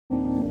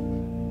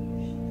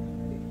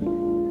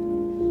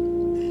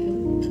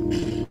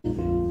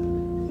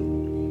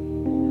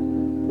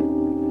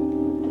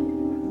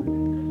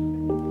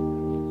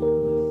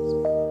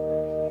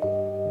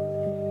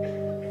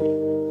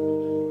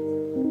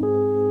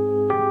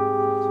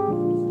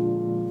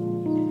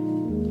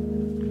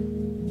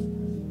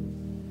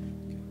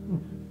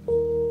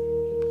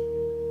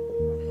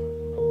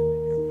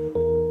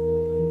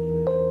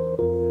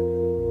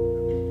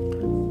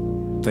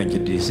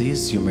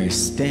Mrs. You may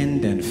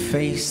stand and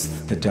face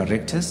the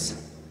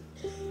directors.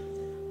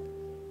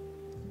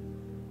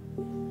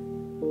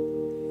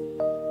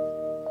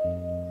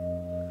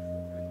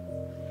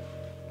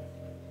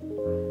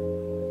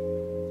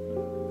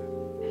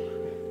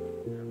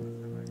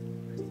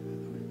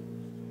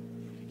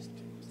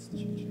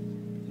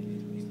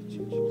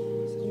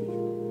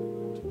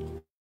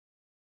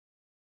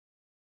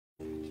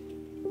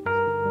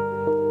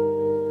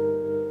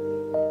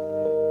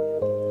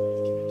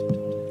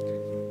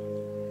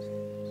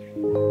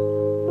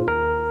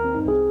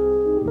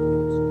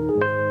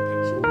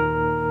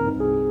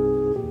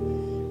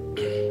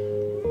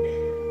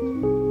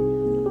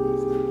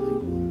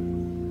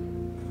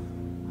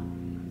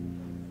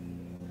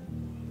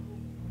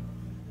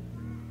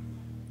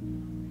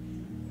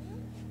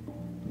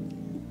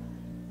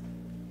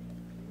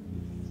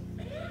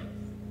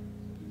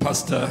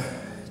 Pastor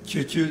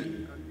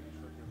Chuchu,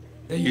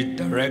 the youth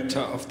director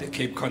of the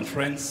Cape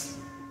Conference,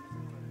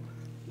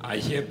 I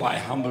hereby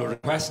humble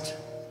request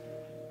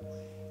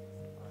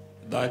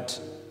that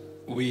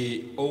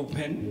we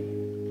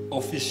open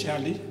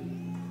officially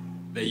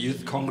the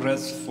Youth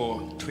Congress for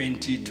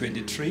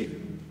 2023,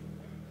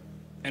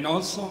 and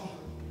also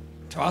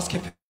to ask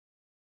a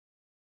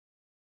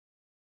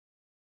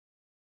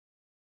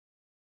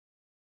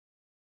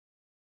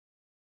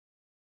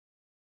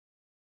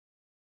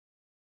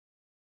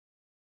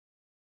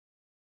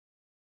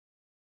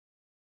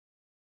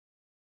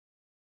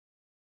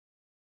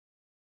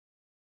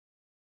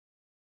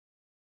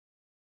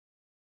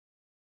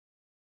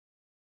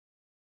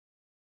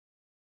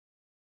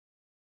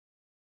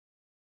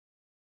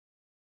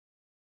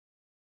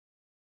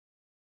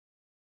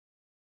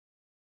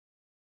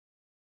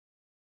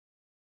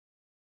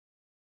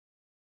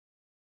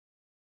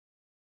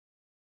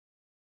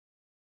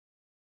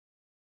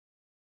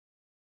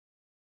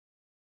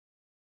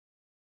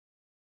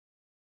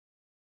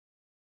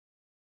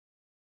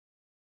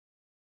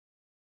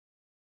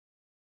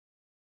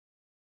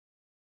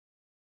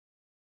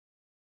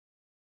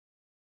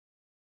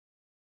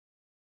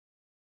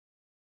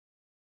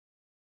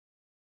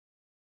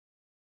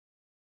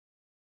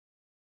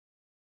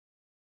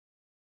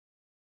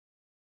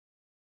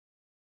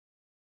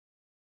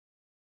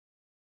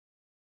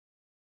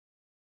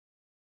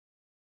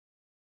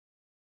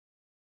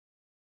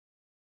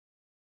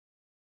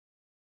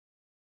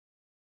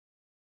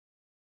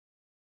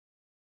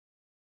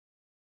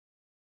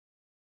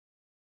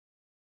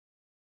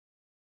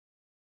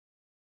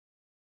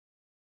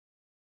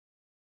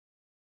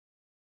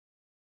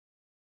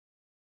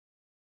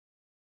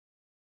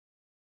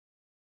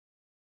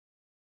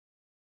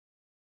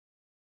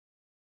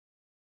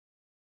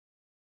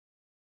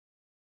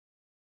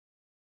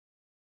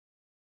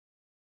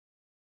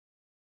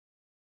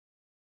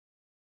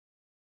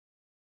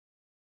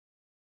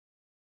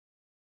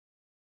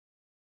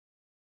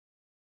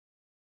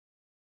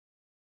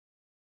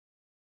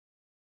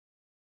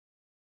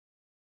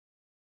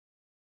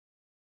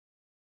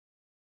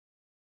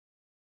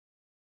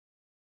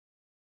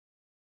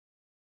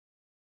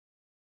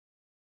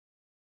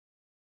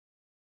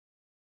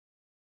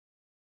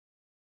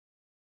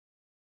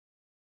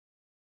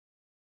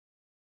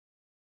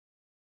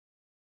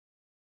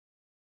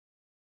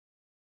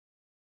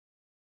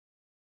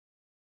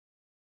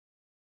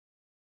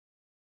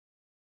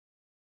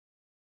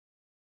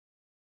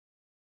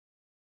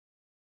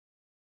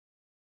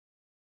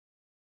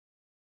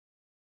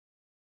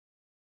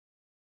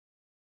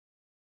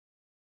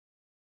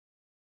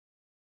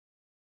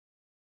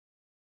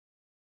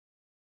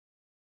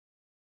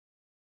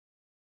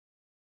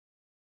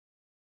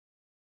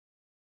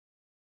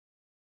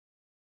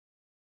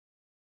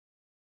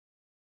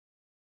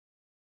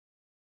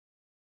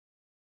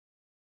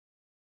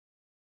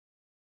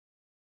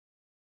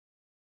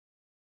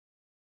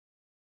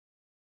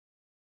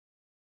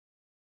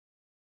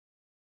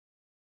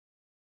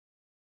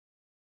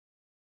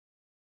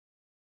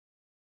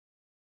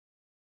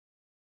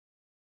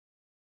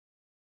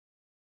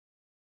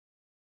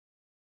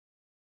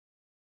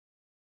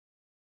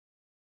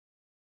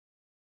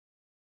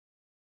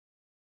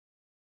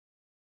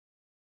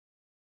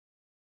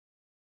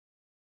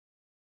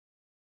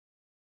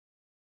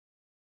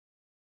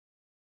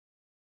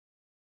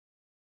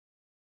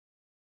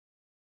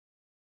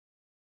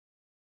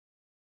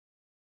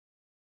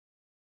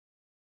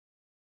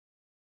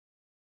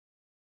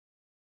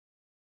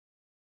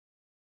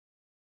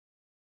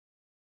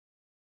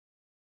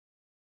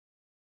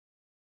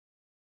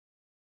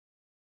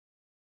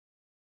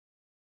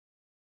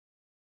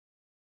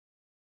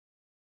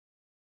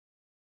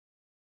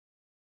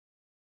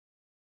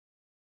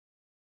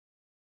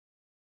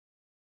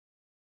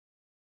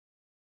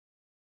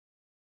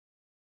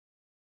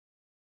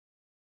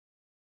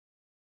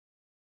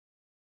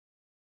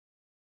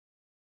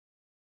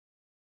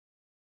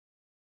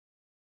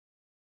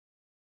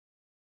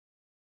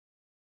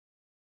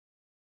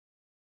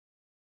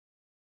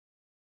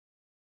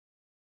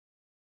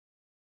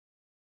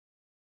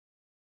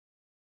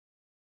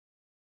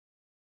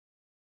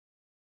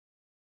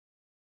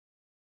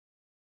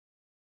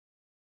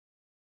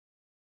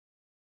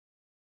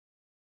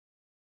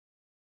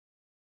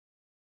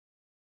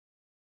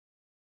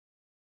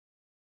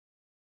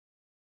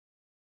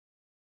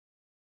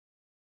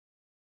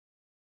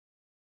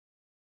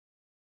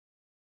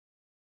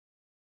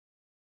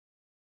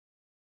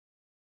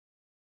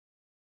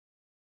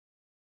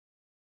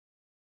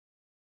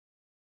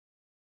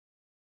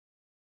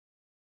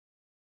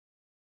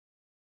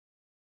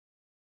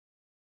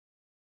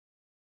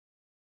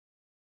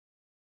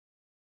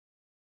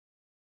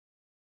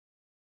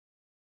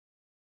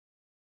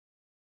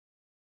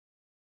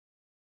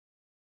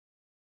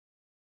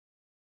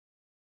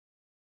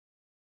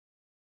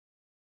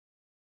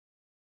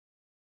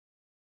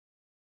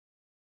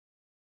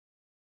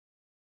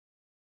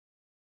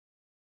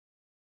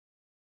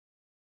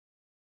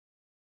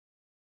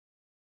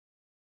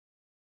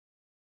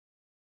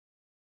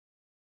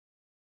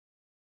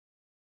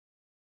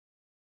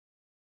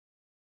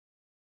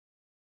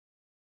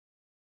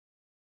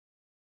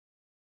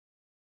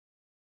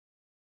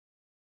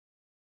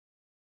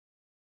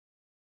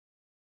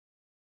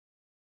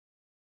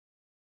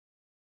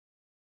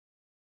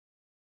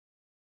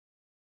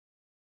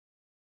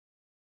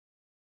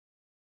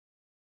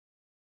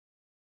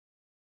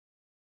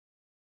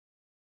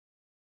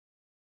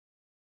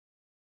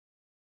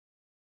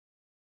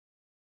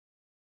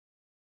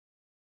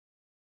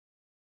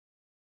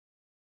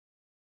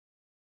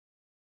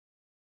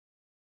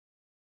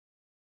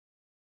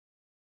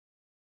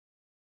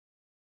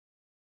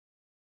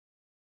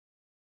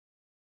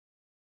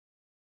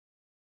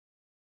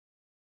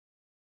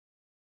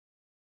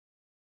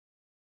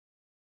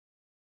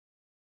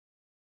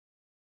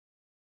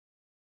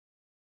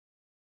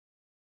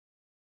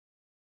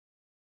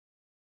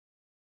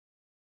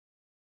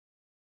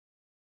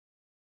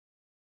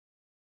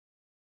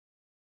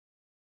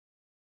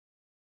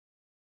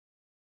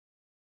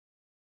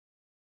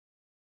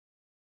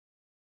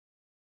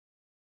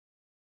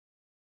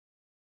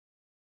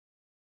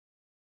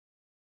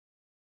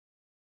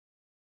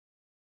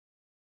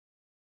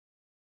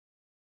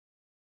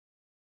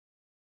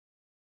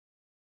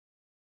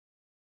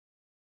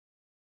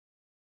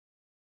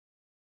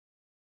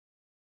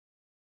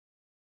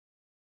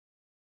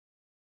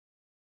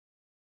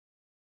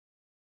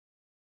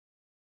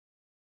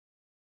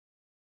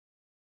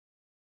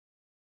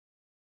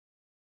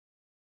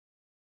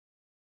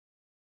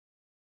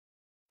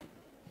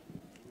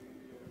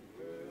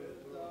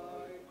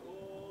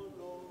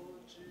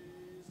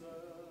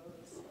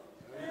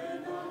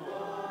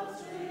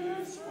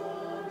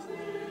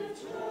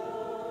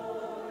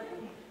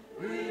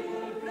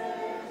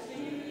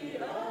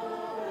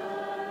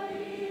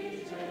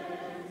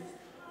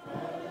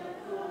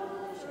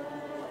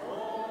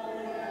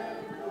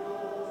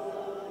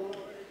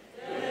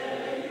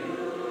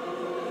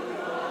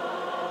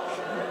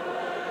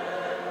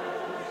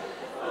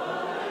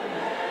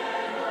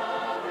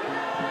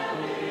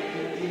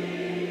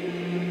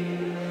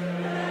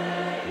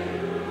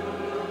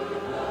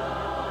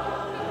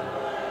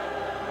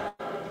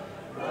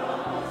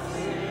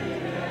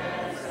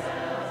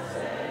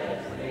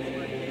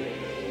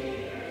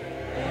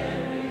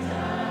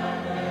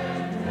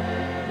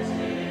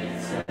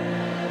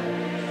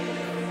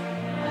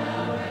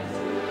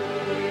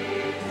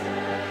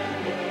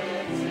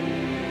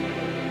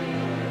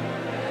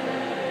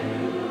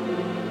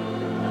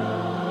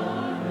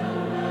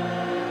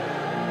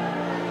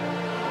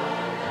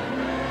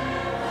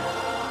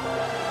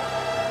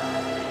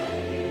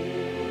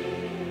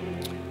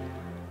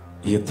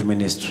Youth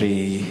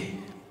Ministry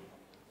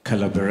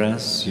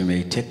collaborators, you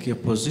may take your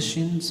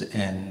positions,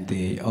 and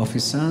the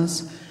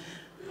officers,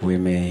 we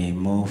may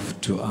move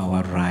to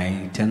our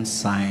right-hand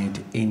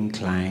side,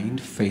 inclined,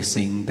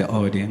 facing the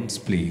audience,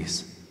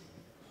 please.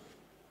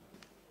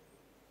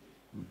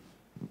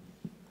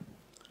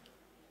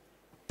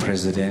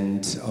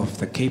 President of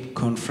the Cape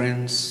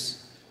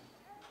Conference,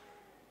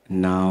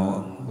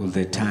 now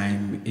the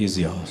time is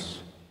yours.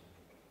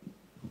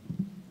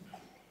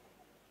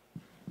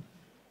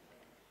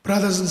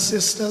 Brothers and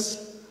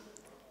sisters,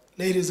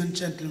 ladies and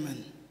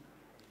gentlemen,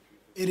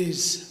 it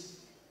is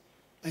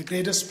my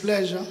greatest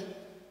pleasure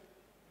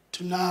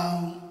to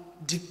now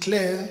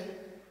declare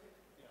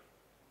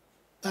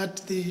that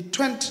the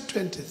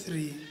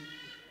 2023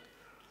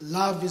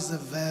 Love is a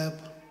Verb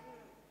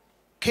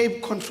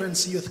Cape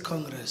Conference Youth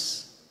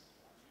Congress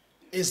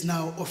is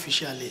now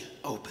officially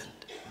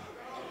opened.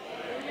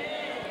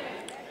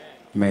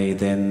 May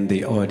then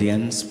the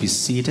audience be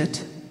seated.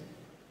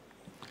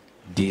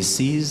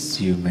 DCs,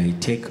 you may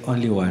take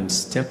only one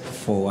step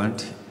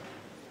forward.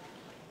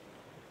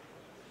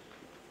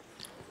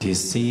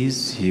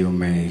 DCs, you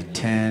may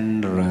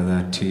turn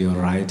rather to your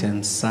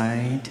right-hand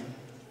side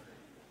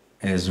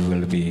as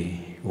we'll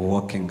be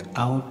walking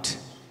out.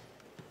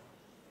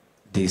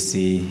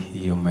 DC,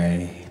 you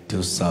may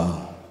do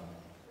so.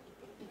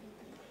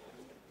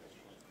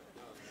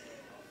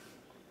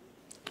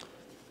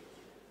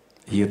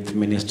 Youth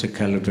Ministry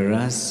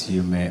collaborators,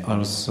 you may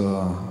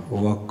also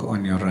walk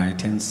on your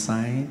right-hand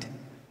side,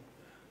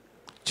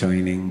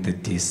 joining the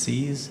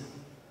DCs.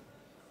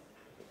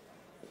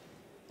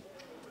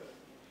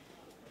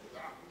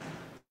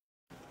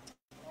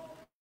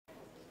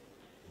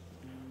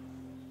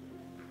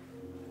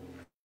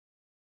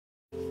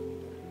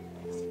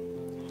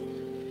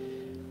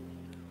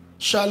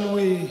 Shall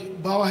we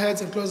bow our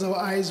heads and close our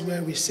eyes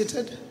where we're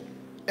seated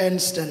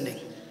and standing?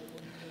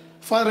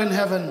 Father in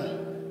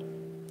heaven,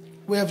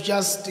 we have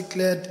just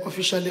declared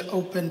officially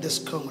open this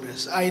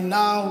Congress. I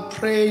now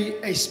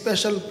pray a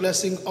special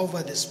blessing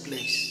over this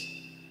place.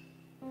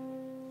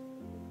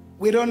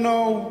 We don't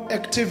know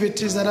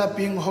activities that are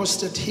being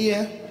hosted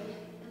here,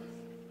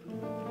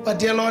 but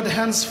dear Lord,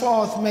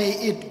 henceforth may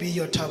it be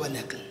your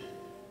tabernacle.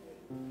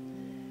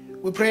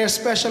 We pray a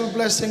special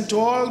blessing to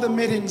all the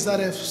meetings that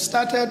have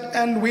started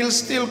and will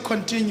still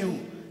continue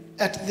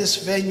at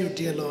this venue,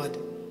 dear Lord.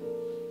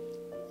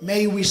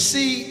 May we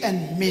see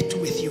and meet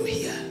with you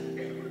here.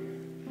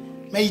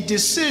 May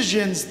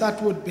decisions that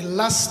would be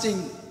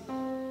lasting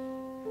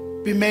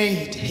be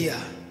made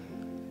here.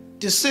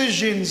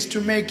 Decisions to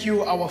make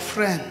you our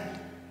friend.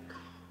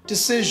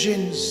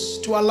 Decisions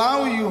to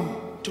allow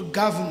you to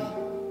govern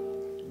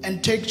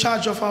and take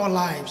charge of our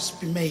lives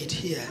be made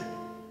here.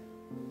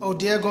 Oh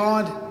dear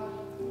God,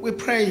 we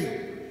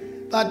pray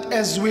that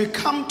as we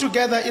come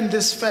together in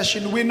this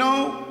fashion, we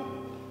know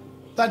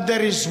that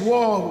there is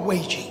war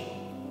waging.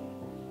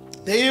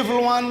 The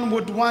evil one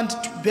would want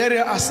to bury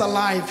us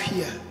alive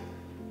here.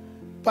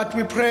 But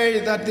we pray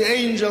that the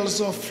angels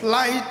of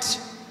light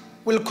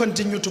will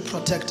continue to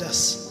protect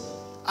us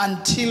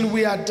until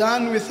we are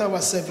done with our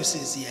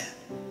services here.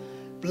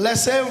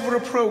 Bless every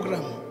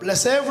program,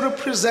 bless every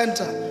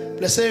presenter,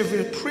 bless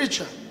every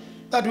preacher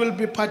that will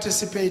be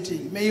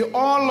participating. May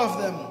all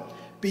of them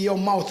be your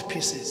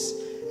mouthpieces,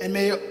 and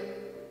may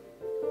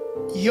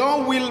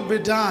your will be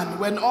done.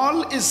 When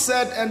all is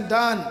said and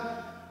done,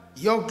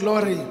 your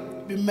glory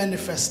be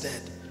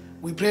manifested.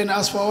 We pray and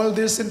ask for all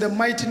this in the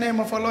mighty name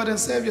of our Lord and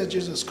Savior,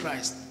 Jesus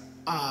Christ.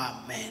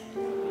 Amen.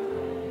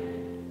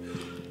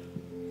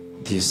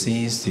 This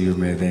is, you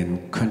may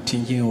then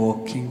continue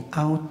walking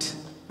out.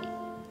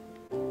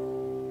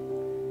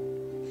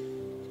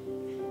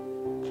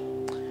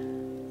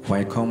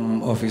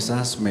 Welcome,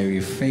 officers. May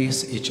we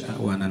face each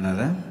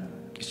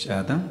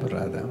other,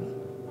 brother.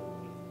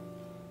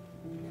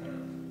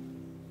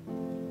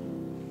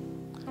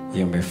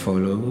 You may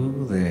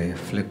follow the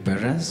flag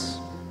bearers.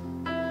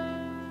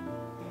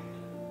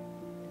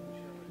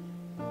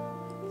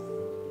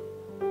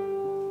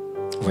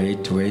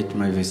 Wait,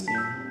 my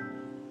visitor.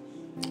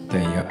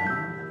 There you are.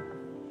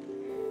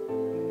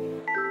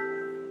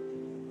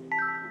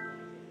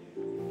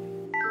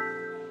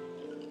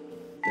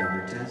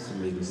 Directors,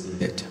 may be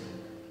seated.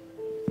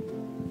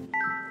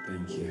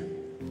 Thank you.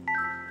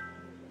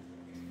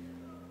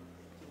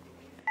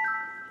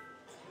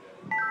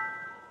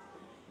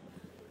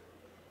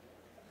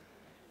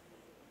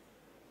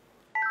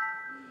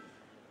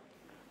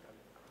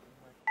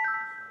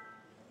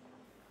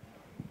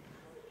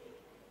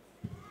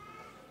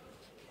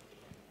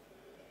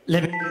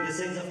 Let me greet the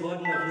saints of God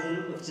in the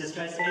name of Jesus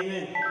Christ.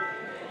 Amen.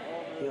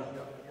 Yeah.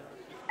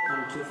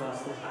 I'm too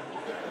fast.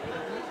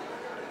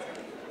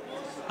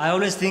 I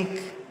always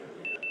think,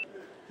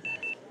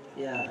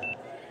 yeah,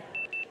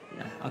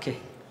 okay.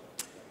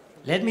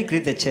 Let me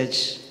greet the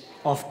church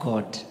of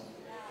God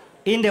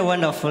in the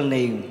wonderful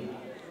name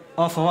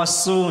of our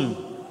soon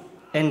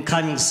and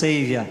coming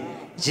Savior,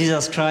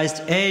 Jesus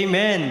Christ.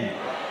 Amen.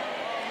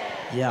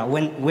 Yeah,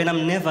 when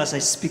I'm nervous, I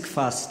speak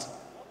fast.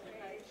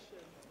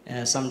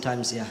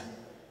 Sometimes, yeah.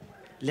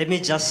 let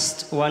me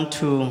just want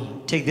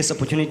to take this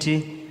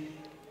opportunity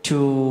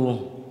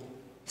to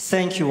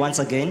thank you once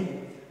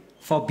again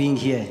for being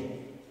here.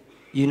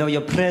 You know,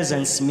 your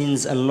presence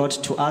means a lot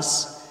to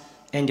us,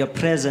 and your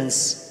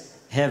presence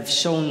have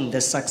shown the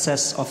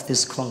success of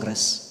this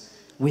Congress.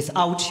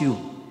 Without you,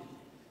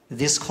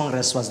 this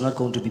Congress was not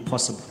going to be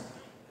possible.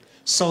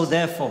 So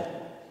therefore,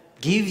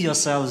 give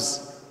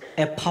yourselves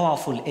a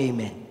powerful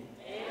amen.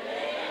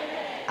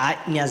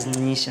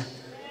 Amen.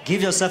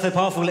 Give yourself a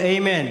powerful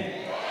amen.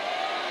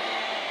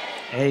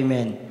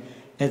 Amen.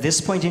 At this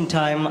point in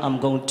time, I'm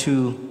going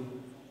to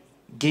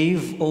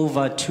give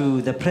over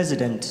to the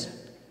president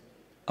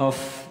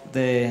of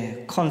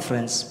the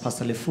conference,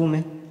 Pastor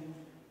Lefume,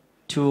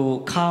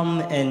 to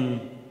come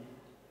and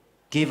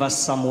give us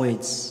some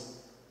words,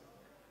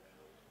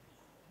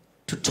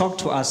 to talk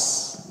to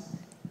us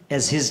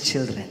as his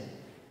children,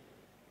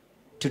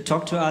 to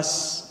talk to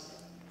us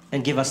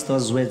and give us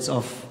those words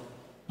of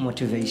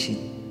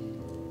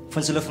motivation.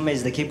 Pastor Lefume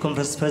is the Cape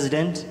Conference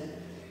president,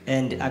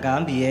 and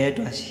Agambi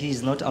yedwa, he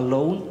is not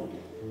alone.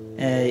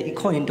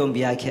 Ikhona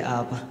intombi yakhe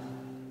apha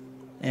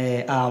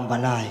ahamba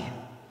nayo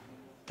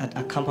that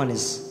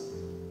accompanies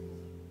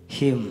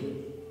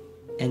him,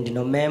 and you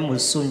know, ma'am will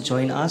soon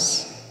join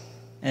us.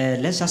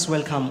 Let's just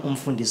welcome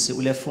Umfundisi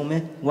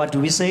Ulefume. What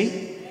do we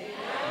say?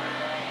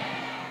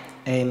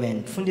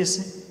 Amen.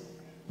 Fundisi,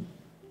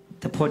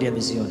 the podium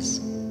is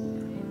yours.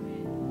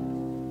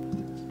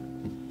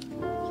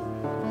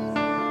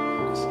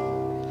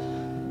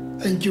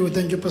 Thank you,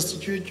 Pastor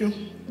Chuchu.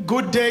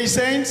 Good day,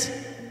 saints.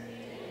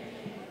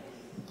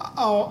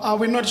 Are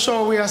we not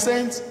sure we are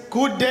saints?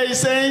 Good day,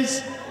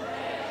 saints.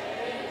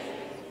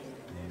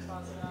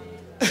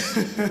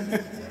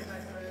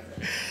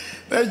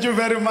 Thank you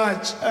very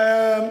much.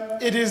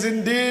 It is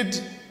indeed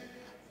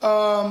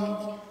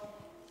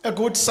a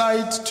good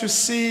sight to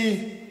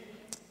see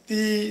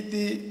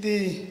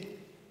the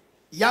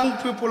young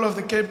people of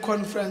the Cape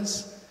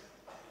Conference.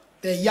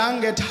 They're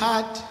young at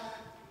heart.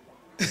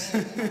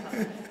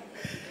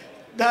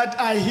 That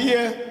are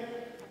here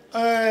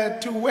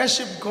to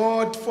worship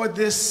God for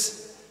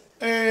this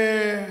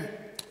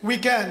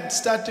weekend,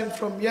 starting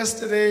from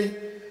yesterday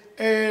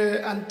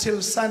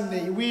until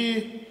Sunday.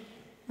 We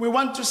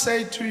want to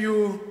say to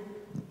you,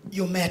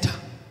 you matter.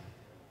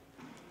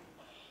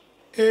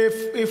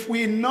 If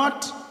we're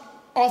not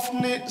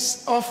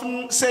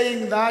often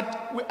saying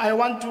that, I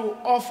want to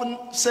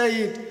often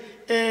say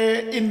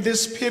it in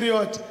this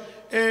period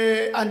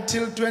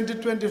until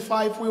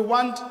 2025. We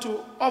want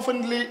to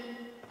oftenly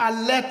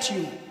alert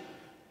you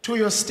to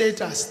your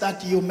status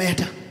that you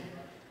matter.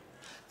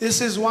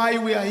 This is why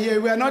we are here.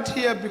 We are not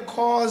here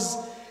because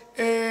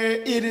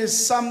it is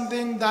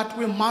something that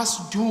we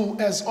must do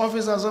as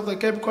officers of the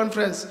Cape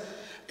Conference,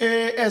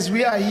 as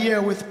we are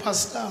here with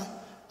Pastor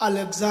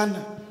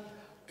Alexander.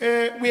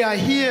 We are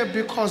here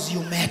because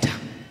you matter.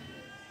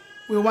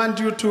 We want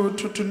you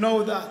to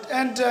know that.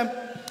 And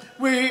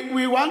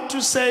we want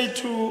to say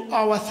to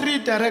our three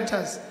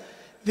directors,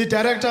 the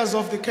directors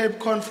of the Cape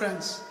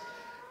Conference,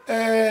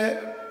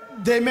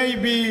 they may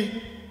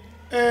be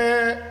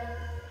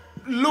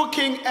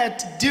looking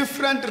at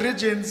different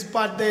regions,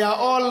 but they are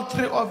all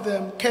three of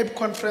them Cape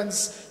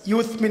Conference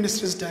Youth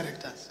Ministries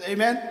directors.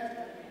 Amen?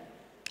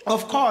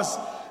 Of course,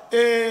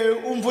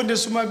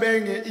 Umfundisi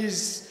Mabenge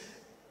is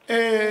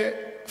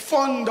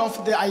fond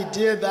of the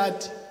idea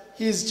that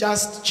he's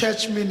just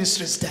church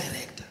ministries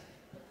director.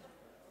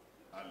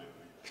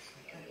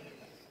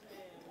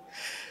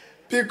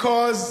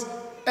 Because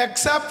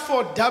except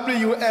for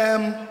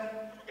WM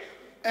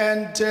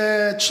and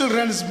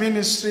children's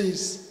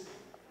ministries,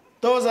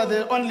 those are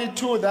the only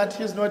two that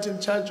he's not in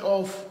charge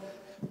of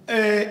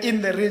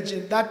in the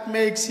region. That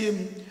makes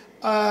him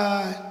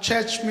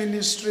church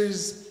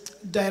ministries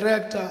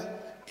director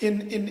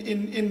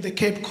in the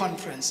Cape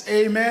Conference.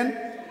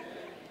 Amen.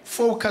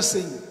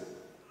 Focusing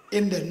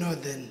in the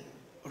northern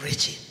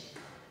region.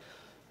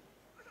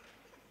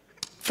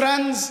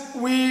 Friends,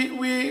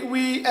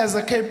 we as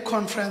a Cape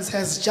Conference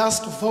has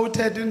just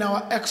voted in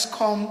our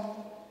ExCom.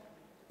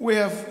 We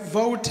have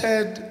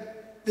voted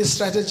the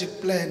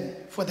strategic plan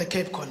for the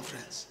Cape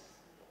Conference.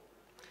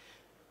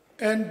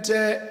 And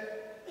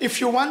if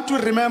you want to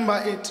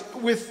remember it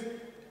with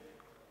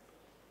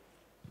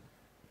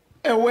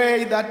a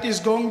way that is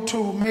going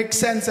to make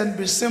sense and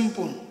be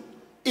simple,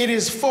 it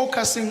is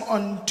focusing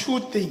on two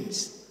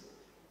things: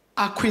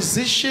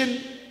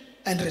 acquisition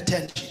and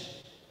retention.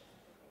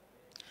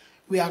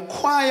 We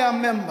acquire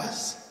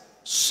members,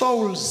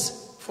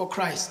 souls for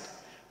Christ.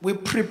 We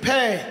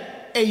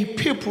prepare a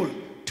people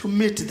to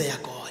meet their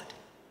God.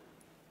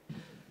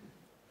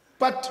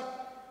 But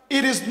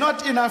it is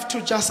not enough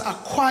to just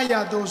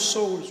acquire those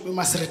souls. We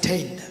must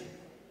retain them.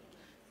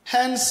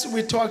 Hence,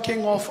 we're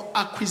talking of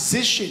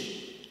acquisition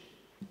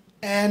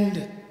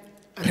and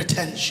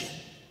retention.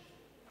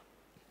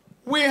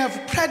 We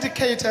have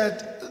predicated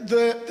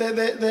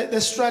the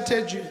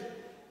strategy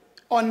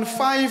on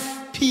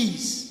 5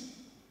 P's,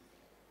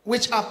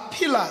 which are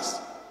pillars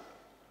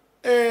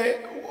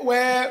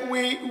where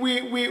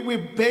we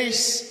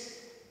base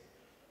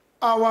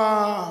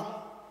our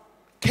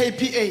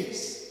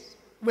KPAs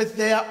with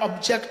their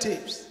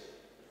objectives.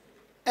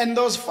 And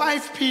those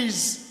 5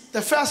 P's,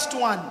 the first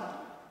one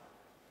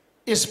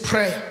is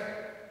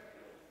prayer.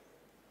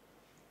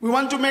 We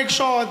want to make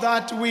sure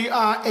that we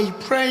are a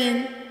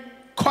praying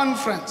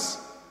conference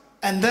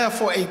and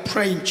therefore a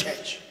praying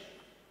church.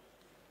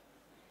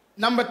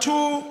 Number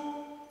 2,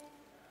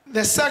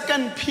 the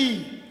second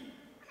P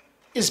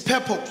is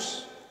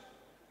purpose.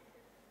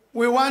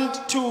 We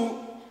want to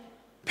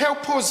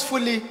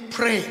purposefully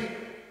pray.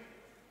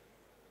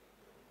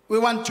 We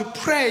want to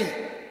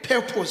pray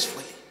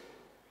purposefully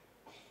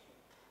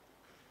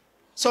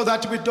so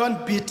that we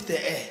don't beat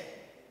the air.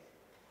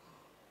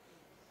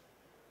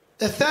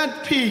 The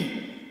third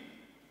P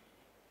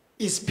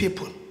is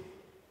people.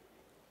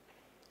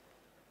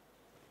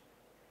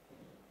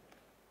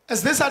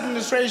 As this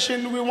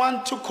administration, we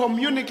want to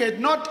communicate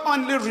not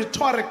only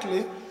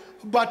rhetorically,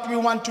 but we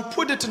want to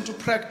put it into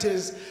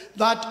practice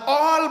that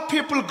all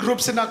people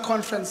groups in our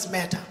conference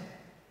matter.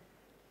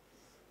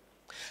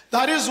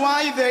 That is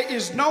why there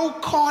is no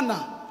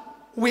corner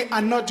we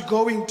are not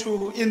going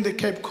to in the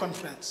Cape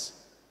Conference.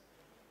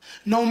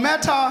 No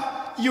matter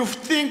you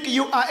think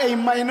you are a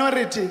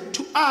minority,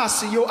 to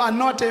us you are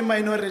not a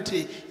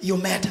minority, you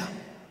matter.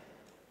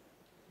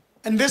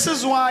 And this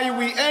is why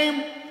we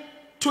aim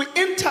to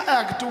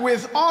interact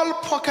with all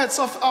pockets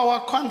of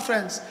our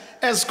conference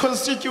as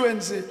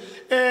constituency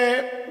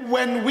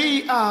when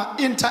we are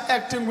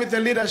interacting with the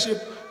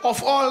leadership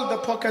of all the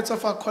pockets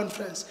of our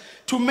conference,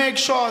 to make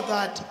sure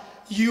that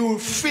you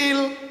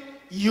feel,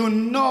 you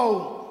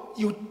know,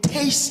 you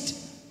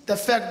taste the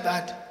fact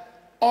that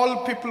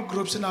all people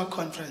groups in our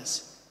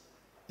conference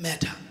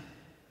matter.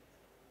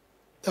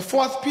 The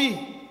fourth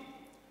P,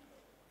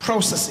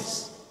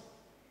 processes.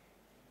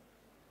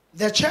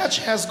 The church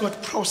has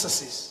got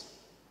processes.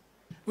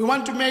 We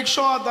want to make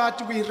sure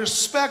that we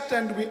respect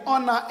and we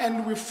honor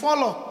and we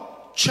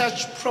follow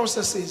church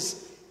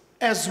processes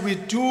as we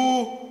do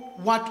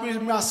what we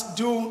must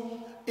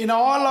do in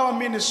all our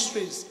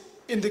ministries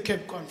in the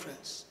Cape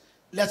Conference.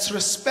 Let's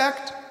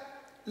respect,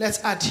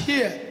 let's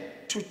adhere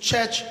to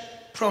church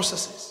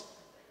processes.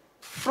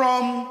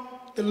 From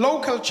the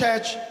local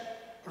church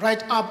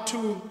right up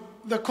to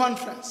the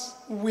conference,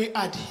 we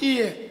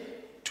adhere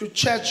to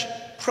church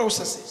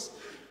processes.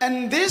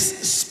 And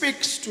this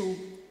speaks to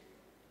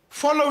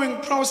following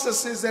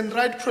processes and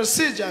right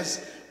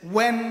procedures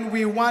when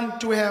we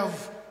want to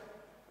have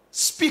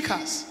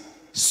speakers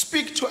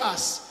speak to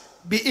us,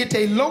 be it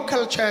a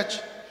local church,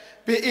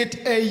 be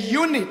it a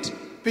unit,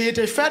 be it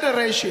a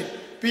federation,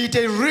 be it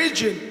a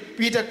region,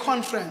 be it a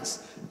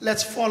conference.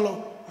 Let's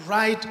follow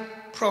right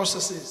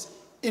processes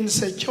in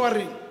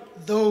securing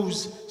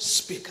those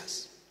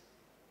speakers.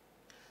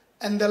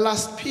 And the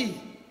last P,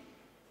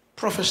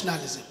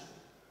 professionalism.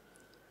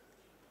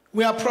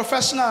 We are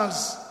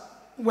professionals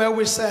where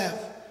we serve,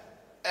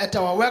 at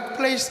our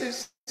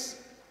workplaces,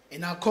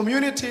 in our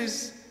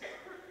communities.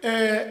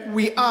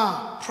 We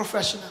are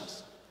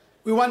professionals.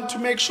 We want to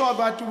make sure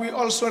that we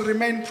also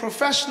remain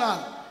professional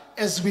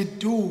as we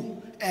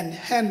do and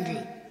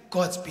handle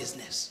God's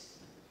business.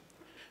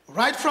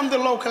 Right from the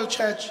local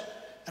church,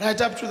 right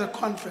up to the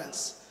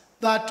conference,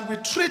 that we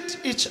treat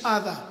each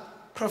other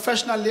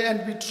professionally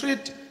and we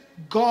treat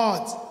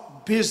God's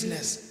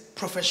business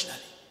professionally.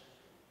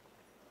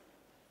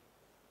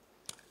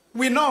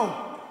 We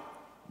know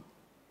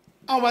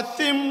our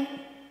theme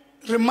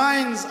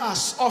reminds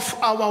us of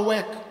our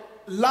work.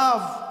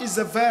 Love is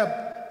a verb,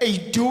 a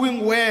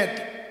doing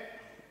word.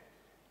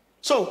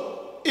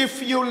 So,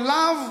 if you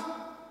love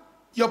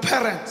your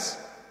parents,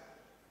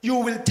 you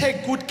will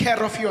take good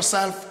care of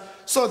yourself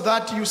so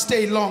that you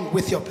stay long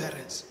with your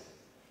parents.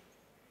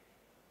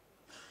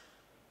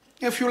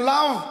 If you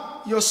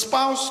love your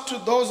spouse, to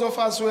those of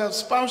us who have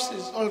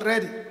spouses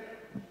already,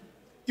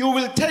 you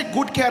will take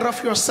good care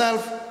of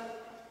yourself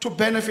to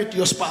benefit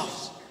your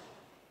spouse,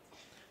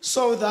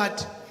 so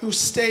that you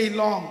stay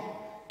long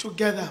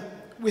together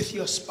with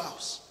your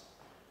spouse.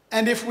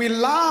 And if we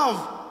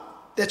love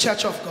the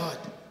church of God,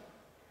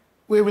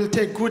 we will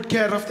take good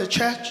care of the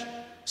church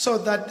so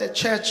that the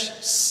church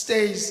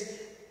stays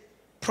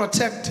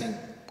protecting,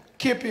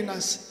 keeping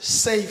us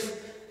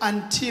safe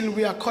until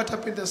we are caught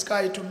up in the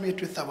sky to meet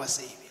with our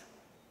Savior.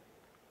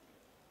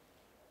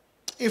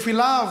 If we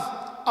love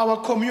our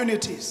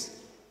communities,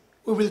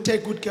 we will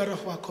take good care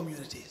of our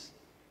communities.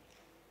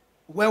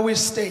 Where we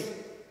stay,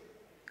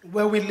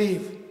 where we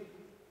live,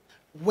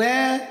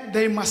 where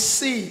they must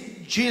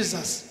see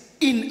Jesus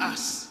in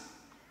us,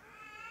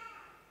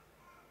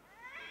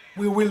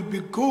 we will be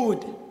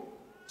good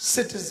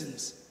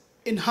citizens,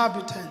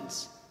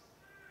 inhabitants,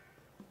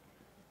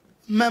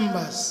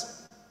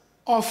 members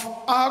of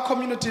our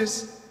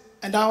communities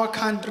and our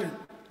country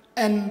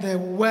and the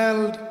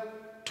world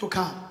to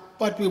come.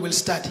 But we will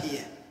start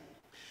here.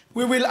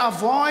 We will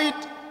avoid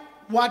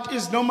what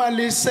is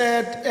normally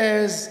said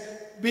as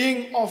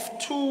being of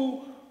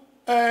too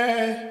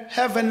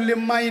heavenly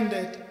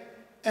minded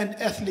and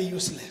earthly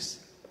useless.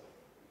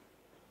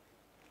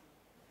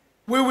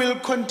 We will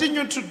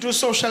continue to do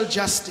social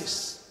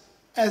justice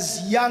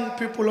as young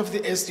people of the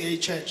SDA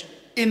Church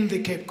in the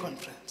Cape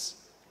Conference.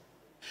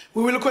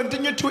 We will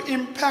continue to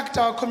impact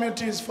our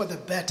communities for the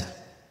better.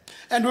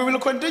 And we will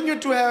continue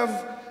to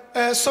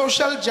have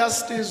social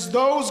justice,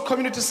 those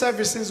community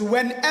services,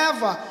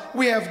 whenever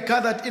we have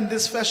gathered in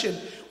this fashion.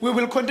 We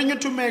will continue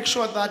to make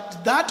sure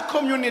that that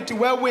community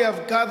where we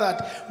have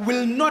gathered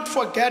will not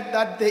forget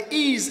that there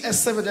is a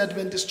Seventh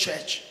Adventist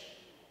church.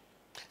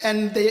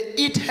 And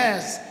it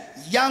has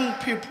young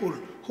people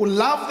who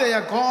love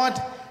their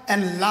God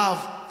and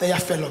love their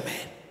fellow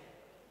men.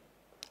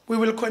 We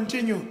will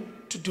continue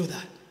to do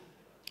that.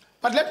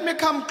 But let me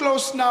come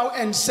close now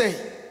and say,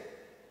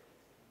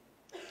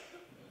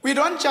 we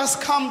don't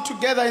just come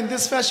together in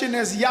this fashion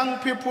as young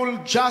people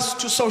just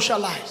to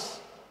socialize.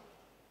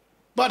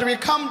 But we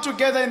come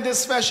together in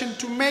this fashion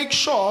to make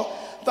sure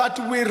that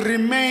we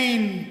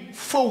remain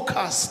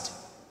focused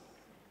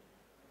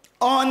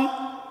on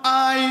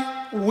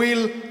I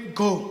will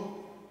go.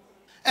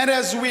 And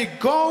as we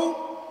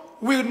go,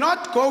 we're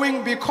not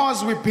going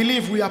because we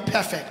believe we are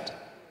perfect,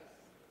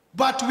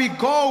 but we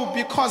go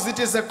because it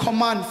is a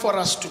command for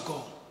us to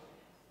go.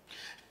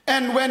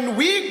 And when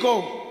we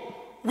go,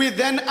 we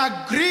then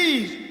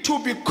agree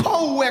to be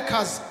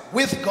co-workers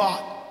with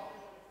God.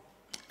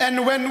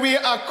 And when we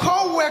are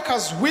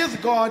co-workers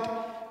with God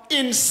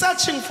in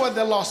searching for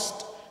the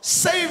lost,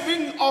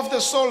 saving of the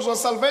souls or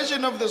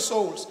salvation of the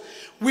souls,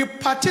 we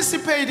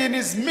participate in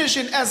his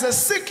mission as a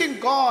seeking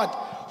God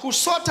who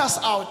sought us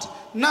out.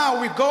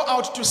 Now we go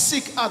out to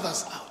seek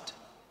others out.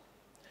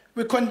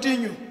 We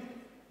continue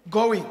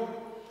going.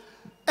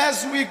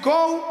 As we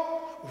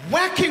go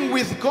working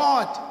with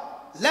God,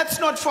 let's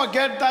not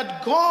forget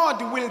that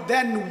God will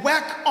then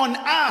work on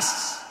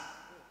us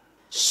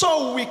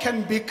so we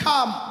can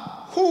become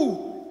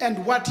who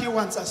and what he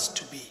wants us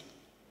to be.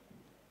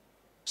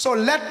 So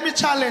let me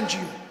challenge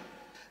you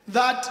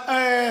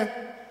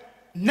that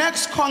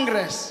next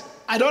Congress,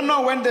 I don't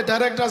know when the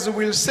directors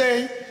will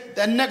say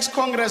the next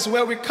Congress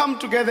where we come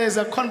together as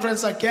a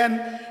conference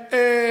again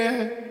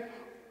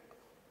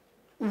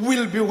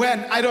will be when,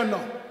 I don't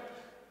know.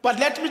 But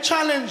let me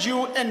challenge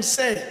you and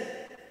say,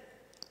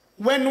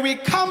 when we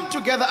come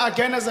together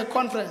again as a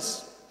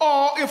conference,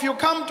 or if you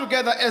come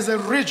together as a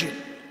region,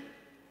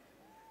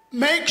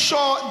 make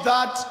sure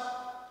that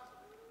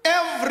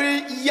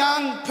every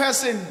young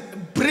person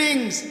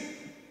brings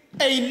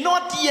a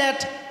not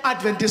yet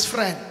Adventist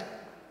friend.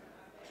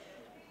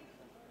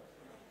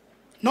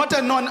 Not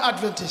a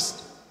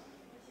non-Adventist.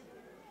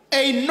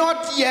 A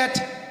not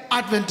yet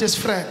Adventist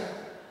friend.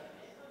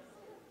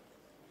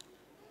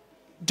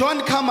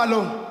 Don't come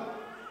alone.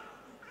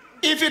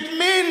 If it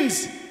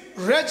means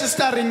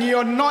registering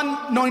your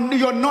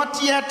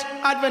not yet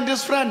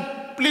Adventist friend,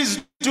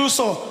 please do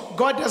so.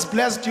 God has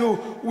blessed you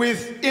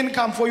with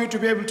income for you to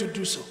be able to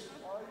do so.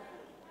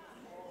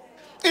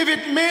 If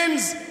it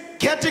means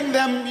getting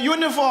them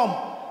uniform,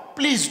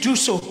 please do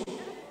so.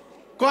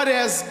 God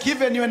has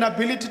given you an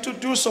ability to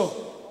do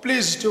so.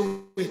 Please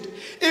do it.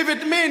 If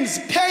it means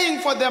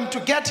paying for them to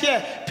get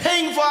here,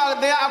 paying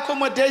for their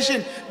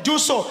accommodation, do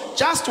so.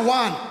 Just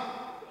one.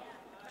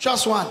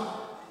 Just one.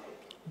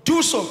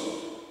 Do so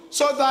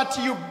that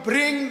you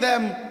bring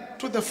them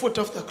to the foot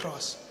of the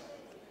cross.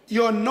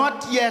 You're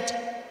not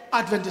yet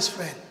Adventist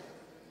friend.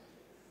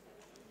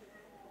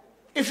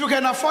 If you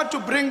can afford to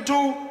bring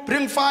 2,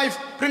 bring 5,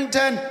 bring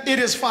 10, it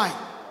is fine.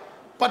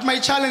 But my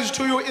challenge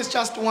to you is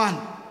just one.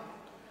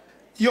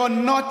 You're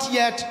not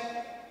yet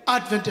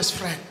Adventist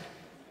friend.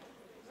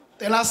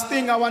 The last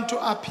thing I want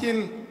to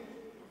appeal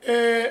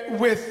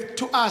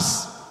to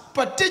us,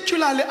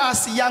 particularly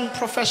us young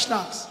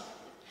professionals,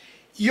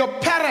 your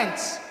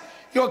parents,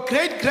 your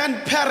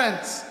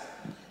great-grandparents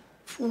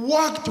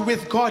walked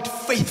with God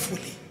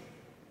faithfully.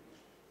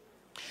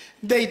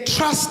 They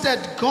trusted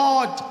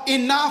God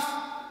enough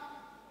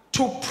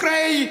to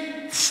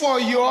pray for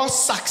your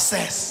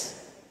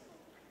success.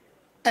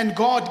 And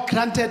God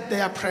granted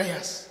their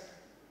prayers.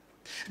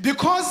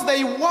 Because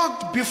they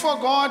walked before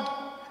God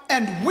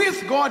and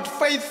with God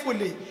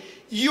faithfully,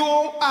 you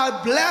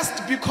are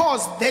blessed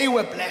because they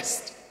were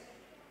blessed.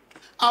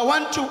 I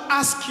want to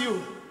ask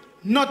you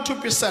not to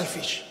be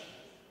selfish.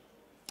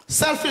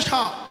 Selfish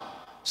how?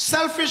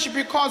 Selfish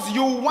because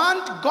you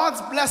want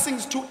God's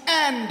blessings to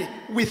end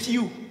with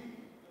you.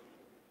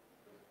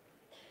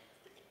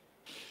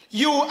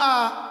 You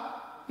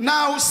are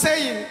now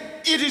saying,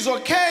 it is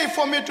okay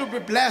for me to be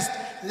blessed.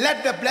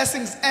 Let the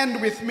blessings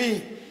end with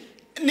me.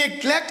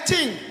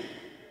 Neglecting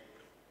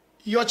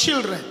your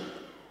children.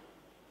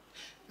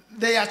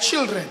 They are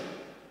children.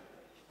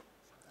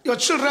 Your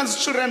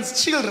children's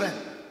children's children.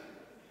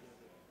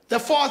 The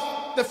fourth,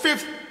 the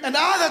fifth, and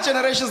other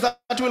generations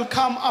that will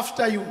come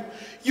after you.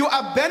 You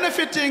are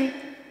benefiting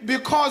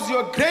because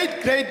your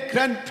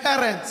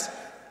great-great-grandparents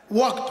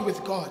walked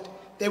with God.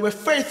 They were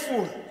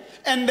faithful.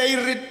 And they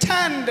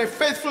returned a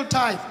faithful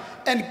tithe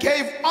and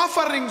gave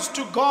offerings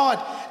to God.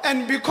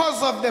 And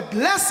because of the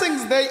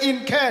blessings they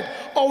incurred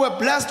or were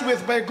blessed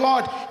with by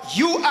God,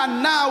 you are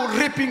now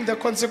reaping the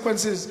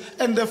consequences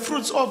and the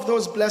fruits of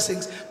those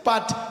blessings.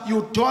 But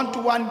you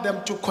don't want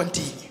them to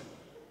continue.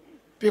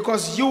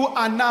 Because you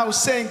are now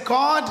saying,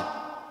 God,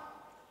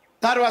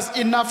 That was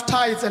enough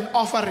tithes and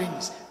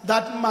offerings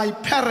that my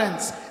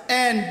parents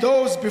and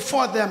those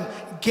before them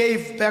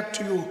gave back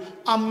to you.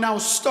 I'm now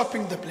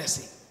stopping the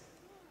blessing.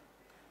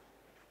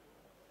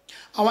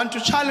 I want to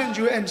challenge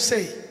you and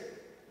say,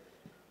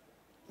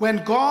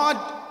 when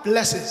God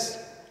blesses,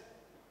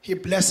 He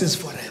blesses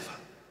forever.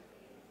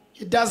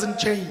 He doesn't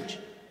change.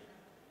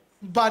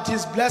 But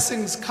His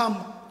blessings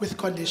come with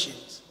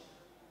conditions.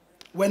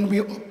 When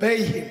we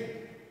obey Him,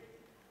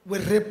 we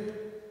reap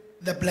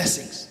the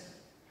blessings.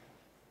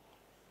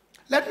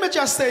 Let me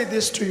just say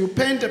this to you,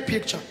 paint a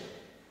picture.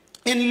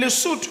 In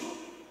Lesotho,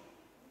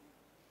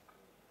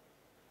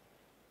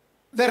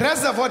 the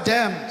reservoir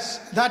dams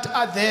that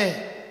are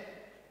there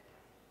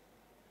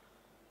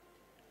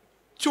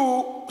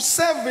to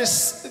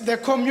service the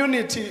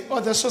community or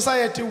the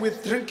society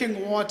with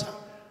drinking water,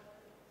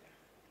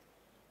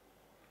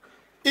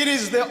 it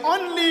is the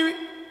only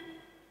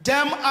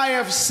dam I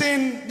have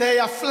seen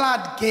their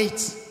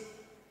floodgates.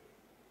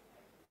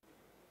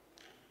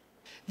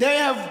 They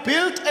have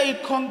built a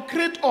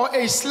concrete or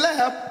a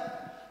slab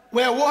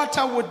where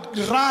water would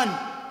run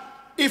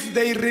if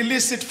they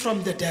release it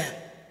from the dam.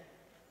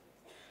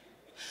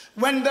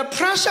 When the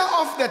pressure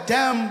of the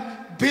dam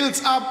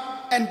builds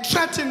up and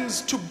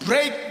threatens to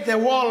break the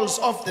walls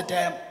of the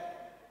dam,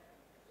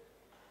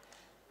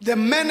 the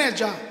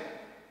manager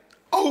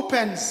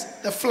opens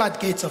the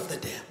floodgates of the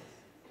dam.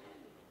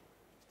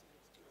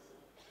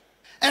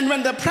 And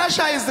when the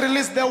pressure is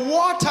released, the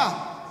water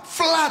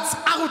floods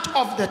out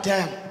of the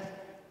dam.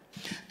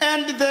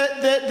 And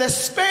the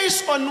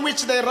space on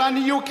which they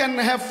run, you can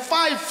have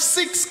 5,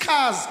 6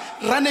 cars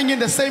running in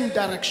the same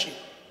direction.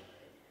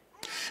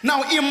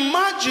 Now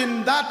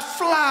imagine that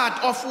flood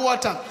of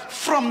water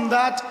from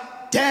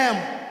that dam.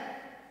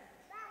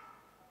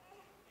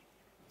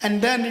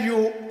 And then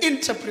you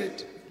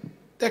interpret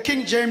the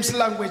King James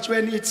language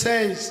when it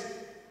says,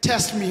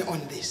 test me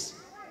on this.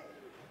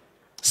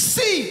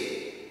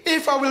 See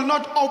if I will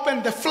not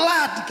open the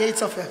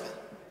floodgates of heaven.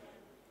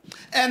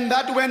 And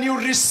that when you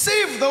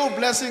receive those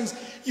blessings,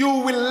 you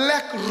will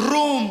lack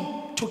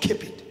room to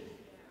keep it.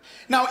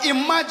 Now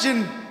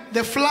imagine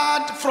the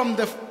flood from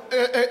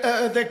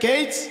the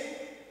gates.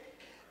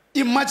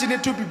 Imagine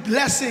it to be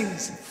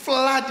blessings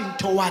flooding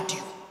toward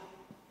you.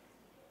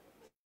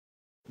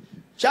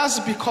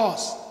 Just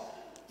because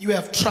you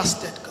have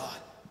trusted God.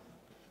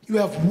 You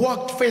have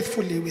walked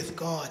faithfully with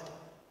God.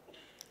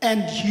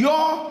 And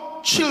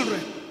your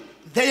children,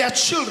 their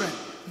children,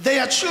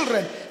 their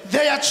children,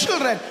 their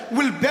children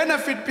will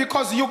benefit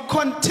because you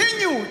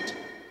continued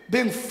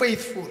being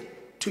faithful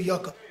to your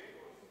God.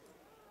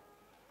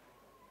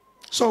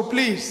 So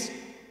please,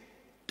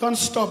 don't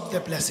stop the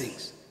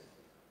blessings.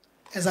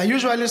 As I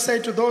usually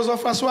say to those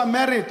of us who are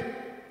married,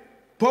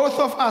 both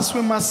of us,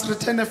 we must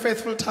retain a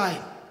faithful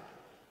time.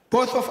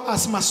 Both of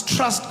us must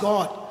trust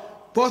God.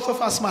 Both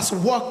of us must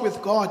walk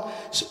with God,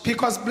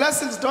 because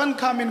blessings don't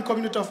come in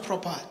community of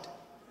property.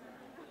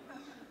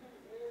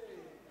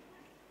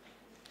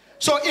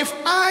 So if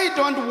I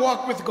don't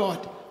walk with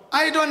God,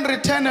 I don't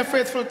return a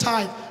faithful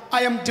tithe,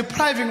 I am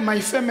depriving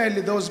my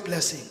family those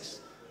blessings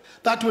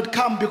that would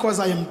come because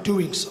I am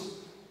doing so.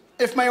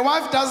 If my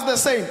wife does the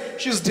same,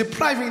 she's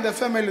depriving the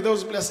family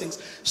those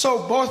blessings.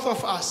 So both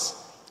of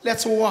us,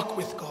 let's walk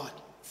with God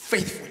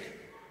faithfully.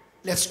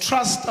 Let's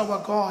trust our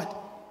God.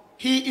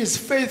 He is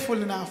faithful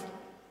enough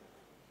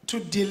to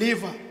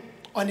deliver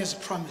on His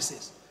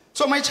promises.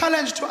 So my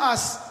challenge to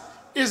us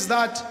is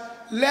that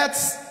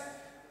let's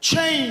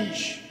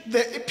change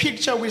the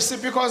picture we see,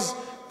 because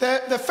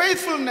the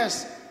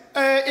faithfulness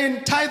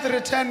in tithe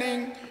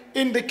returning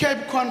in the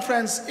Cape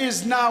Conference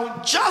is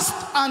now just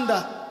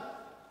under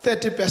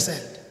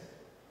 30%.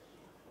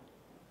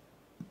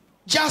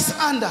 Just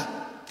under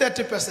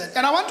 30%.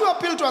 And I want to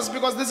appeal to us,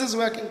 because this is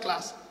working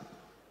class.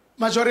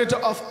 Majority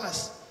of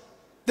us.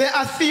 There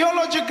are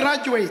theology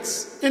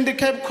graduates in the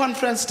Cape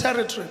Conference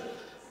territory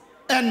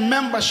and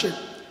membership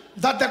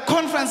that the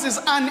conference is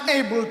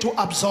unable to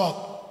absorb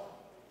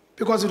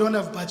because we don't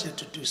have budget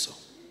to do so.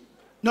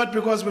 Not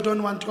because we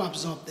don't want to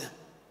absorb them.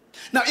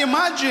 Now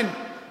imagine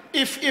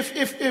if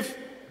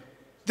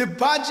the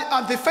budget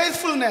and the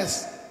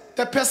faithfulness,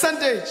 the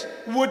percentage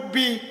would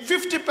be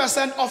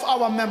 50% of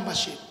our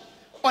membership.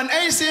 On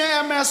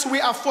ACMS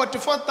we are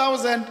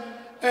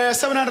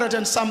 44,700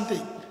 and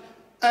something.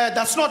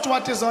 That's not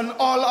what is on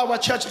all our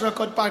church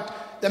record, but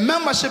the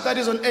membership that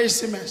is on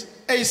ACMS.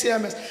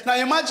 Now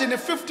imagine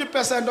if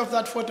 50% of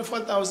that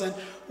 44,000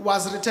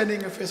 was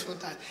returning a faithful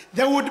tithe.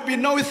 There would be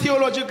no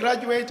theology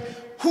graduate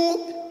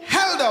who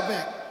held her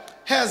back,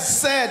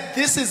 has said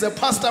this is a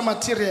pastor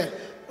material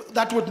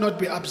that would not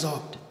be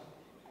absorbed.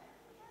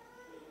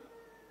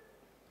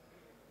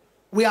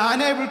 We are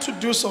unable to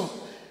do so.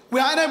 We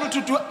are unable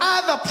to do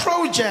other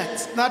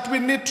projects that we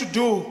need to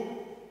do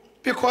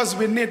because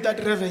we need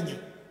that revenue.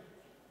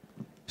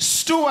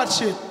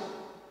 Stewardship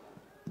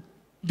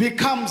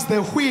becomes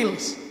the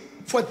wheels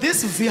for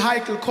this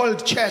vehicle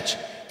called church,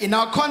 in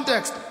our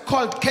context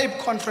called Cape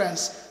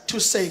Conference, to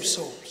save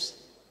souls.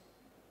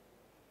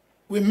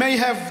 We may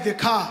have the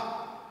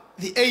car,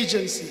 the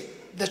agency,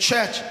 the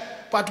church,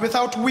 but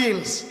without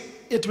wheels,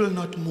 it will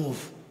not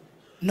move,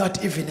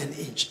 not even an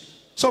inch.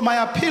 So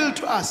my appeal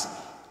to us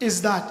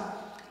is that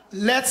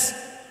let's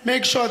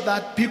make sure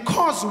that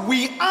because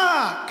we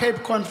are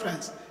Cape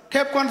Conference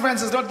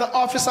is not the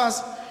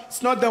officers,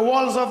 it's not the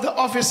walls of the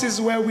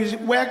offices where we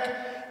work,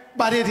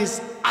 but it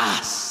is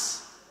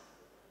us.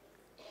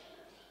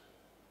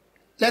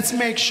 Let's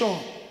make sure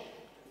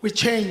we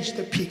change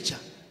the picture.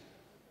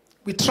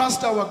 We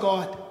trust our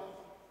God,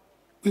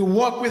 we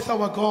walk with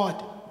our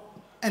God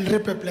and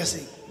reap a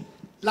blessing.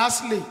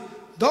 Lastly,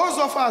 those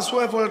of us who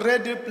have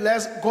already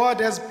blessed, God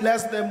has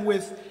blessed them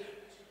with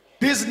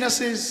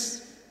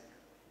businesses,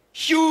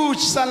 huge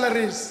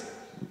salaries.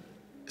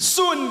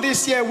 Soon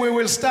this year we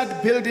will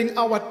start building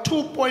our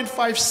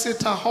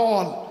 2.5-seater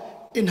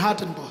hall in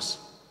Hartenbos.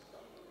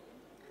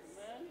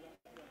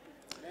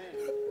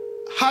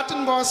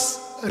 Hartenbos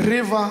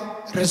River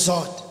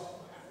Resort.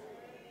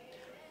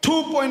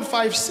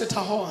 2.5-seater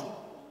hall.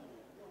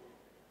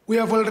 We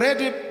have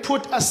already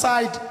put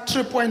aside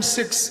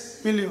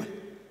 3.6 million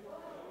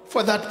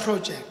for that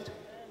project.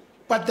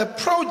 But the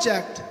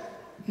project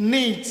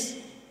needs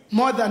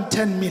more than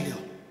 10 million.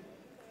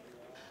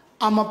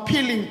 I'm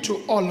appealing to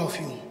all of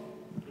you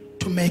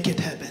to make it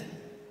happen.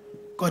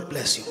 God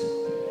bless you.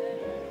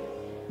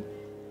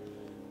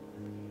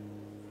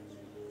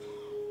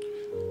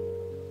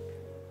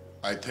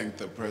 I thank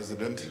the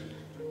President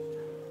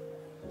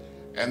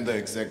and the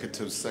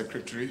Executive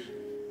Secretary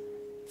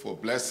for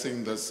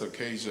blessing this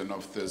occasion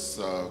of this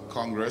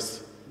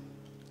Congress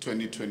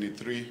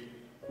 2023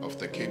 of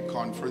the Cape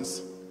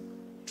Conference.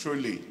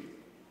 Truly,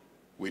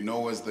 we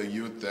know as the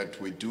youth that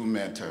we do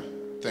matter.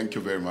 Thank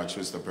you very much,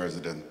 Mr.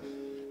 President.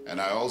 And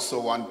I also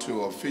want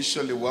to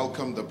officially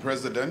welcome the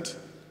President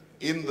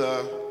in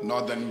the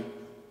Northern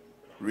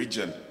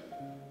region.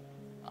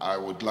 I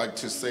would like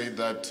to say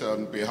that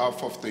on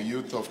behalf of the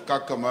youth of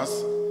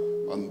Kakamas,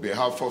 on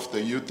behalf of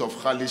the youth of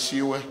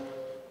Khalishiwe,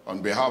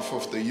 on behalf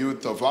of the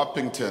youth of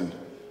Uppington,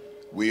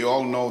 we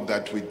all know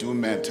that we do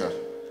matter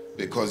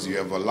because you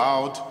have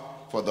allowed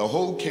for the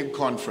whole Cape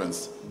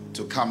Conference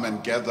to come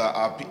and gather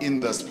up in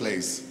this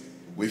place.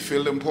 We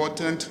feel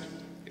important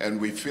and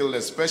we feel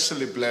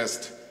especially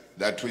blessed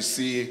that we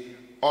see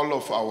all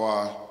of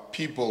our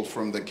people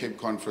from the Cape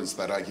Conference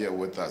that are here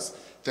with us.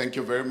 Thank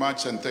you very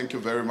much, and thank you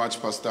very much,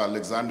 Pastor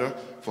Alexander,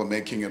 for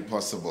making it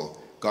possible.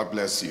 God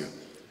bless you.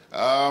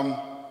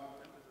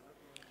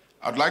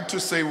 I'd like to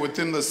say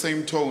within the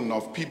same tone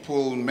of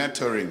people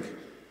mattering,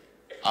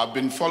 I've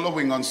been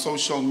following on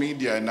social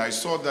media and I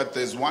saw that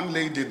there's one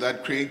lady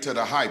that created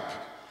a hype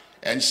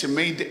and she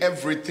made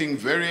everything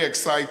very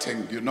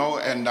exciting, you know,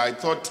 and I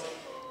thought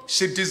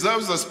she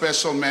deserves a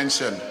special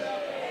mention.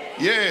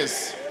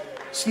 Yes,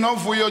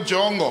 Snovuyo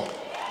Jongo.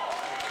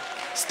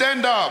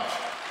 Stand up.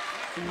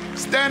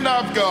 Stand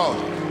up, girl.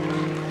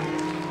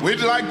 We'd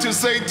like to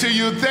say to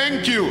you,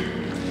 thank you.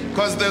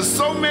 Because there's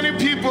so many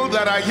people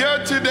that are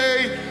here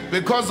today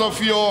because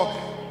of your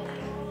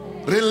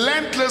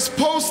relentless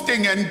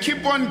posting and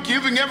keep on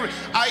giving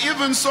I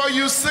even saw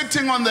you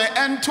sitting on the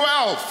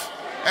N12.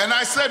 And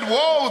I said,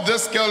 whoa,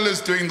 this girl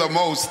is doing the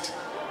most.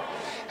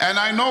 And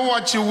I know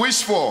what you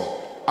wish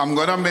for. I'm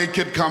going to make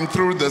it come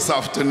through this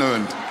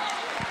afternoon.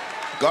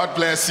 God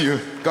bless you.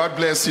 God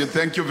bless you.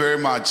 Thank you very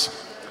much.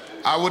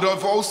 I would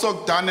have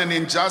also done an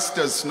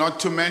injustice not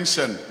to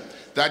mention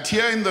that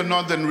here in the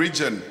Northern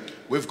region,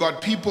 we've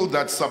got people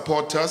that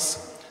support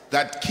us,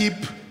 that keep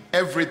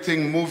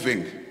everything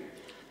moving.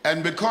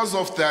 And because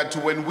of that,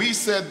 when we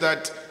said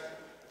that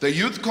the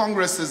Youth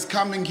Congress is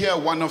coming here,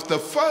 one of the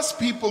first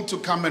people to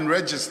come and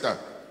register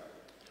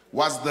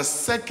was the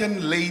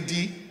second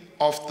lady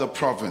of the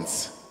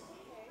province.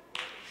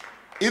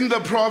 In the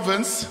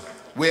province,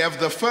 we have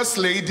the first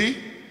lady,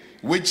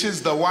 which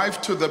is the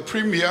wife to the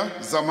Premier,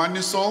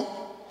 Zamani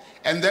Sol.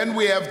 And then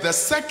we have the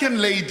second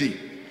lady,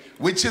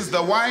 which is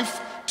the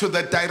wife to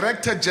the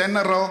Director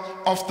General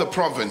of the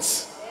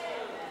province.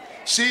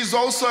 She is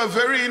also a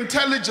very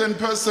intelligent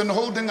person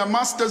holding a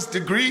master's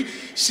degree.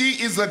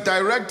 She is a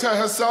director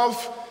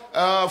herself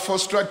for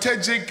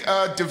strategic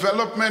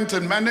development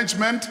and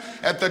management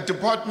at the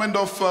Department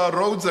of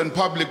Roads and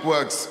Public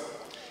Works.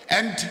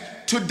 And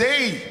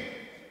today,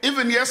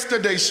 even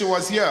yesterday she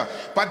was here,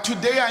 but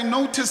today I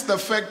noticed the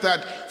fact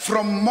that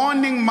from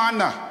morning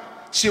manna,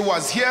 she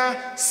was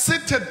here,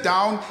 seated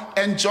down,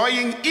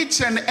 enjoying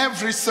each and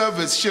every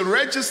service. She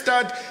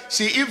registered,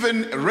 she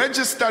even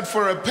registered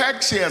for a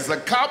pack, she has a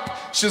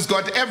cup, she's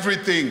got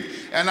everything.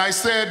 And I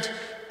said,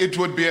 it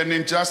would be an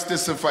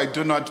injustice if I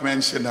do not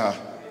mention her.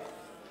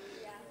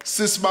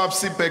 Sis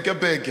Babsi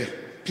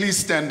Beke, please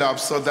stand up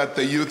so that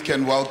the youth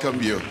can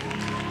welcome you.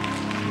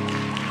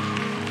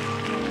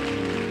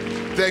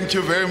 Thank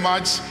you very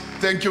much.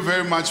 Thank you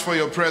very much for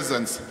your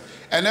presence.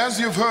 And as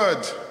you've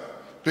heard,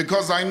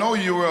 because I know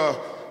you're a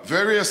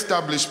very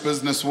established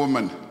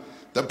businesswoman,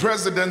 the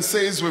president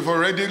says we've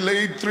already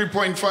laid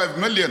 3.5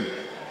 million.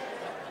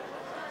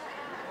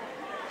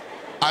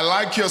 I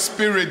like your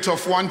spirit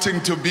of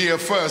wanting to be a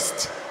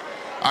first.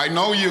 I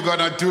know you're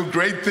gonna do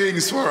great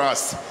things for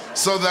us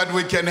so that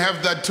we can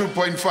have that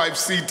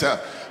 2.5-seater.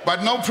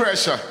 But no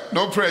pressure,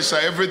 no pressure.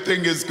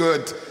 Everything is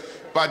good.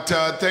 But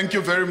thank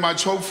you very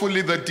much.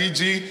 Hopefully the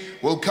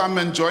DG will come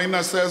and join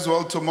us as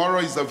well tomorrow.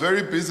 He's a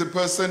very busy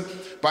person,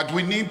 but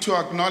we need to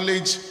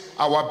acknowledge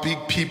our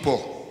big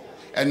people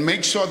and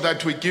make sure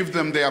that we give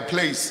them their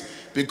place,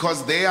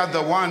 because they are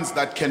the ones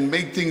that can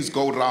make things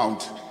go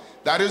round.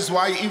 That is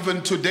why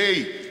even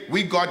today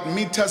we got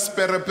meters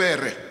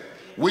pere,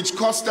 which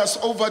cost us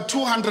over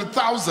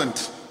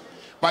 200,000.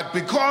 But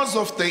because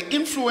of the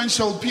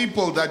influential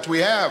people that we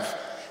have,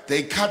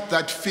 they cut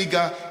that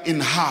figure in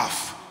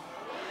half.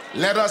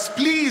 Let us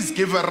please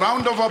give a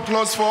round of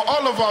applause for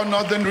all of our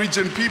Northern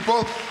Region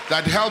people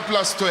that helped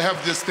us to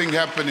have this thing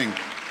happening.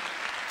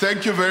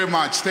 Thank you very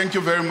much. Thank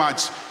you very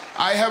much.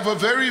 I have a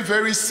very,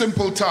 very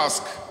simple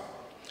task.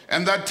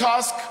 And that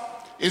task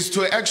is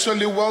to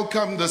actually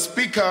welcome the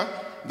speaker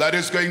that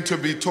is going to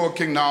be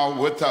talking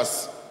now with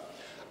us.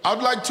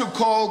 I'd like to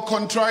call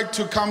Contrite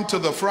to come to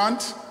the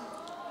front.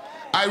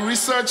 I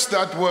researched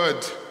that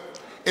word.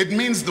 It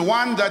means the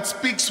one that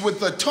speaks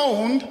with a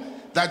tone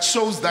that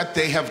shows that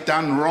they have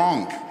done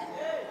wrong.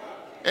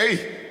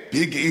 Hey,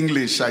 big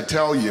English, I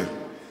tell you.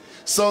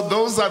 So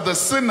those are the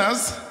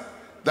sinners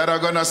that are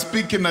going to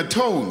speak in a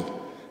tone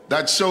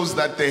that shows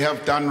that they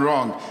have done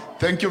wrong.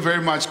 Thank you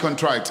very much,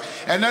 Contrite.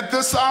 And at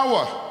this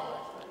hour,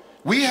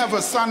 we have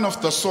a son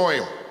of the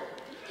soil.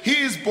 He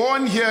is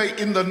born here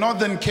in the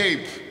Northern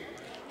Cape,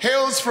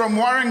 hails from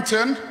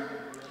Warrington,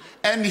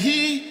 and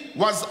he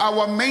was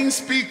our main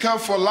speaker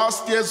for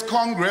last year's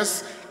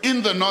Congress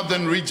in the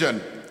Northern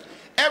Region.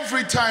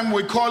 Every time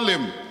we call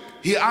him,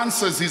 he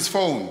answers his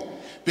phone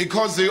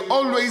because he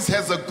always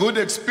has a good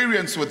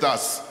experience with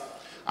us.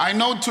 I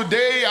know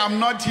today I'm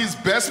not his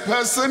best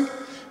person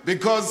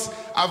because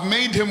I've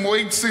made him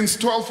wait since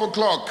 12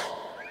 o'clock.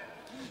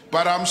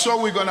 But I'm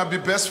sure we're going to be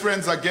best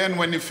friends again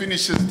when he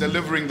finishes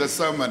delivering the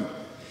sermon.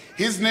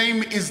 His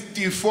name is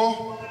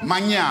Tifo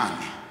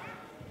Manyane.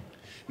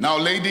 Now,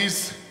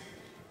 ladies,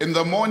 in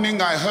the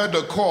morning I heard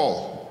a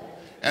call.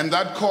 And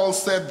that call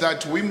said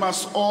that we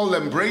must all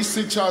embrace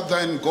each other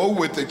and go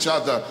with each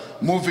other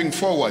moving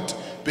forward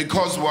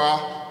because we're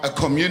a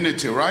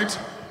community, right?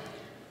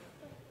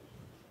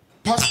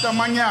 Pastor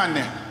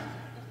Manyane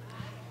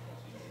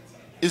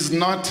is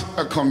not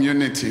a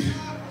community.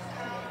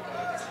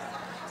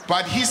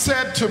 But he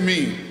said to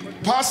me,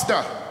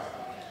 Pastor,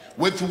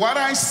 with what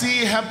I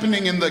see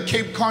happening in the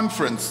Cape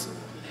Conference,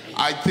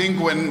 I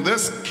think when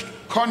this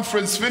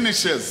conference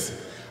finishes,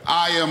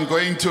 I am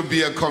going to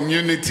be a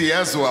community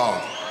as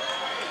well.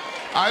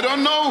 I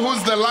don't know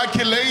who's the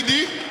lucky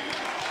lady,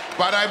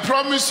 but I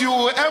promise you,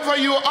 whoever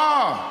you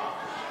are,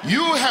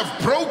 you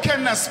have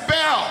broken a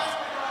spell.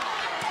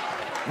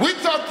 We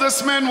thought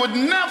this man would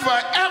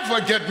never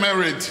ever get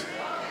married,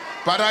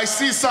 but I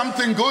see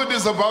something good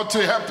is about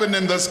to happen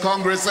in this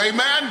Congress.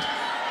 Amen.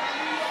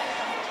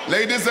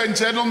 Ladies and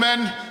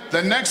gentlemen,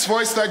 the next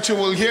voice that you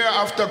will hear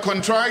after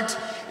Contrite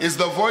is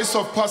the voice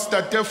of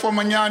Pastor Tifo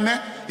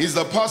Manyane. He's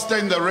the pastor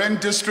in the Rand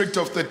district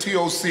of the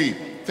TOC.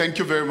 Thank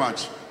you very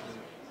much.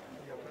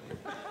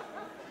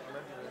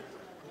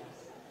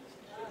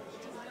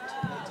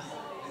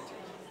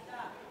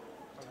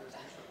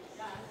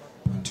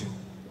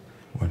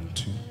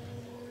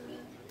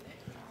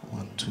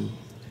 One, two.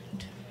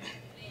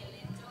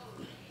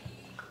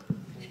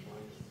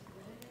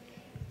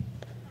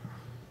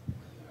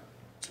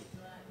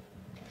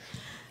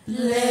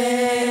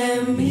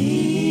 Let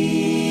me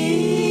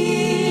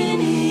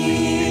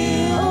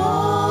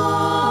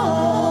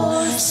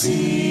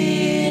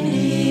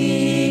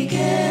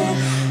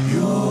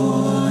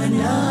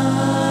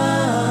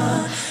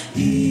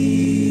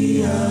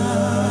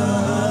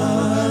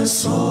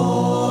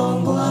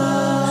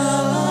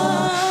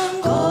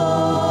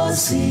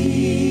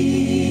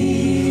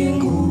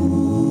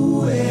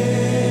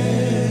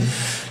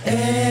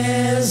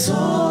as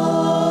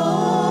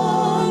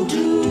on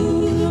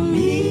to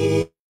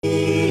me.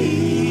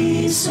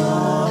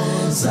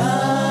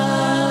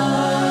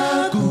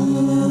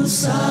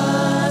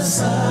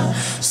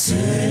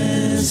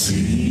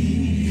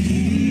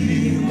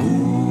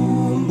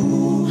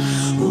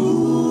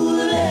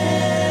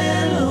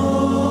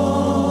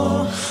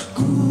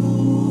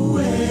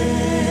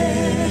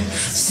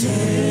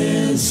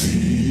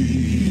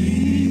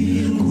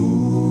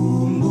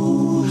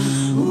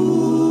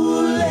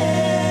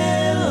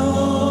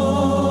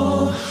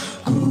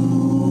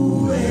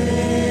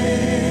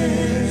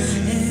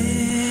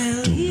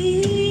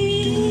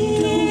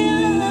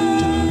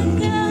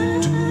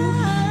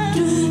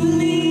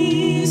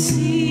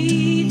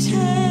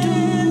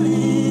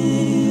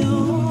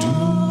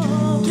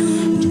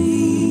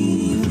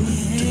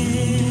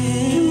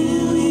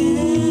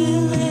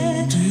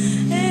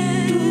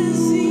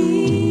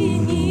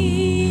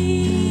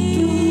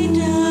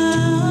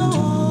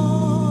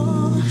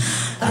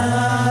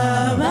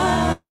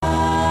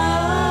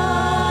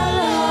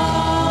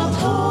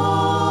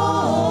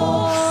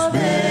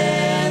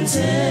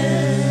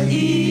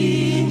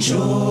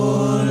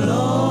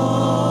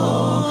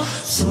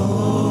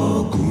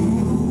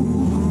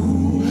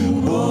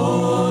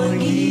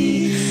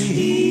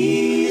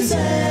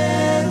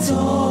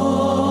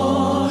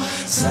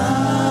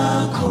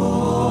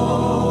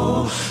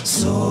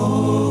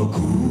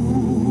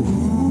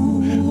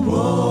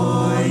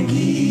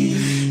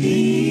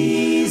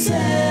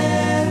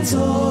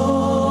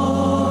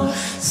 izenzo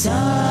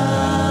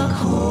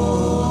zakho.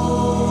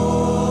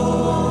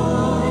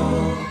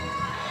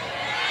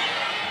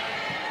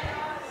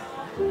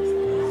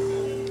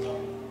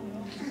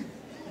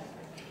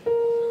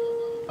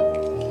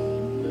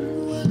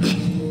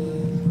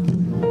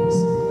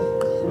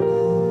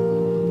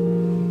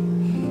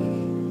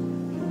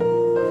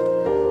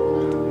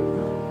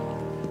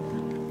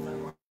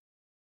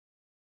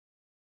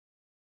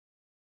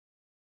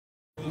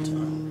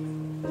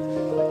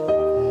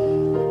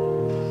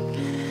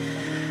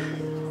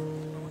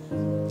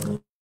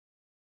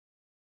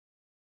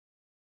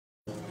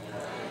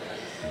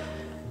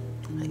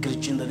 I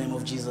greet you in the name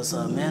of Jesus,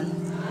 amen.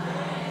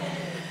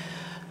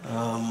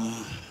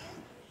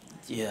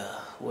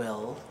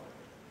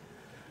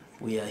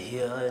 We are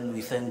here and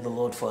we thank the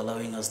Lord for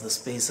allowing us the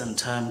space and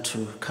time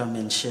to come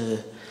and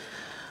share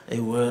a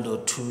word or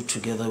two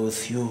together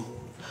with you.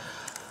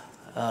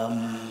 I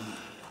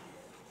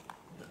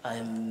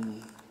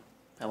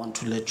want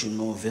to let you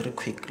know very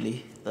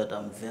quickly that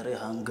I'm very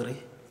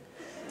hungry.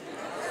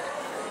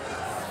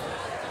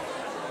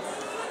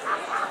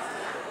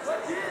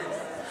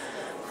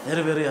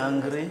 Very, very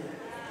hungry,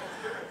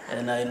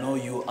 and I know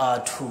you are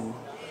too.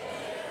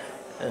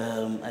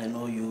 I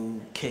know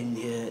you came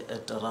here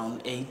at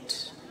around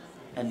 8,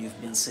 and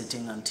you've been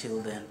sitting until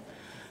then.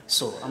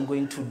 So I'm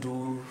going to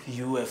do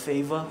you a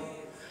favor,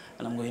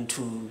 and I'm going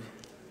to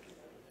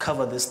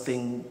cover this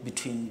thing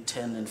between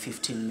 10 and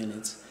 15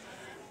 minutes.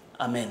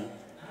 Amen.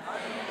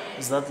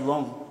 Is that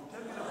long?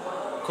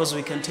 Because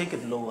we can take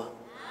it lower.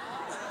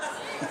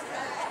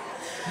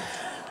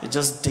 We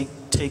just take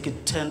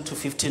it 10 to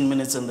 15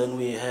 minutes and then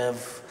we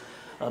have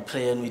a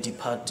prayer and we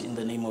depart in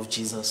the name of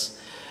Jesus.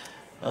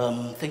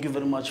 Thank you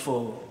very much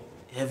for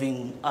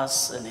having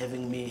us and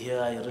having me here.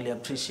 I really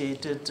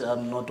appreciate it.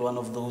 I'm not one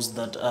of those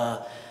that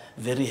are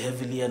very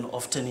heavily and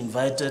often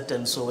invited,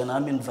 and so when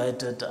I'm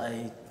invited,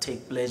 I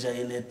take pleasure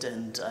in it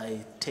and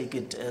I take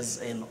it as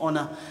an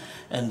honor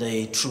and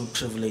a true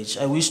privilege.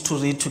 I wish to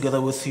read together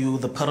with you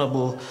the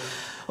parable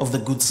of the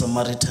Good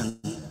Samaritan.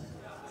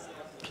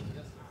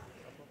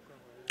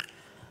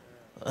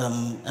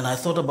 And I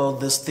thought about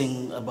this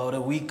thing about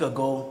a week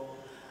ago,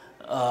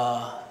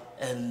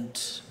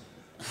 and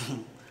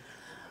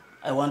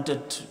I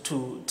wanted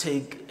to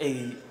take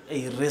a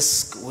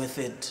risk with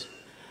it.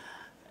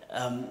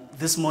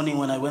 This morning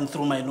when I went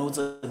through my notes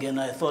again,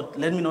 I thought,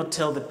 let me not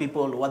tell the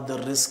people what the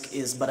risk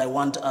is, but I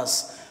want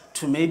us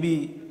to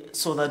maybe,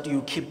 so that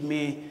you keep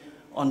me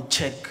on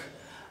check,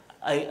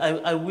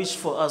 I wish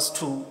for us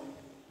to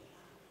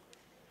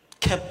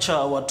capture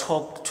our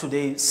talk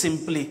today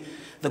simply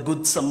the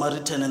Good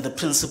Samaritan and the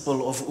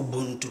principle of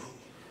Ubuntu.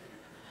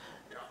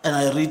 And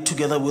I read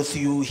together with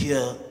you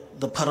here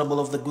the parable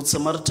of the Good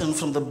Samaritan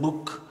from the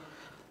book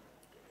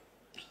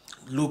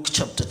Luke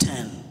chapter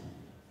 10,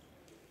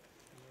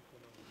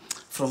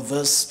 from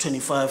verse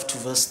 25 to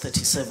verse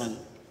 37.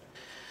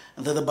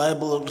 And then the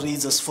Bible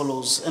reads as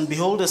follows: And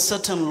behold, a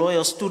certain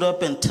lawyer stood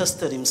up and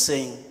tested him,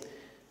 saying,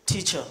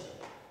 Teacher,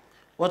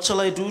 what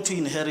shall I do to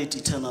inherit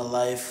eternal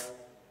life?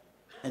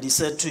 And he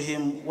said to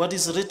him, What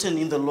is written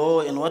in the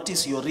law, and what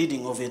is your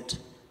reading of it?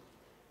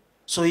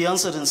 So he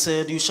answered and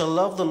said, You shall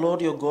love the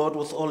Lord your God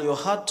with all your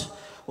heart,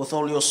 with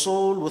all your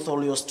soul, with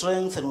all your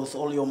strength, and with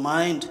all your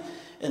mind,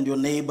 and your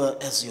neighbor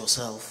as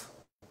yourself.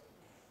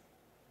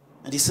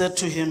 And he said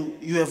to him,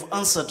 You have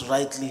answered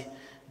rightly.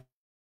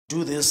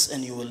 Do this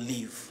and you will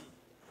live.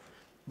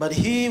 But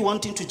he,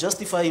 wanting to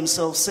justify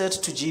himself, said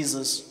to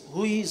Jesus,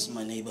 Who is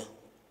my neighbor?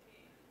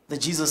 Then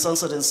Jesus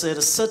answered and said,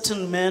 A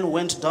certain man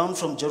went down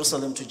from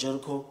Jerusalem to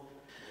Jericho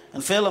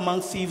and fell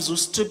among thieves who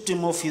stripped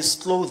him of his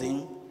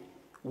clothing,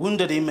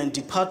 wounded him, and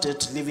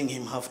departed, leaving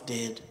him half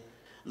dead.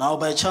 Now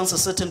by chance a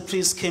certain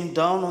priest came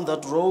down on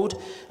that road,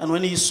 and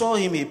when he saw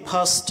him, he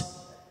passed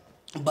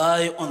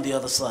by on the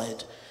other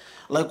side.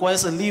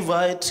 Likewise a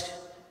Levite,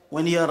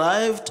 when he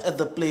arrived at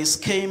the place,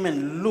 came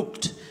and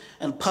looked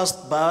and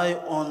passed by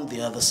on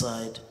the other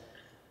side.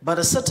 But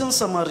a certain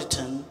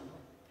Samaritan,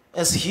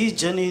 as he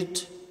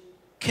journeyed,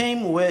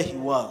 came where he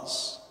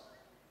was.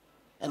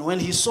 And when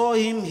he saw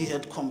him, he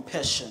had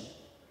compassion.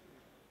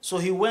 So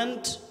he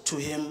went to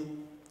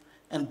him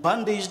and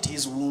bandaged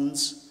his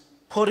wounds,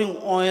 pouring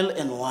oil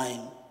and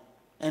wine.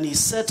 And he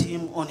set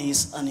him on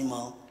his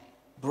animal,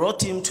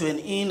 brought him to an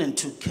inn, and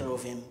took care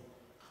of him.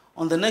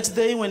 On the next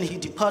day when he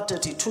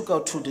departed, he took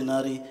out 2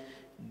 denarii,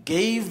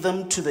 gave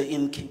them to the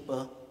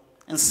innkeeper,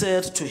 and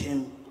said to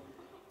him,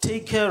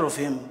 Take care of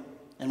him,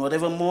 and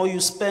whatever more you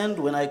spend,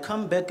 when I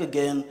come back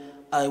again,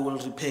 I will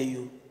repay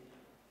you.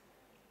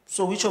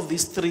 So which of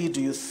these 3 do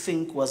you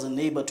think was a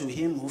neighbor to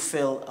him who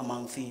fell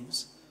among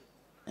thieves?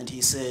 And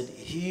he said,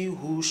 He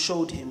who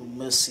showed him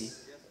mercy.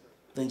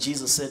 Then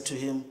Jesus said to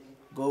him,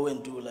 Go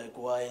and do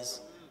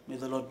likewise. May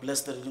the Lord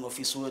bless the reading of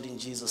his word in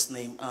Jesus'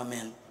 name.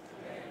 Amen.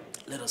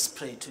 Let us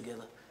pray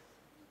together.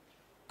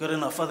 God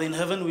and our Father in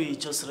heaven, we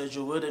just read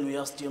your word and we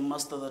ask, dear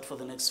Master, that for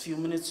the next few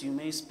minutes you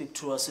may speak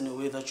to us in a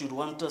way that you'd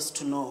want us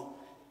to know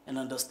and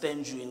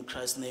understand you. In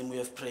Christ's name we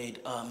have prayed.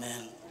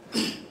 Amen.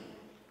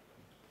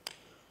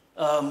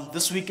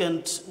 This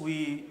weekend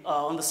we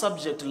are on the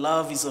subject,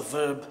 love is a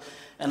verb,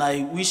 and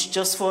I wish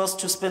just for us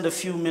to spend a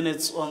few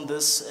minutes on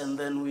this and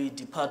then we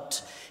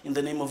depart in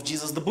the name of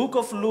Jesus. The book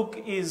of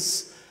Luke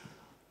is,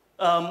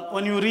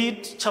 when you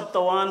read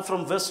chapter 1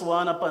 from verse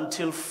 1 up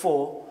until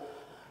 4,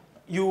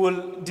 you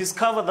will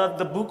discover that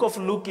the book of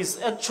Luke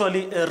is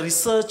actually a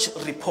research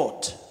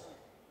report.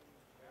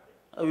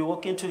 Are we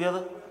working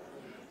together?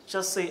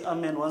 Just say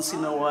amen once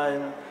in a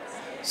while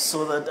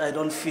so that I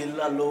don't feel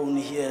alone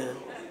here.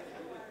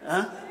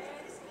 Huh?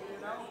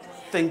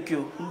 Thank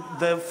you.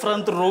 The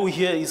front row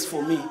here is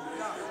for me.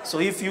 So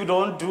if you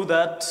don't do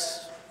that,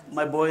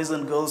 my boys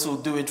and girls will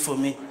do it for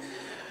me.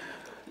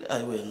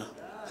 I will.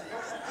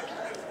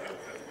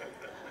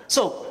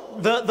 So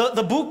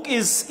the book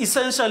is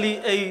essentially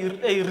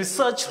a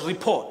research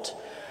report.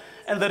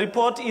 And the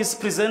report is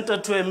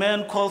presented to a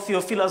man called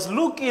Theophilus.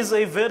 Luke is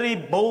a very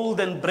bold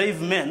and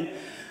brave man.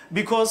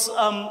 Because,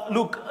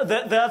 look,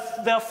 there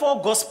are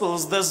 4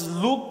 Gospels. There's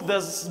Luke,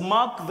 there's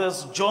Mark,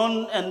 there's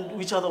John, and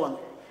which other one?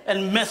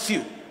 And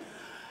Matthew.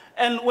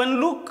 And when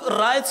Luke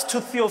writes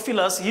to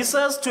Theophilus, he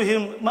says to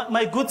him,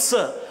 my good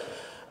sir,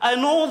 I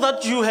know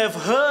that you have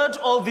heard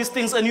all these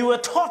things and you were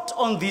taught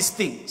on these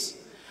things.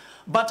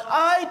 But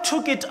I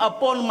took it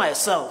upon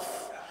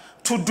myself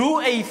to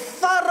do a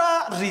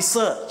thorough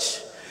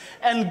research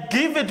and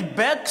give it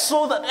back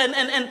so that,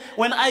 and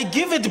when I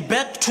give it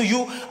back to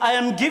you, I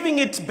am giving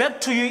it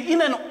back to you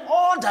in an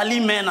orderly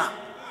manner.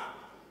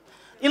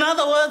 In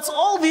other words,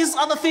 all these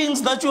other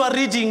things that you are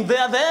reading, they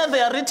are there,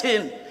 they are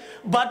written,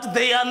 but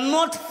they are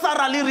not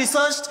thoroughly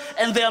researched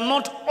and they are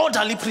not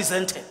orderly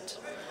presented.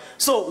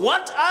 So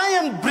what I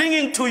am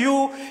bringing to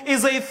you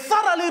is a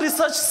thoroughly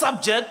researched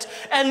subject,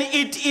 and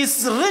it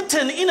is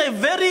written in a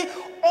very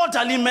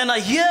orderly manner.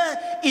 Here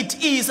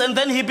it is. And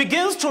then he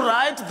begins to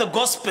write the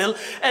gospel,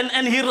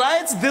 and he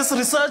writes this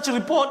research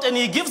report and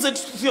he gives it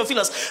to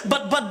Theophilus.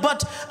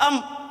 But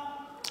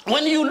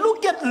when you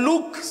look at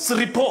Luke's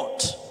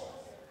report,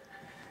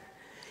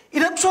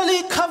 it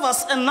actually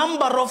covers a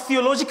number of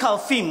theological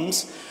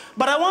themes,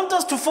 but I want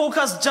us to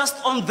focus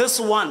just on this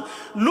one.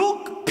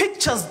 Luke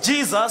pictures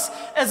Jesus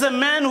as a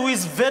man who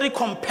is very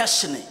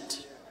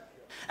compassionate.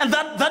 And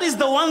that is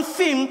the one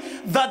theme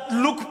that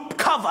Luke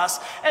covers.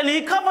 And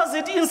he covers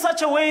it in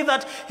such a way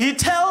that he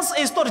tells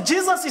a story.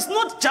 Jesus is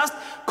not just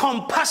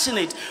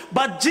compassionate,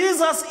 but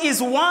Jesus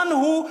is one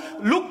who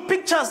Luke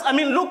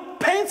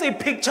paints a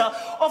picture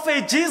of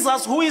a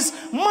Jesus who is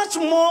much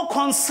more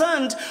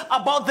concerned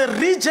about the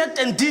reject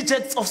and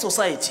dejects of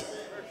society.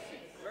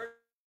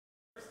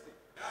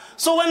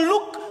 So when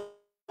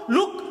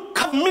Luke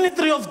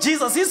ministry of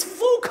Jesus, his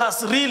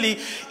focus really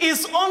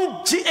is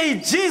on a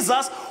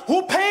Jesus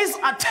who pays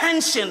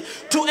attention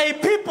to a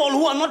people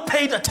who are not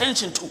paid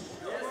attention to.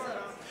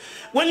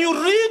 When you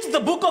read the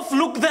book of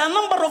Luke, there are a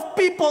number of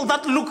people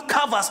that Luke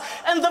covers.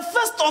 And the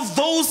first of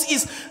those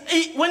is,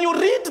 when you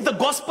read the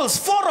Gospels,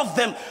 4 of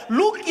them,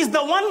 Luke is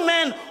the one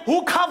man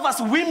who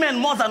covers women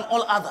more than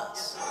all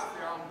others.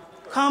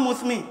 Come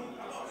with me.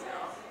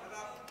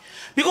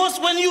 Because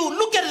when you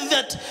look at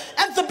that,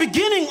 at the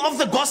beginning of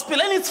the gospel,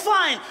 and it's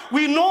fine,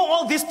 we know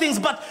all these things,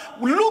 but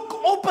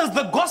Luke opens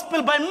the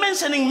gospel by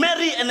mentioning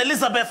Mary and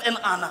Elizabeth and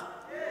Anna.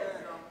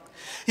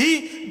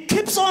 He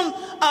keeps on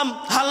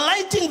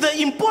highlighting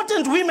the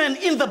important women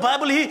in the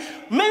Bible. He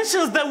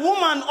mentions the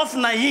woman of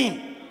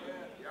Nain.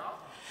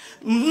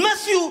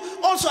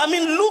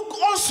 Luke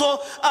also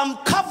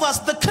covers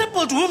the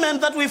crippled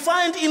woman that we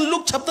find in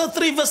Luke chapter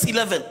 3 verse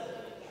 11.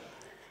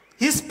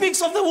 He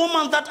speaks of the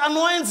woman that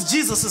anoints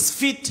Jesus'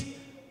 feet.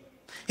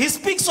 He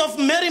speaks of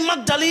Mary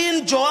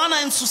Magdalene, Joanna,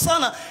 and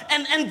Susanna.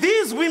 And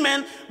these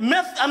women,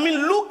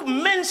 Luke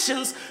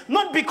mentions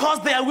not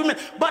because they are women,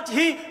 but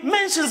he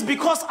mentions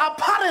because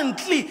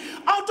apparently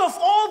out of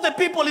all the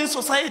people in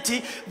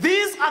society,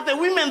 these are the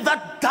women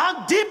that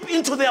dug deep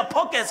into their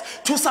pockets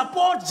to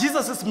support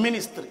Jesus'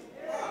 ministry.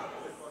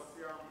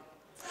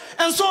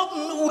 And so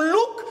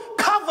Luke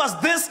covers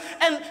this,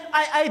 and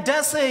I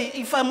dare say,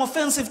 if I'm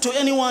offensive to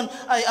anyone,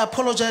 I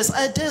apologize.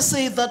 I dare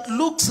say that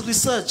Luke's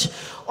research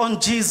on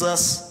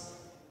Jesus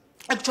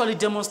actually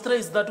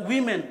demonstrates that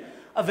women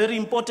are very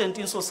important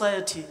in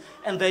society,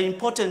 and they're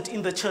important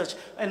in the church,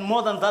 and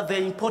more than that,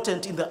 they're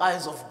important in the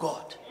eyes of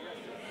God.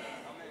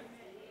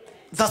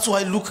 That's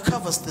why Luke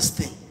covers this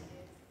thing.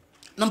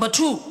 Number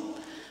 2,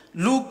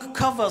 Luke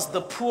covers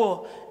the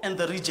poor and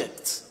the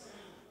rejects.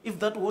 If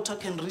that water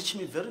can reach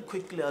me very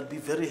quickly, I'll be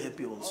very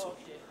happy also.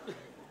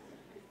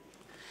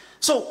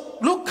 So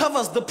Luke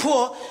covers the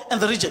poor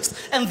and the rejects.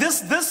 And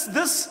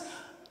this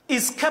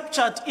is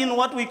captured in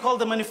what we call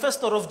the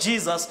manifesto of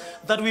Jesus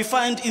that we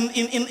find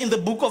in the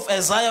book of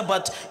Isaiah,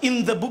 but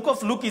in the book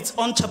of Luke it's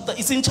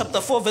in chapter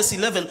 4 verse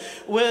 11,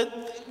 where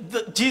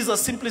Jesus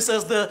simply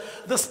says,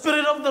 the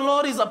Spirit of the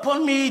Lord is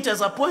upon me, it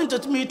has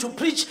appointed me to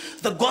preach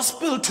the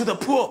gospel to the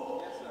poor.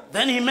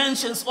 Then he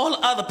mentions all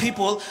other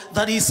people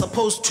that he's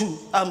supposed to,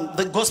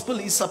 the gospel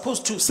is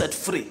supposed to set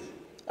free.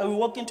 Are we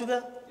walking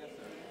together?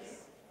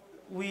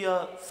 We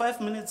are 5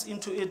 minutes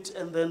into it,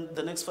 and then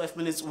the next 5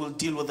 minutes we'll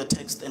deal with the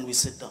text and we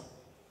sit down.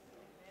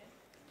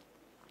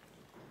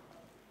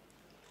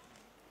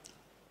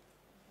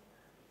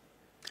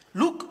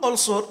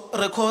 also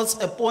records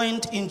a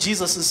point in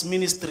Jesus'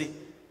 ministry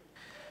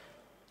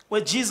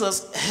where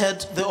Jesus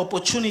had the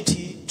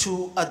opportunity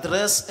to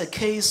address a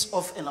case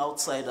of an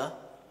outsider,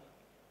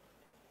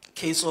 a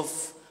case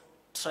of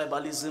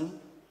tribalism,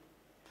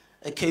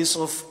 a case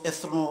of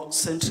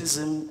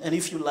ethnocentrism, and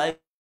if you like,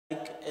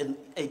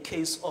 a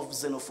case of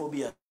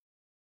xenophobia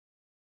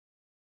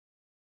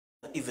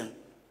even.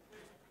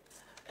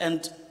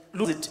 And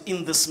look at it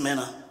in this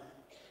manner.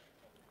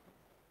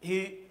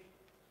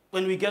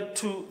 When we get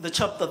to the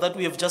chapter that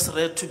we have just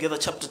read together,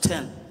 chapter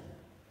 10,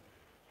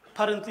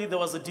 apparently there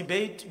was a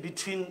debate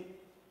between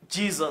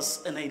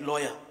Jesus and a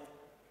lawyer.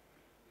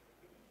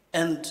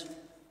 And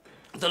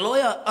the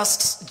lawyer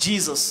asks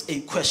Jesus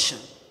a question.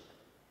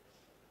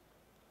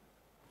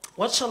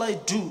 What shall I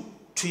do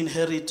to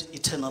inherit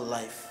eternal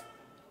life?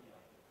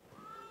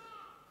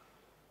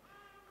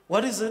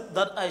 What is it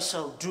that I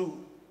shall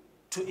do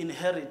to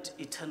inherit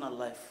eternal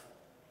life?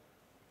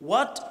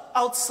 What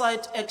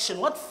outside action,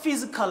 what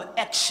physical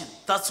action?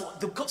 That's what,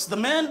 because the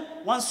man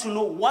wants to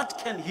know what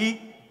can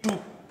he do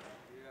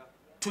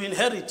to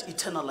inherit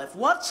eternal life.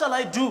 What shall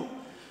I do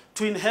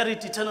to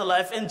inherit eternal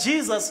life? And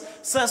Jesus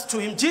says to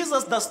him,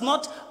 Jesus does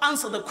not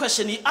answer the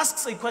question. He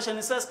asks a question.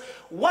 He says,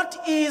 what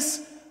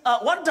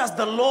does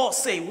the law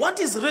say? What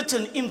is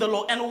written in the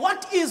law? And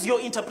what is your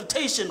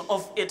interpretation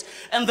of it?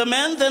 And the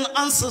man then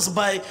answers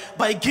by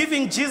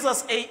giving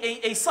Jesus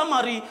a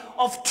summary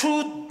of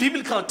two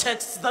biblical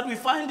texts that we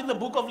find in the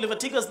book of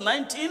Leviticus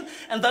 19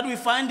 and that we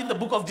find in the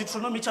book of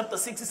Deuteronomy chapter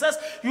 6. He says,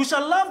 you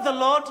shall love the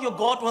Lord your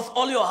God with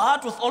all your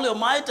heart, with all your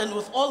might, and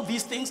with all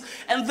these things.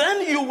 And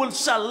then you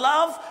shall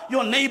love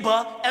your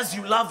neighbor as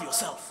you love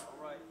yourself.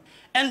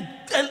 And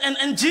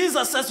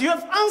Jesus says, you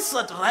have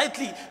answered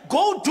rightly.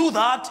 Go do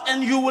that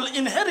and you will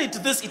inherit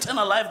this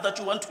eternal life that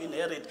you want to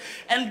inherit.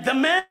 And the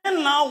man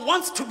now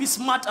wants to be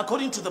smart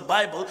according to the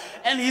Bible.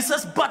 And he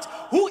says, but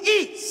who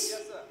is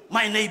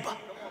my neighbor?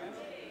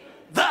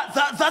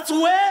 That's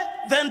where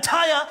the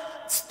entire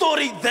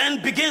story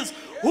then begins.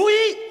 Who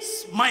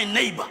is my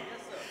neighbor?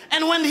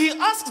 And when he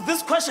asks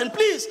this question,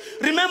 please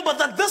remember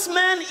that this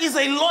man is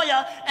a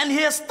lawyer and he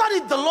has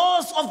studied the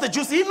laws of the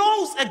Jews. He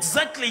knows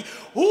exactly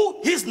who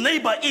his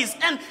neighbor is.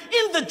 And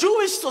in the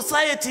Jewish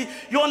society,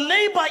 your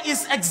neighbor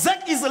is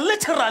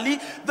literally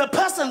the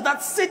person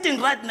that's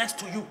sitting right next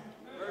to you.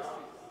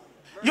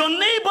 Your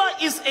neighbor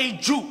is a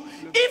Jew.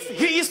 If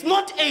he is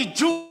not a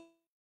Jew,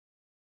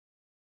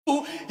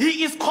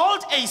 he is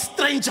called a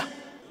stranger.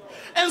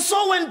 And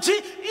so when,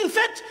 in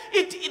fact,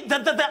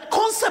 the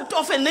concept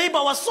of a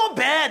neighbor was so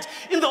bad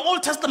in the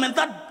Old Testament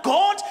that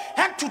God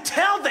had to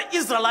tell the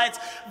Israelites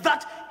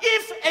that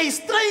if a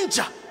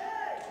stranger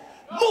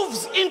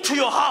moves into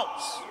your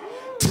house,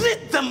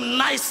 treat them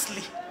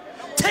nicely.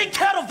 Take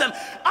care of them.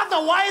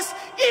 Otherwise,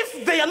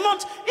 if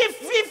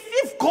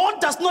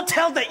God does not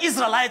tell the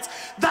Israelites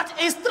that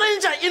a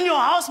stranger in your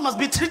house must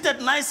be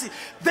treated nicely,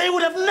 they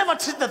would have never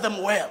treated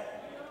them well.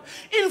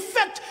 In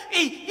fact,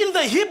 in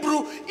the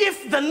Hebrew,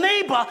 if the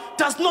neighbor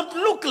does not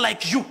look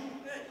like you,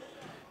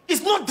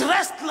 is not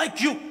dressed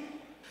like you,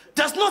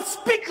 does not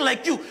speak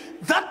like you,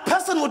 that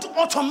person would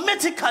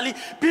automatically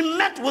be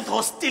met with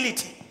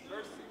hostility.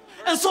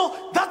 And so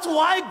that's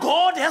why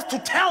God has to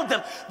tell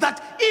them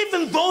that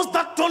even those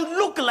that don't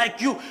look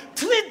like you,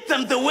 treat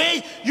them the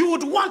way you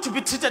would want to be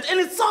treated. And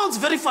it sounds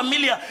very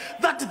familiar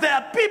that there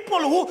are people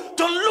who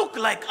don't look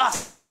like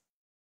us.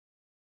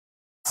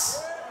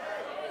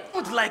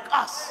 Not like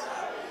us.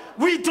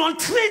 We don't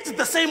treat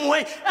the same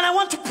way. And I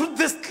want to put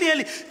this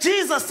clearly.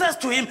 Jesus says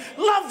to him,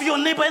 love your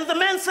neighbor. And the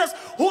man says,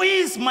 who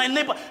is my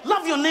neighbor?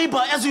 Love your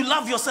neighbor as you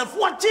love yourself.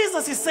 What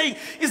Jesus is saying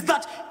is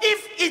that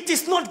if it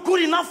is not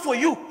good enough for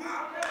you,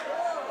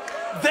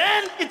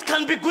 then it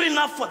can be good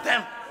enough for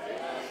them.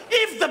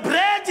 If the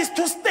bread is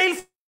too stale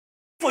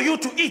for you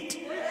to eat,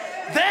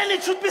 then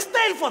it should be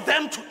stale for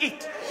them to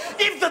eat.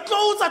 If the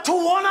clothes are too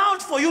worn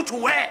out for you to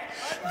wear,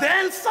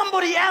 then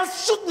somebody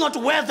else should not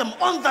wear them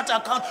on that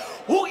account.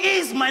 Who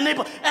is my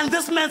neighbor? And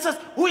this man says,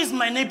 who is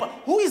my neighbor?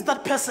 Who is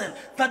that person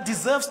that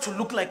deserves to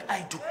look like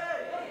I do?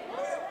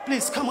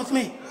 Please come with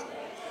me.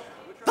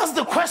 That's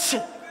the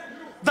question.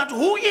 That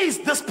who is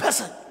this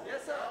person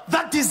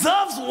that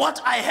deserves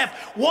what I have?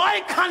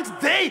 Why can't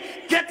they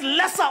get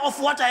lesser of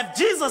what I have?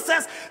 Jesus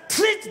says,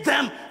 treat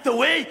them the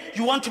way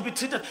you want to be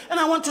treated. And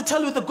I want to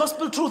tell you the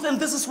gospel truth, and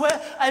this is where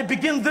I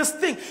begin this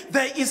thing.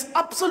 There is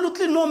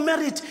absolutely no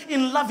merit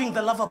in loving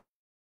the lovable.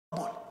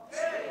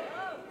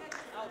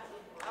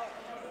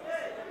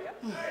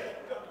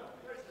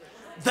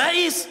 There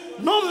is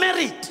no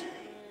merit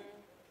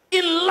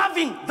in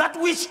loving that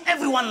which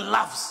everyone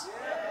loves.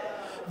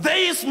 There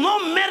is no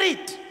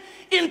merit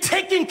in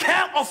taking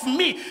care of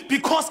me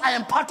because I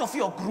am part of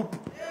your group.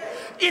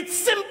 It's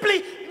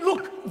simply,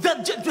 look,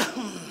 there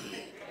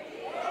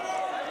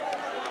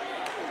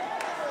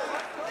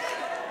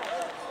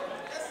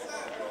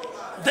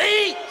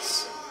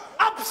is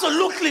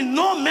absolutely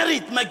no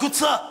merit, my good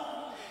sir,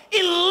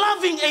 in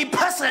loving a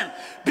person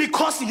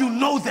because you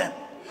know them.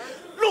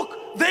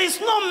 Look, there is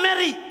no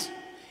merit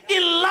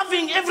in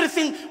loving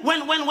everything.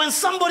 When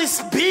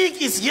somebody's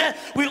big is here,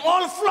 we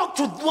all flock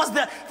to what's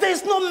there. There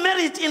is no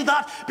merit in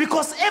that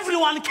because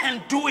everyone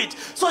can do it.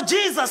 So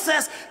Jesus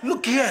says,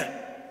 look here,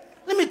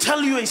 let me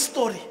tell you a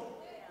story.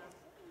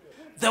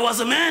 There was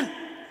a man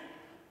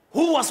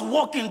who was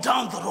walking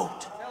down the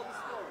road,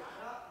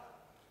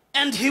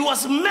 and he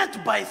was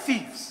met by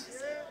thieves.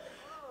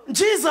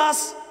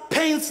 Jesus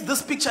paints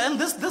this picture, and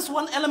this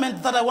one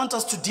element that I want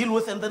us to deal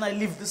with, and then I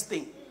leave this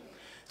thing.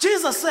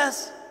 Jesus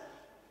says,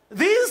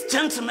 these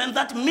gentlemen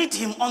that meet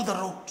him on the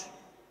road,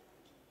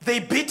 they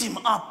beat him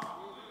up,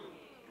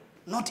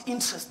 not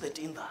interested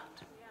in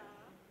that.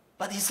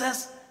 But he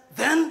says,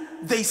 then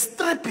they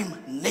strip him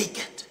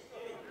naked,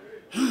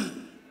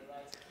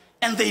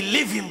 and they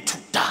leave him to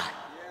die.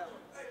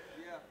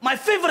 My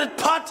favorite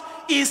part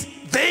is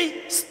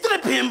they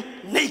strip him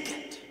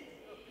naked.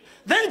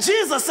 Then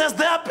Jesus says,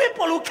 there are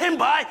people who came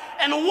by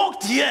and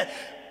walked here.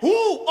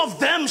 Who of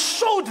them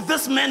showed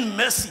this man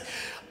mercy?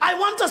 I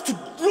want us to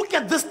look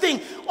at this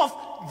thing of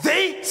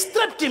they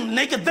stripped him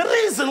naked. The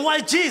reason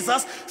why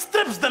Jesus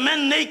strips the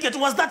man naked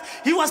was that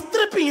he was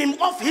stripping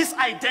him of his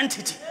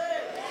identity.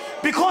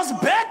 Because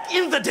back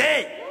in the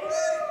day,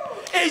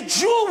 a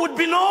Jew would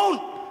be known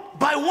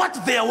by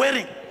what they are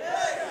wearing.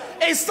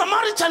 A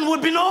Samaritan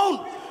would be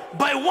known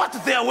by what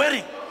they are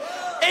wearing.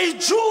 A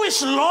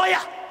Jewish lawyer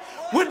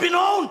would be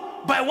known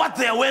by what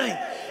they are wearing.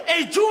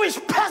 A Jewish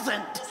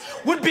peasant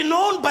would be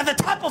known by the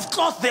type of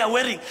cloth they are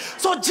wearing.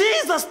 So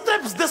Jesus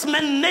strips this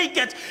man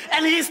naked,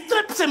 and he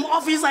strips him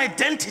of his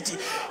identity.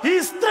 He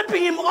is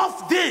stripping him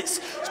of this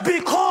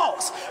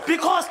because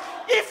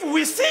if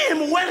we see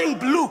him wearing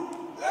blue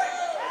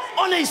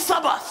on a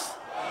Sabbath,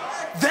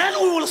 then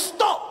we will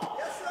stop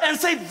and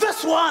say,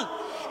 this one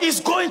is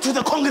going to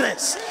the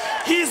Congress.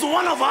 He is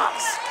one of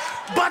us.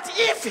 But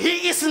if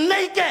he is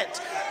naked,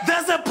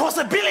 there's a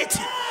possibility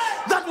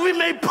that we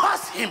may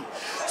pass him.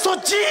 So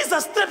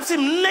Jesus strips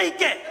him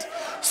naked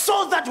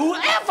so that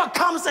whoever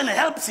comes and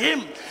helps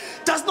him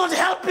does not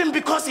help him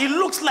because he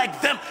looks like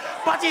them,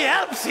 but he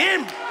helps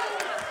him.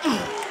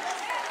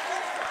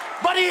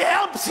 But he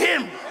helps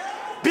him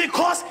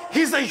because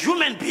he's a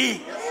human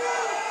being.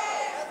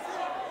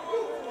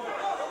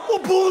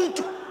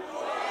 Ubuntu.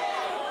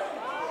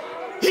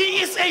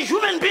 He is a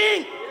human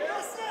being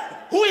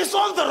who is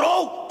on the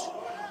road,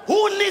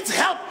 who needs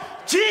help.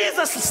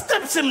 Jesus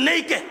strips him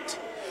naked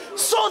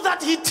so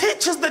that he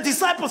teaches the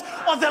disciples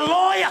or the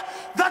lawyer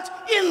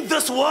that in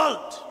this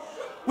world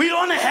we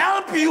don't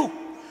help you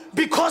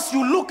because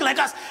you look like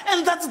us.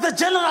 And that's the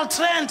general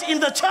trend in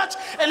the church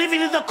and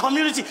even in the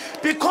community.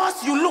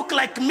 Because you look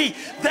like me,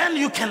 then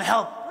you can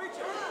help.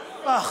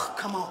 Oh,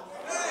 come on.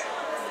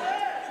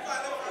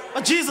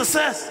 But Jesus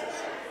says,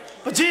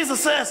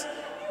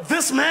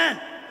 this man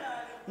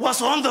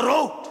was on the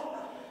road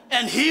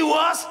and he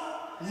was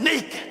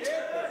naked.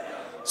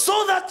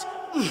 So that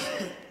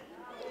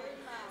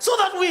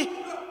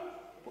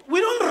we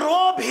don't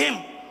rob him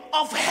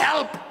of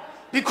help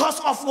because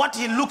of what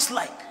he looks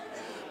like.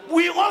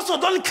 We also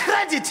don't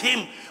credit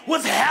him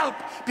with help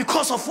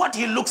because of what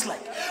he looks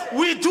like.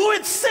 We do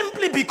it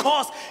simply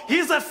because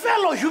he's a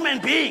fellow human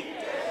being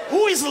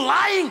who is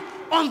lying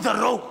on the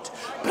road.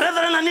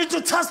 Brethren, I need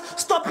to just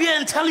stop here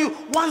and tell you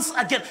once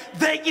again,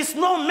 there is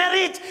no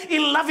merit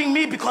in loving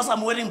me because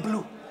I'm wearing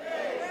blue.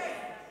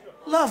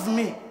 Love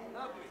me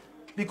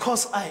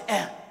because I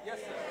am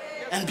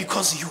and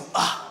because you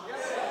are.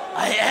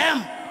 I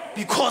am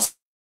because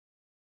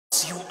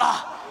you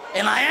are,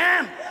 and I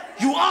am,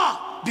 you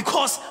are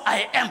because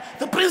I am.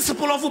 The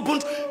principle of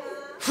Ubuntu.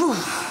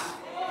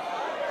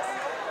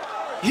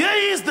 Here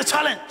is the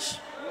challenge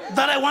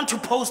that I want to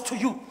pose to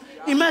you.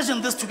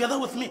 Imagine this together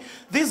with me.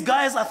 These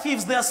guys are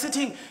thieves. They are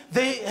sitting.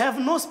 They have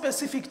no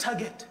specific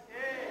target.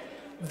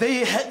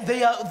 They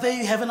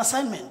have an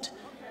assignment.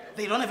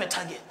 They don't have a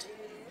target.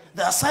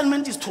 The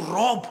assignment is to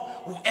rob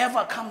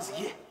whoever comes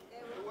here.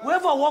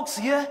 Whoever walks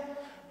here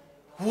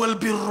will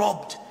be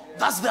robbed.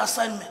 That's the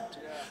assignment.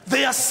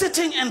 They are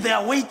sitting and they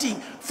are waiting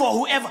for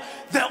whoever.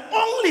 The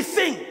only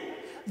thing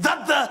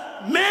that the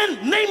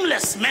man,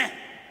 nameless man,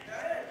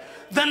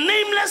 the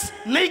nameless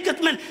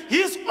naked man,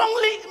 his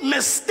only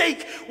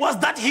mistake was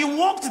that he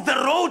walked the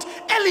road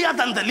earlier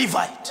than the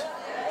Levite.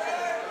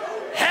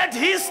 Had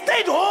he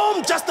stayed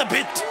home just a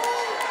bit,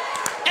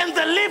 and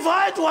the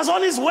Levite was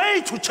on his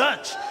way to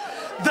church,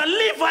 the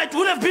Levite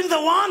would have been the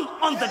one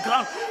on the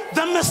ground.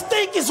 The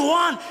mistake is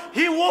one.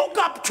 He woke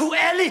up too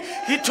early.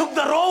 He took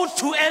the road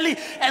too early,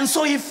 and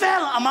so he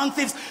fell among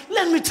thieves.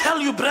 Let me tell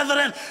you,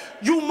 brethren,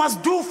 you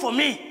must do for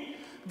me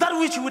that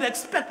which you would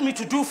expect me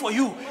to do for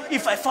you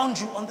if I found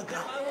you on the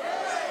ground.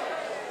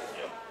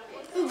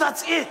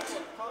 That's it.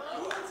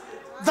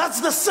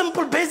 That's the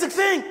simple, basic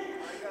thing.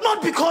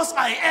 Not because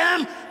I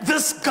am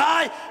this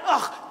guy,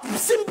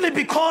 simply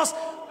because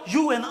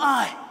you and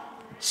I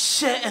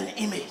share an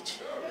image.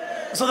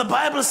 So the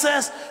Bible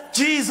says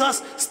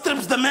Jesus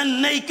strips the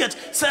man naked,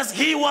 says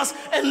he was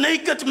a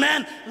naked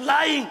man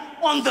lying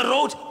on the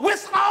road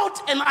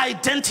without an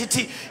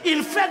identity.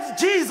 In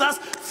fact, Jesus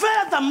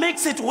further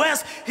makes it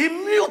worse. He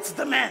mutes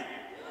the man.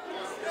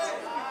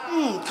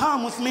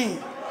 Come with me.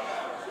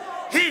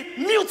 He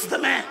mutes the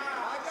man.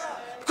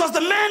 Because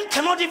the man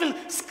cannot even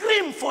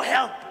scream for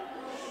help.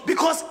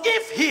 Because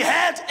if he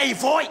had a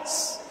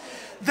voice,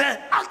 the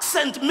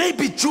accent may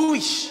be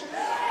Jewish,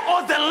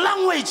 or the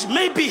language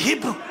may be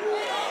Hebrew,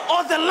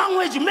 or the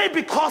language may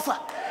be Xhosa.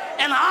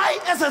 And I,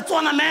 as a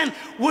Tswana man,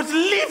 would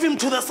leave him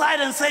to the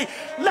side and say,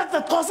 let the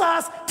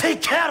Xhosas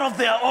take care of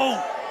their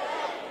own.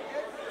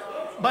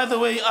 By the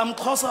way, I'm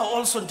Xhosa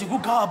also,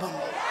 Ndigugaba.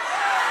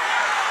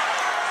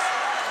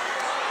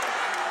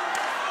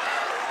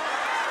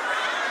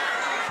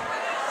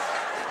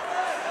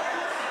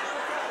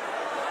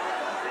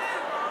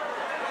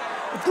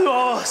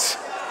 Close.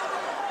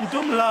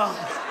 Mdumla.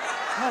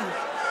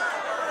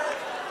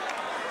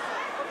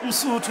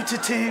 Msutu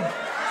titib.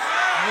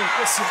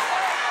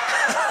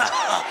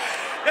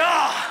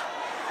 Yeah.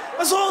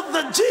 So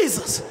that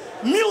Jesus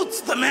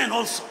mutes the man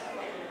also,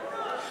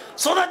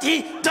 so that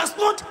he does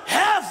not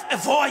have a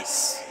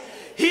voice.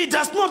 He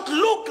does not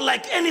look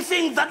like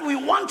anything that we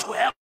want to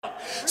have.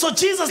 So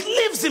Jesus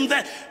leaves him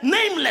there,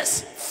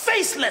 nameless,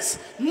 faceless,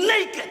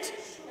 naked.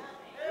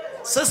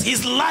 Says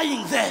he's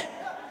lying there.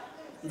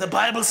 The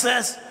Bible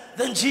says,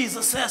 then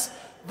Jesus says,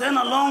 then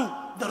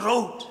along the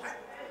road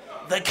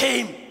there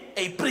came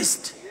a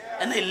priest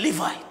and a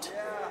Levite.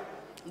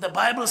 The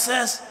Bible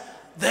says,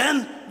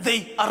 then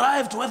they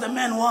arrived where the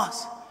man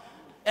was,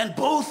 and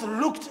both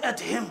looked at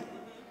him,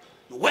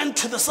 went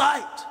to the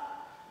side,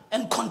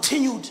 and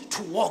continued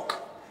to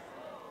walk.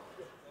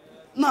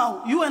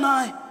 Now, you and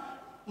I,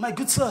 my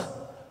good sir,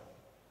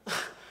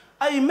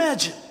 I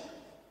imagine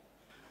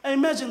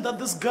that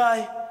this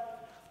guy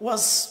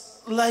was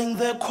lying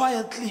there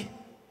quietly,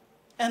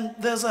 and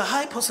there's a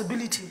high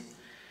possibility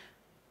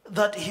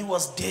that he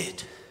was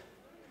dead.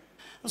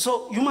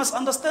 So you must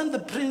understand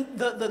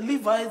the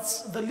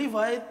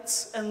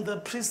Levites and the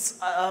priests'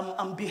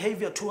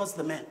 behavior towards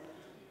the man.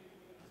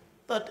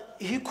 That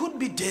he could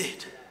be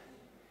dead,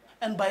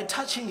 and by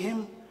touching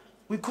him,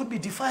 we could be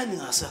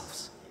defiling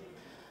ourselves.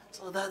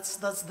 So that's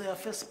their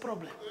first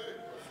problem.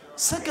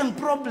 Second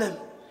problem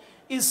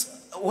is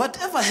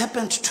whatever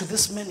happened to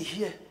this man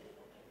here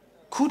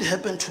could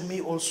happen to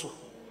me also.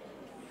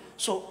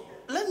 So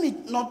let me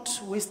not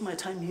waste my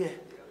time here.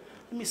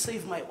 Let me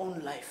save my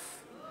own life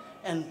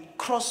and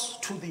cross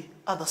to the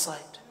other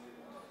side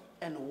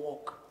and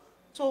walk.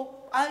 So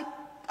I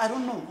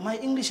don't know. My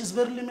English is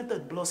very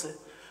limited, Blosse.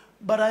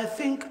 But I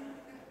think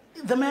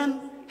the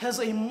man has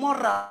a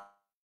moral.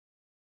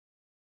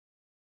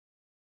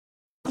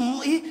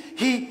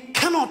 He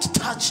cannot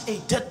touch a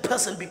dead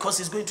person because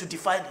he's going to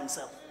defile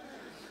himself.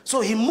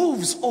 So he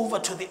moves over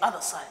to the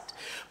other side.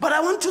 But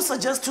I want to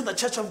suggest to the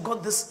Church of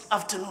God this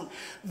afternoon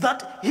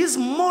that his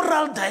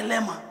moral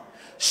dilemma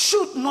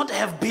should not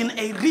have been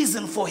a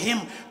reason for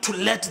him to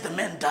let the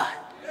man die.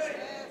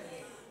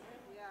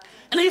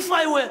 And if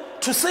I were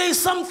to say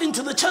something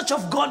to the Church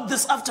of God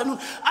this afternoon,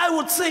 I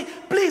would say,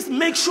 please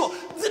make sure,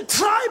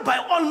 try by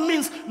all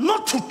means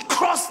not to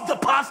cross the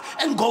path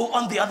and go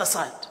on the other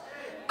side.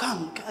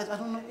 Come, I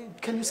don't know,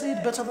 can you say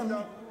it better than me?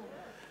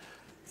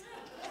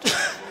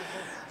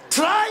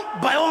 Try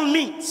by all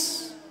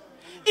means,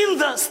 in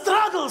the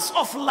struggles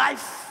of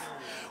life,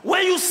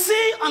 where you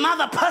see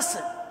another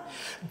person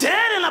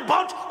dead and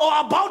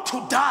about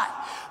to die,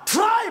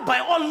 try by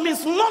all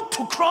means not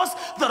to cross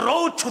the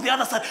road to the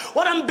other side.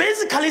 What I'm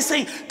basically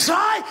saying,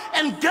 try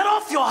and get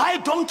off your high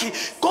donkey,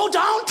 go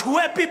down to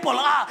where people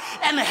are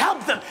and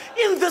help them.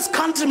 In this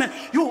country, man,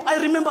 I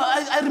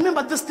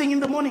remember this thing in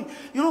the morning.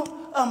 You know,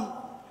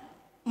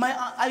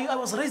 I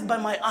was raised by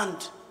my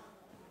aunt,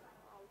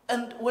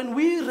 and when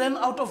we ran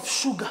out of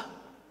sugar,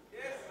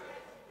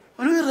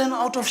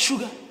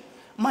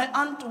 my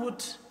aunt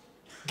would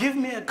give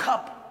me a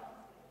cup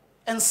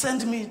and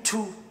send me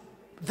to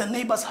the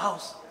neighbor's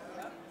house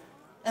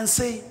and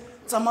say,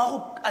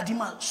 "Tsamaho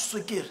adima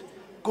swekere,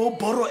 go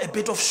borrow a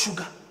bit of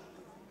sugar."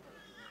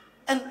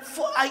 And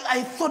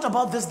I thought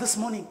about this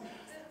morning.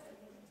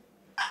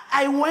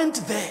 I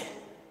went there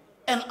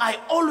and I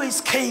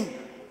always came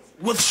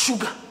with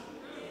sugar.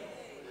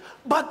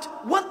 But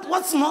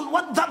that's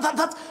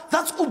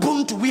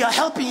Ubuntu. We are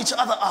helping each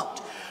other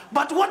out.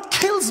 But what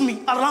kills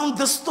me around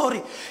this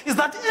story is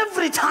that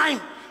every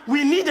time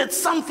we needed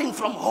something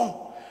from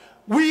home,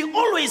 we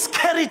always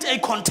carried a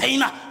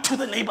container to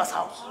the neighbor's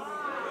house.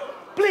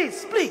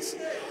 Please.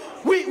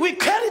 We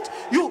carried,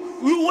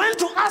 you went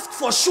to ask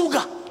for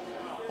sugar,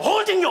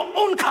 holding your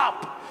own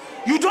cup.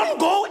 You don't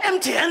go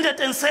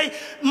empty-handed and say,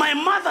 "My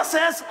mother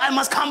says I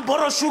must come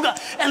borrow sugar,"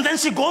 and then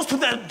she goes to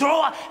the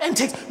drawer and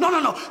takes.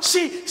 No.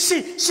 She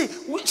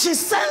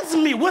sends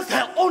me with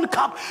her own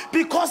cup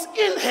because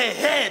in her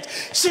head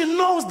she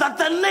knows that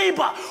the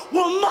neighbor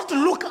will not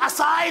look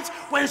aside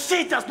when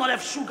she does not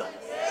have sugar.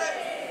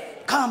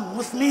 Come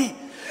with me.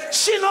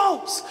 She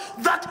knows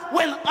that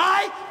when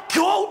I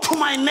go to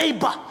my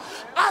neighbor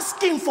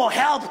asking for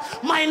help,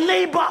 my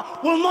neighbor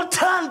will not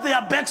turn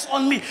their backs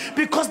on me,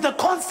 because the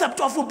concept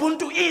of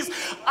Ubuntu is,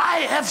 I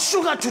have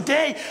sugar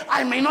today,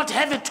 I may not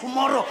have it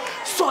tomorrow,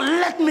 so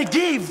let me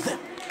give them.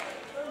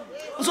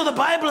 And so the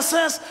Bible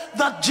says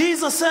that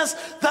Jesus says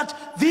that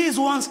these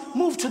ones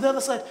move to the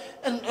other side.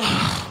 And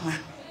man.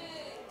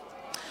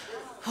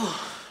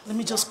 Let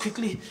me just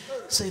quickly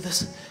say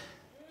this.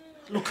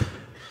 Look,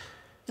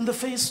 in the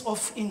face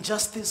of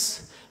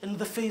injustice, in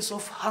the face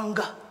of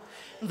hunger,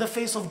 in the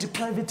face of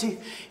depravity,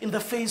 in the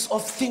face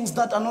of things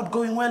that are not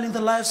going well in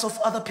the lives of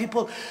other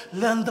people,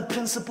 learn the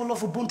principle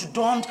of Ubuntu.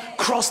 Don't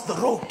cross the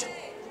road.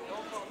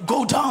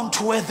 Go down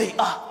to where they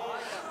are.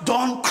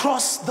 Don't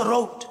cross the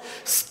road.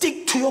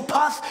 Stick to your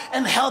path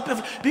and help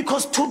them,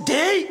 because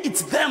today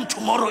it's them,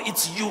 tomorrow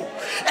it's you.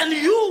 And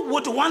you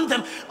would want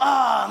them.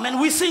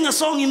 Man, we sing a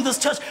song in this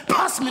church,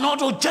 pass me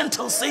not, O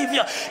gentle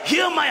Savior,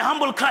 hear my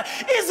humble cry.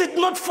 Is it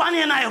not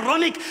funny and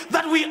ironic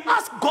that we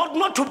ask God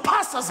not to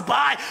pass us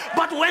by,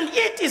 but when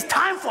it is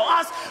time for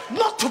us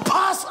not to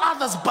pass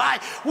others by,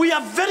 we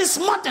are very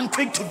smart and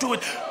quick to do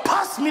it.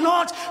 Pass me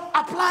not,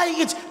 apply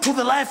it to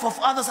the life of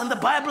others. And the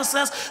Bible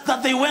says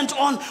that they went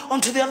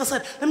onto the other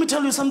side. Let me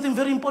tell you something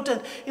very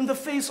important. In the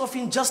face of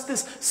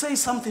injustice, say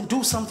something,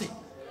 do something.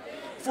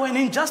 For an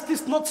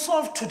injustice not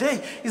solved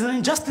today is an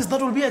injustice that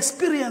will be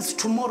experienced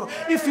tomorrow.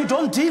 If you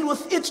don't deal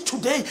with it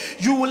today,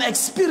 you will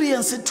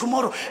experience it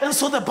tomorrow. And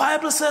so the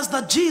Bible says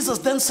that Jesus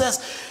then says,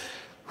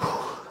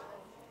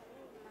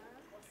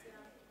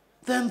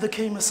 then there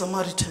came a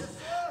Samaritan.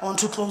 I want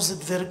to close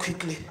it very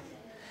quickly.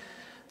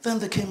 Then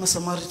there came a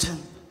Samaritan.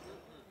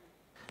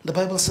 The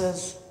Bible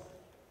says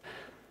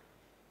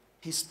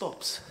he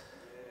stops.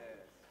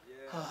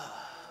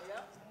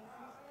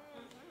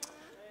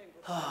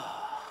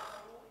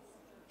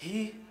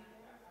 He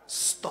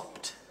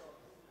stopped.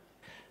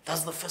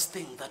 That's the first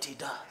thing that he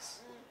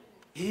does.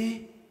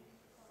 He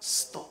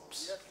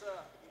stops.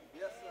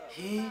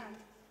 He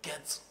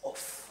gets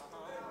off.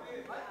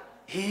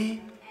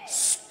 He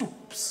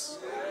stoops.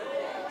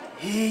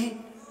 He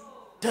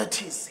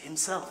dirties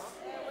himself.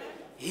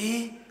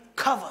 He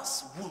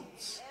covers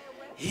wounds.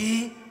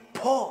 He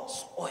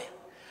pours oil.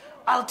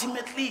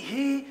 Ultimately,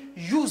 he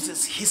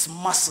uses his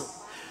muscle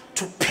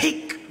to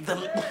pick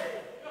them.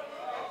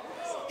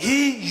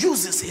 He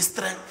uses his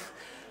strength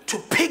to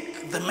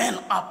pick the man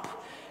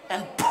up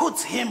and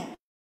puts him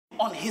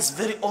on his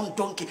very own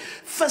donkey.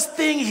 First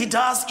thing he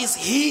does is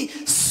he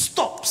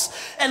stops.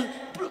 And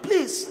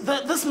please,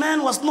 this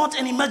man was not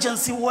an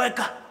emergency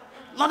worker,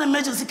 not an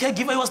emergency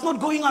caregiver. He was not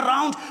going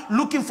around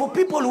looking for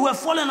people who have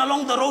fallen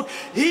along the road.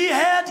 He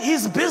had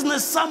his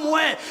business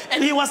somewhere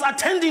and he was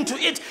attending to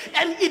it.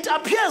 And it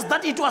appears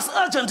that it was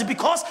urgent,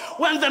 because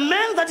when the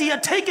man that he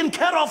had taken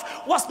care of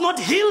was not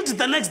healed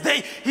the next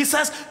day, he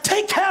says,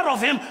 take care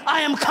of him.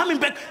 I am coming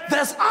back.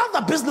 There's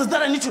other business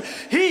that I need to.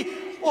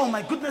 Oh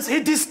my goodness,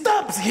 he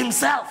disturbs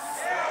himself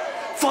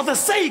for the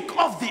sake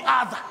of the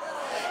other.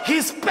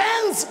 He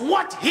spends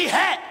what he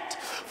had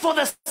for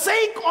the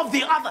sake of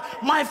the other.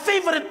 My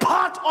favorite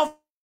part of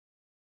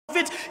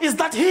it is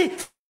that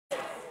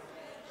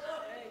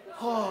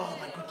oh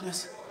my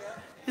goodness.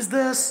 Is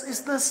there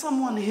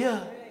someone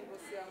here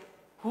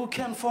who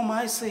can, for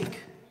my sake,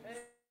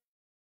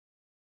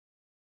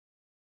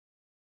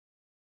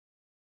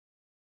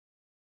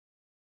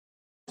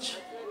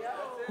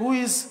 who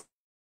is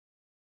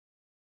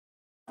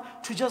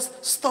to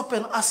just stop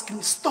and ask,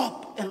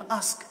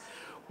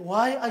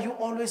 why are you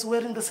always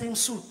wearing the same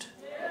suit?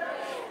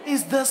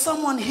 Is there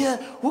someone here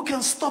who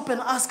can stop and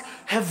ask,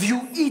 have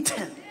you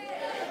eaten?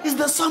 Is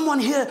there someone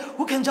here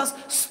who can just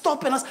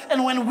stop and ask?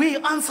 And when we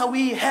answer,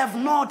 we have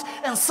not,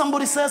 and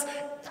somebody says,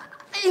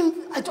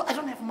 I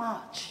don't have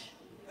much,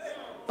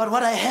 but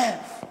what I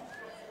have,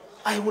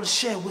 I will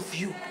share with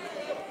you.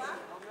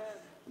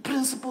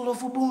 Principle of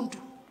Ubuntu.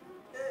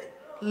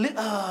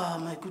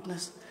 My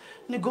goodness.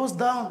 And he goes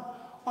down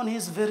on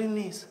his very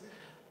knees.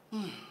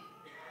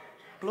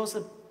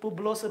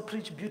 Blossom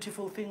preach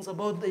beautiful things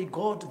about a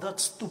God that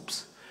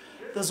stoops.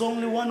 There's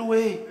only one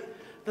way.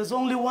 There's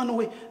only one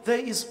way. There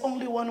is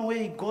only one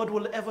way God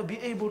will ever be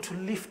able to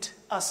lift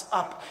us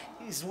up,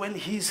 is when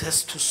he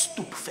has to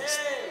stoop first.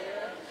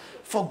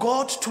 For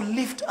God to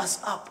lift us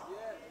up,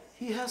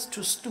 he has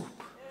to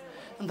stoop.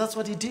 And that's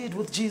what he did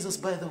with Jesus,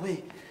 by the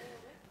way.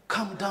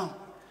 Come down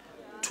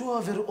to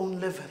our very own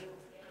level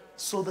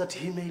so that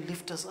he may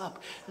lift us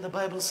up. And the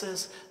Bible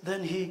says,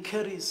 then he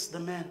carries the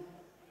man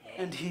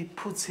and he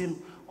puts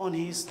him on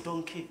his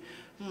donkey.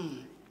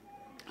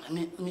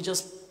 Let me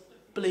just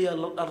play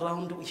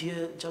around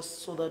here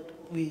just so that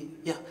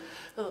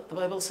the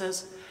Bible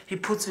says he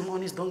puts him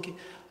on his donkey.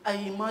 I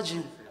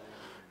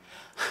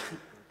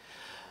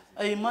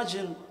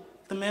imagine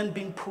the man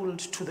being pulled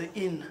to the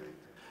inn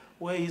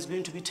where he's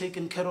going to be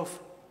taken care of.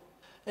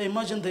 I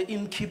imagine the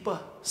innkeeper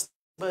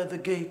by the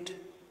gate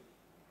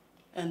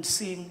and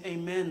seeing a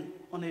man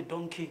on a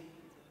donkey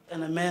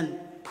and a man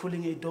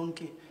pulling a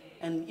donkey.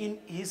 And in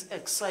his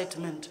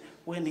excitement,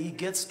 when he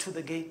gets to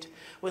the gate,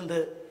 when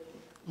the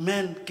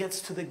man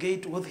gets to the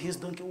gate with his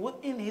donkey,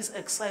 in his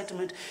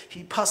excitement,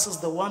 he passes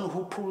the one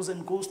who pulls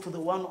and goes to the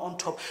one on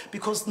top.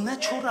 Because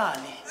naturally,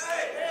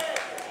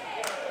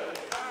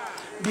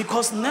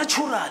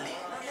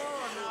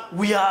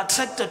 we are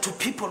attracted to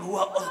people who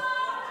are on.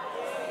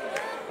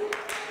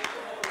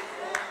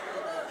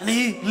 And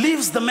he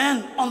leaves the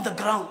man on the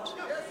ground,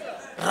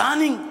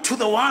 running to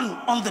the one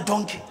on the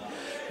donkey,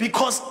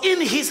 because in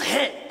his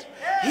head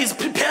he's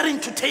preparing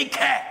to take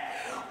care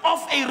of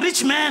a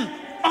rich man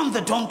on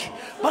the donkey.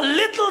 But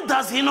little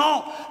does he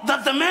know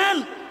that the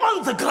man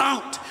on the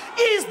ground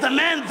is the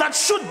man that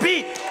should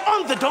be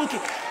on the donkey.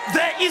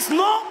 There is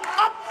no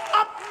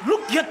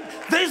look, yet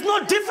there is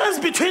no difference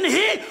between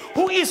he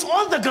who is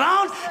on the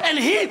ground and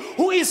he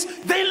who is,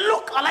 they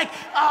look alike.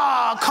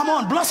 Come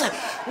on, blessed.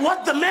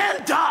 What the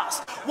man does,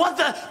 what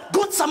the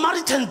good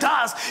Samaritan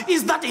does,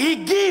 is that he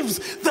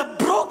gives the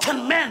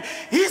broken man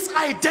his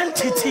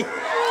identity.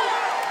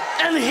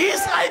 And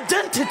his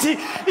identity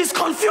is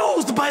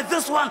confused by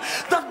this one,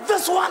 that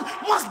this one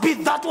must be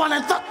that one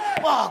and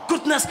that. Oh,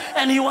 goodness.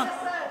 And he wants.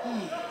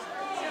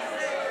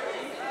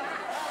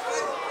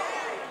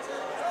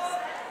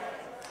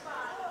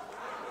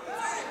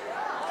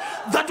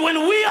 That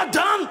when we are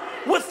done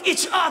with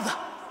each other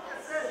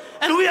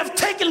and we have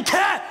taken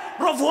care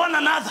of one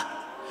another,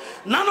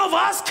 none of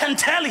us can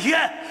tell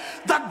here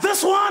that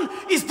this one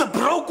is the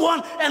broke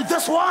one and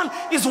this one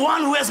is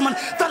one who has money.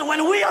 That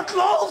when we are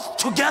close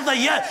together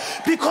here,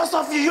 because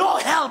of your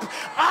help,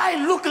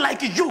 I look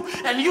like you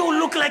and you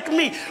look like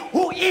me.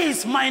 Who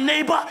is my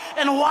neighbor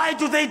and why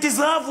do they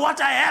deserve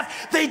what I have?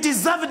 They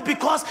deserve it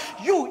because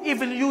you,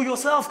 even you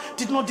yourself,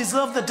 did not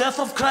deserve the death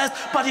of Christ,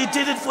 but he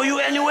did it for you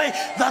anyway,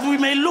 that we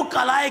may look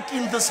alike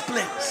in this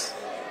place.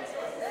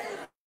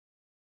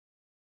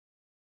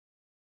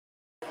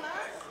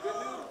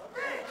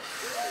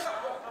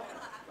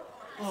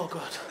 Oh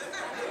God.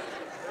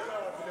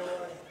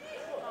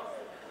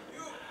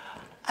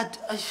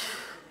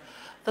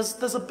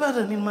 There's a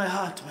burden in my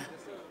heart, man,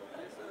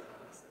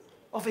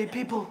 of a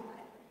people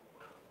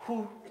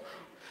who,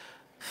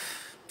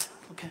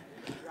 okay,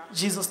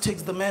 Jesus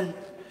takes the man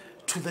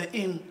to the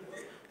inn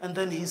and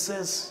then he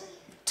says,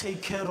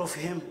 take care of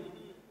him.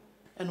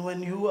 And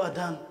when you are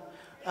done,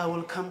 I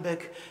will come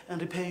back and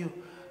repay you.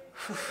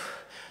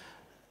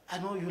 I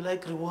know you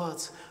like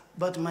rewards,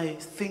 but my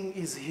thing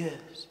is here.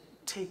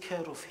 Take care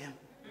of him.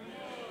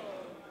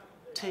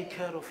 Take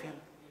care of him.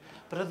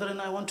 Brethren,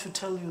 I want to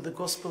tell you the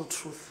gospel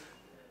truth.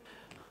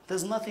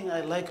 There's nothing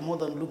I like more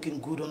than looking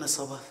good on a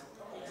Sabbath.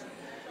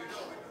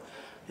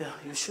 Yeah,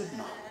 you should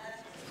know.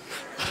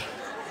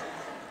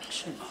 You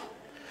should know.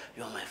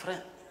 You are my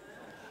friend.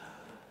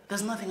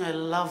 There's nothing I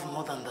love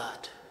more than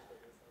that.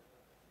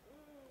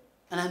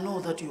 And I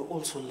know that you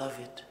also love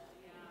it.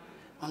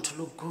 Want to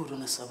look good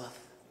on a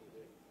Sabbath.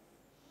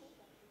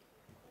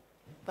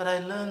 But I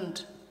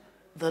learned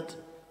that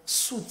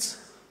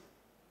suits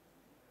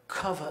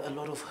cover a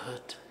lot of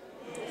hurt.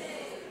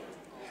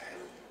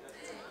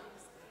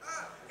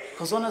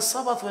 Because on a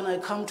Sabbath, when I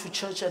come to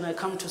church and I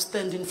come to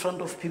stand in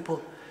front of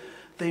people,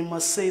 they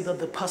must say that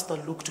the pastor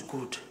looked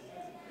good.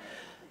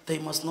 They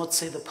must not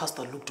say the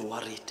pastor looked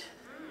worried.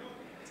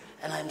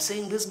 And I'm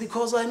saying this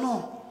because I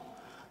know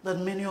that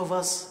many of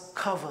us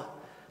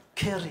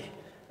carry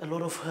a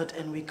lot of hurt,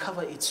 and we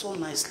cover it so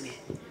nicely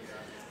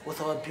with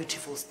our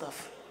beautiful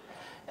stuff.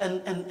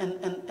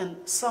 And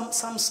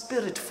some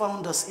spirit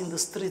found us in the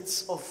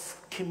streets of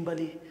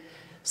Kimberley,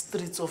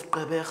 streets of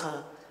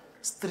Gqeberha,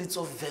 streets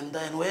of Venda,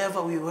 and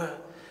wherever we were,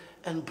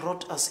 and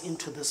brought us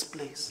into this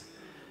place.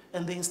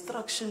 And the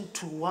instruction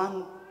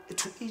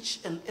to each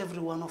and every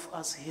one of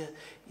us here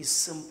is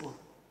simple.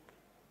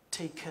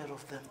 Take care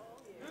of them.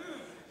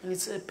 And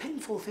it's a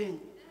painful thing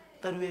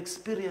that we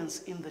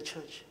experience in the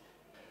church,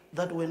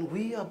 that when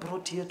we are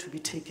brought here to be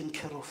taken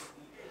care of,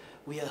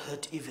 we are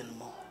hurt even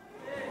more.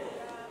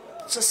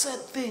 It's a sad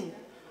thing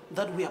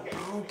that we are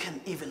broken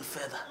even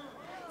further.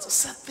 It's a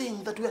sad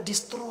thing that we are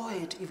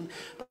destroyed even.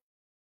 But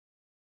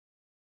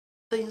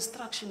the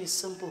instruction is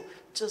simple.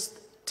 Just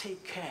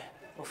take care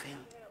of him.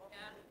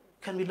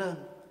 Can we learn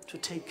to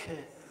take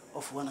care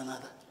of one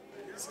another?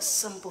 It's a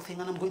simple thing,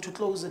 and I'm going to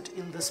close it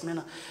in this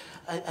manner.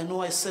 I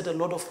know I said a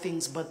lot of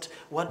things, but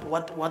what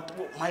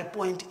my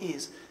point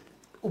is,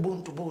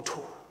 Ubuntu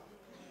Boto.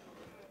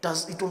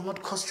 It will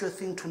not cost you a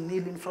thing to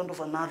kneel in front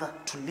of another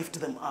to lift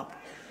them up.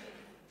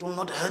 It will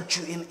not hurt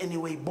you in any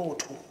way.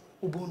 Boto,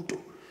 Ubuntu.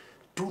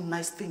 Do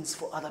nice things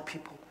for other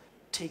people.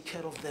 Take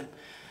care of them.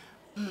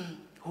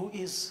 Who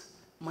is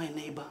my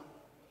neighbor?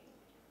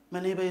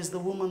 My neighbor is the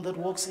woman that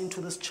walks into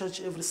this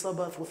church every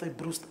Sabbath with a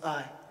bruised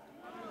eye.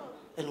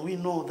 And we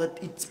know that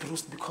it's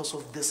bruised because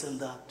of this and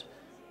that.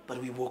 But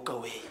we walk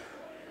away.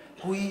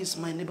 Who is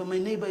my neighbor? My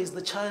neighbor is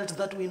the child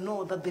that we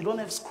know that they don't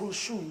have school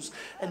shoes.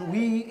 And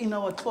we, in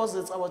our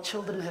closets, our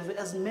children have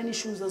as many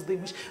shoes as they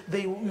wish.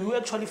 We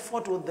actually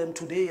fought with them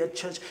today at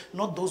church.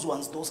 Not those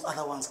ones, those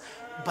other ones.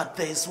 But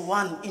there's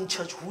one in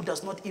church who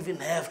does not even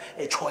have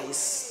a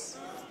choice.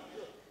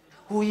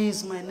 Who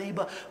is my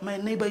neighbor? My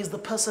neighbor is the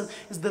person,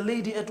 is the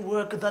lady at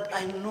work that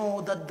I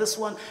know that this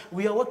one,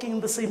 we are working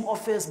in the same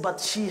office, but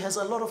she has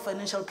a lot of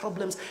financial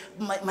problems.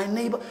 My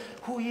neighbor,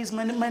 who is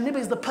my neighbor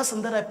is the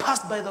person that I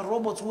passed by the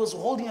robots who was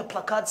holding a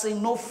placard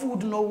saying, no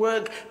food, no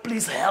work,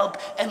 please help.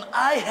 And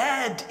I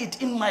had it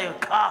in my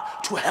car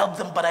to help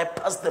them, but I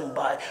passed them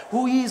by.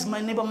 Who is my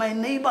neighbor? My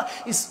neighbor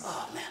is,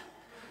 oh man.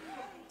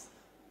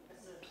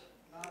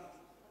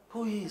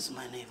 Who is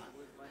my neighbor?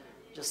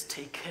 Just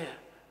take care.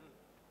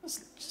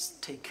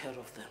 Just take care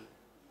of them.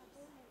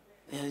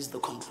 Here is the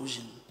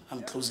conclusion.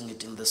 I'm closing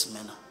it in this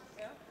manner.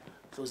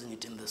 Closing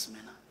it in this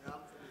manner.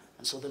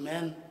 And so the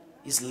man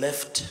is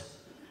left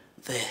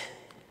there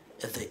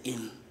at the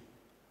inn.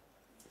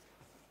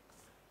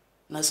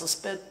 And I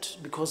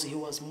suspect because he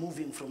was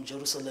moving from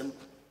Jerusalem,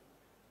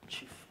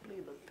 Chief, play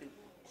that thing.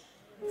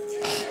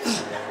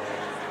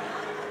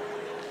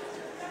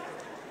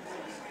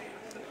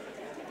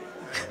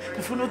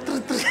 If you know,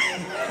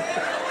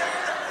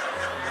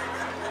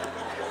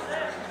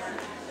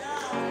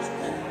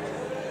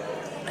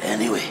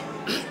 anyway.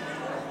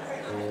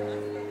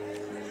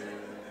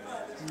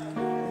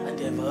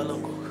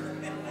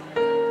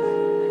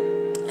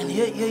 And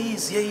here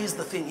is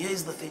the thing.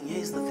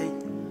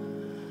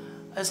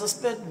 I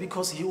suspect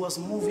because he was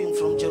moving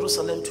from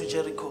Jerusalem to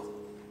Jericho,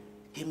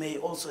 he may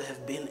also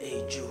have been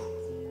a Jew.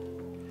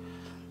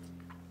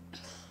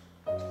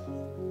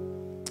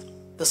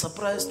 The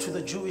surprise to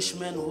the Jewish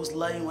man who's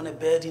lying on a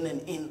bed in an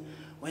inn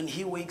when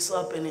he wakes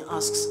up and he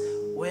asks,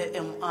 where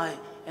am I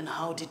and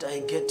how did I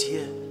get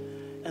here?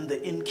 And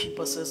the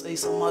innkeeper says, a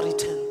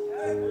Samaritan.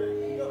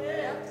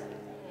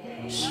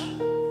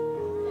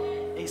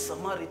 A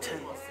Samaritan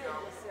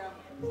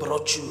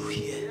brought you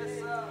here.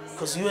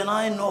 Because you and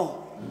I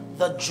know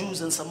that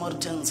Jews and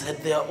Samaritans had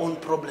their own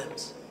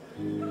problems.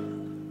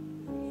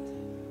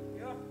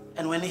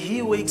 And when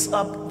he wakes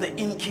up, the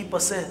innkeeper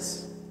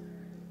says,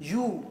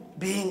 you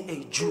being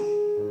a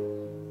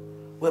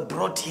Jew were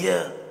brought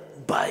here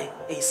by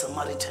a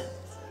Samaritan.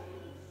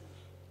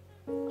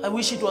 I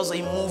wish it was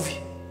a movie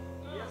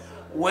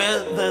where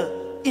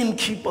the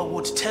innkeeper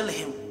would tell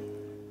him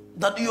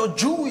that your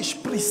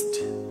Jewish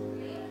priest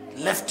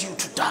left you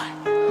to die.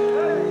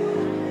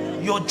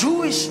 Your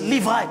Jewish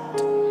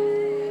Levite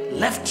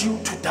left you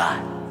to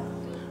die.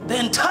 The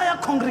entire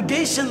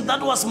congregation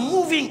that was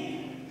moving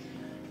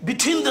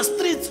between the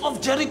streets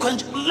of Jericho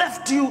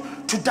left you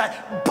to die.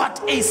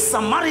 But a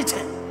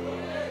Samaritan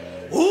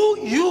who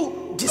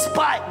you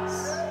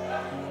despise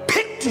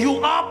picked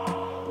you up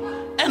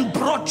and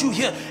brought you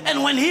here.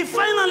 And when he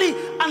finally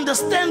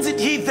understands it,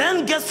 he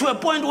then gets to a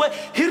point where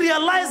he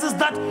realizes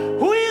that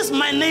who is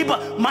my neighbor?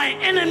 My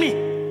enemy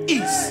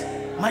is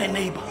my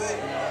neighbor.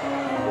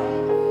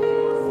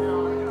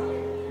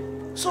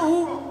 So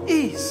who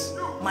is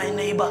my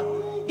neighbor?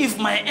 If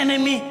my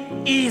enemy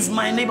is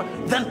my neighbor,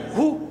 then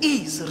who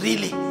is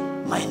really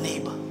my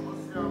neighbor?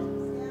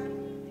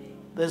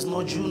 There's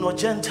no Jew, no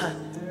Gentile.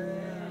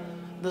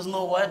 There's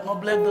no white, no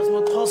black, there's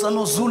no Xhosa,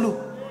 no Zulu.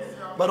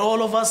 But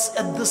all of us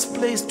at this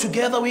place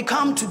together, we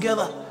come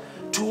together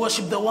to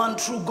worship the one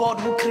true God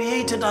who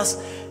created us.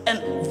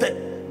 And there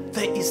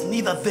is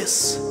neither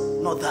this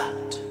nor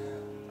that.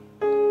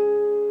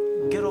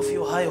 Get off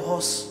your high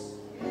horse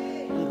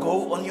and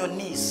go on your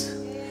knees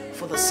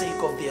for the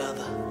sake of the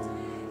other.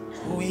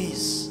 Who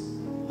is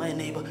my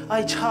neighbor?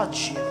 I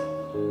charge you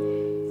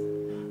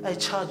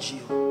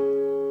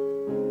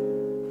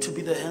to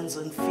be the hands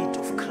and feet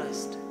of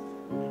Christ.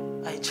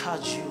 I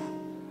charge you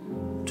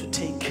to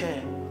take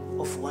care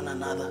of one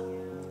another.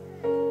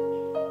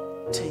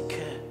 Take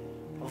care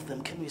of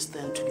them. Can we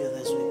stand together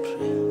as we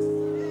pray?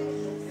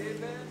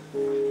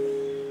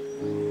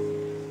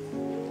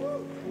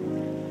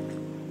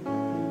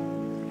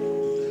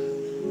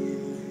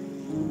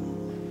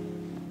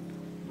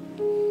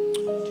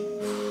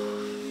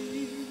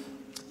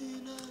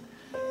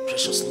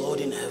 Precious Lord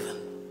in heaven,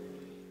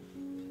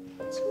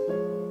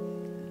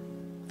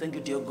 thank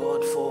you, dear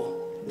God, for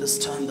this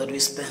time that we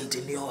spent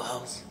in your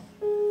house,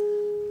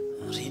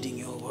 reading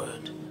your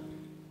word,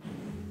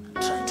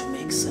 trying to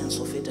make sense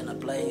of it and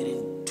applying it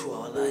into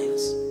our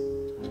lives.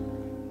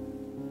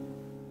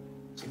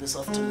 So this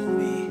afternoon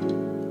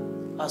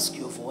we ask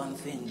you for one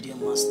thing, dear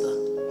Master.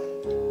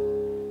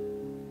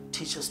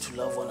 Teach us to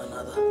love one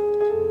another.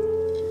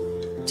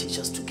 Teach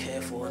us to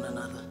care for one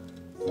another.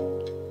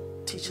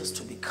 Teach us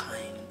to be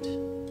kind.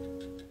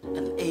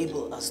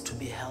 Enable us to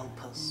be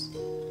helpers.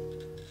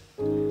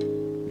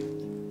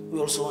 We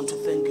also want to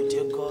thank you,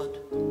 dear God,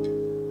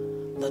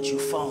 that you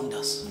found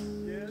us.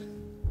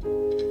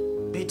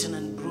 Beaten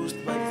and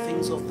bruised by the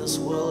things of this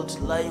world,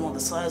 lying on the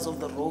sides of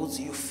the roads,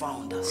 you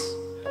found us.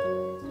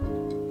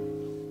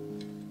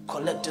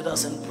 Collected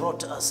us and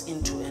brought us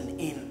into an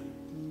inn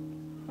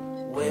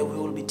where we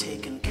will be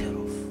taken care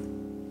of.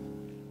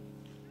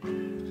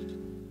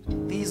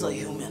 These are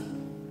human.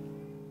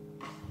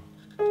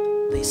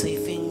 They say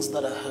things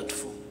that are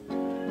hurtful.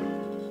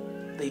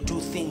 They do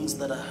things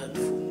that are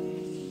hurtful.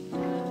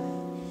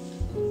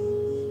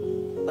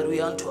 But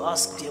we want to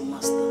ask, dear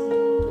Master,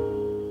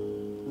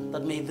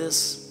 that may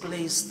this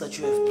place that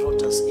you have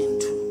brought us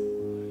into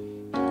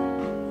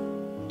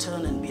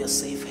turn and be a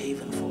safe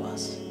haven for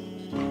us.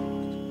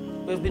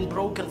 We have been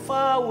broken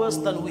far worse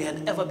than we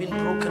had ever been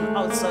broken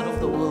outside of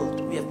the world.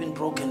 We have been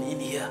broken in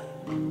here.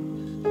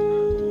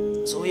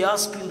 So we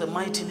ask you in the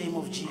mighty name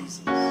of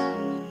Jesus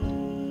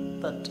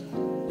that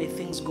may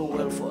things go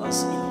well for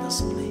us in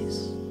this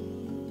place.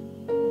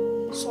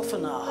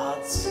 Soften our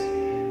hearts.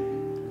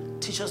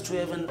 Teach us to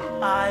have an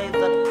eye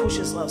that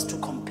pushes us to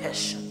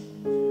compassion.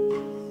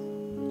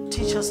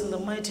 Teach us in the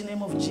mighty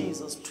name of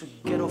Jesus to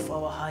get off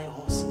our high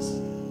horses,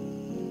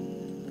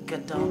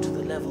 get down to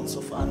the levels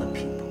of other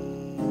people.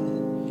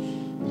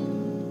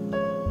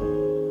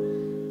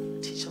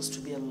 Teach us to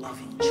be a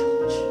loving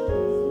church.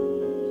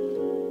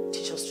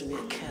 Teach us to be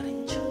a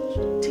caring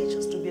church. Teach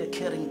us to be a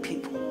caring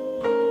people.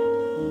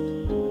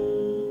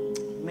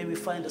 May we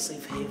find a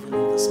safe haven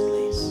in this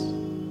place.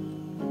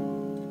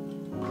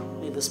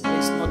 May this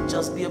place not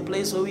just be a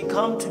place where we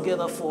come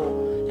together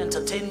for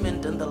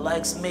entertainment and the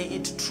likes. May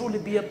it truly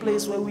be a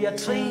place where we are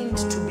trained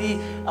to be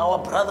our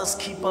brother's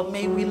keeper.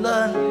 May we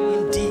learn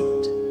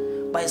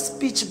indeed, by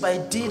speech, by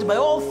deed, by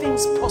all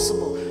things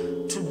possible,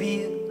 to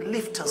be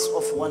lifters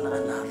of one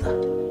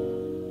another.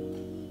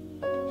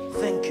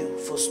 Thank you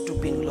for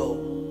stooping low,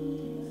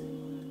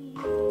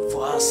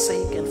 for our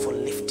sake and for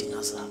lifting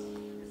us up.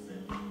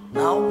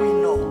 Now we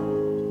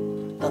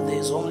know that there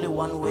is only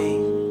one way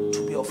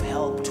to be of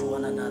help to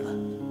one another,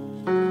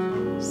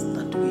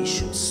 that we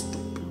should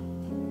stoop.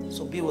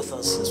 So be with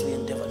us as we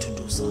endeavor to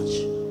do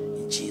such.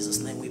 In Jesus'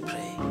 name we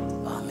pray.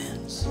 Amen.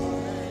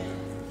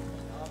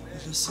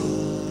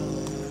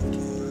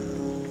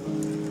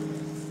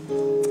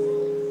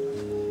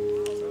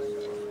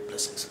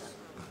 Blessings.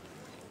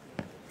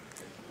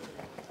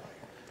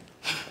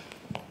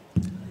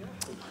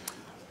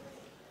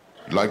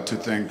 I'd like to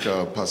thank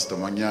Pastor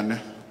Manyane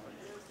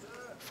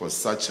for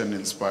such an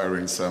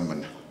inspiring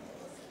sermon.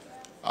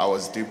 I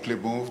was deeply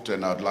moved,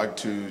 and I'd like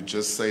to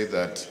just say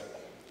that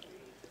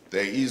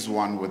there is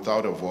one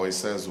without a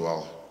voice as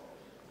well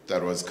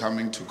that was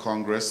coming to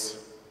Congress,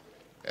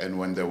 and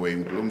when they were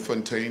in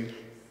Bloemfontein,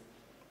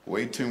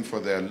 waiting for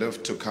their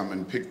lift to come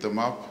and pick them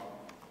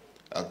up,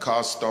 a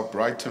car stopped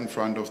right in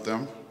front of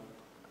them,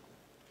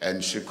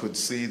 and she could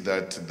see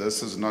that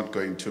this is not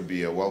going to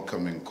be a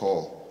welcoming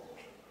call.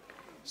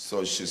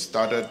 So she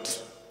started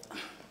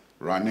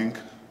running,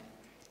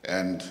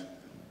 and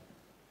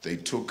they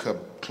took her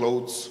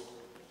clothes,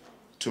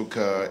 took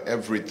her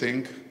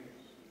everything,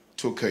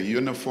 took her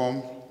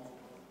uniform,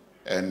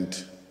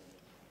 and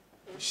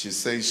she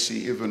says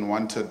she even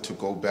wanted to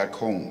go back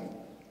home.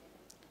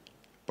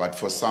 But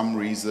for some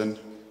reason,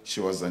 she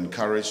was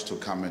encouraged to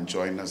come and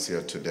join us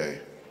here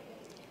today.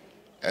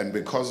 And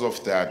because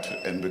of that,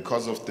 and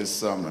because of this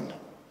sermon,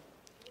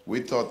 we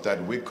thought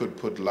that we could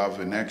put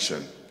love in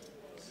action.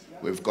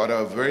 We've got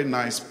a very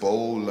nice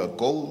bowl, a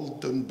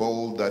golden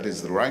bowl that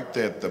is right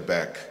there at the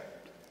back,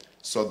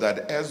 so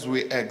that as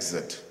we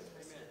exit,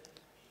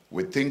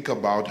 we think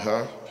about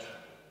her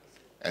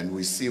and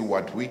we see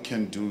what we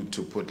can do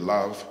to put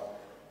love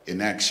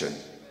in action,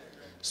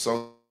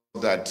 so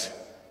that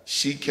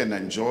she can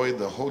enjoy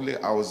the holy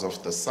hours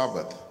of the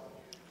Sabbath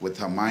with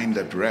her mind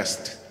at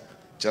rest,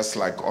 just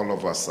like all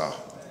of us are.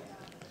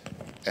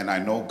 And I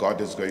know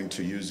God is going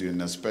to use you in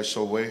a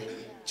special way,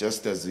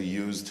 just as he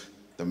used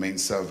the main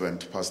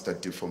servant, Pastor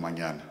Tifo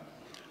Manyane.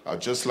 I'd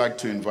just like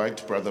to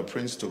invite Brother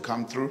Prince to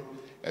come through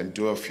and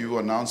do a few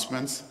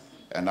announcements,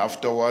 and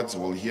afterwards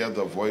we'll hear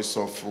the voice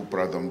of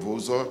Brother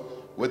Mvuzo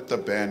with the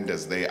band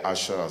as they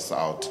usher us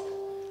out.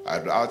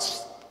 I'd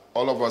ask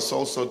all of us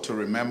also to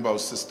remember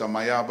Sister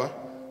Mayaba.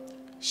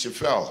 She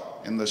fell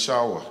in the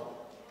shower.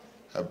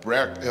 Her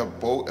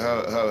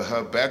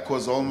back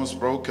was almost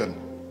broken,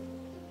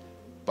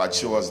 but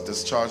she was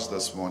discharged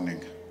this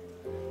morning.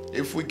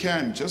 If we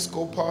can, just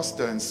go past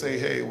her and say,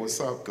 hey, what's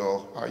up,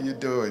 girl? How you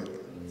doing?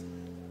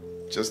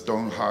 Just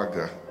don't hug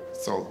her.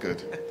 It's all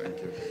good. Thank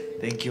you.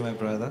 Thank you, my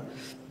brother.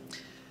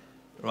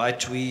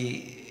 Right,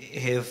 we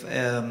have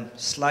a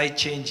slight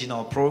change in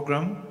our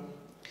program.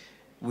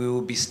 We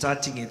will be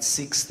starting at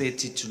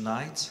 6:30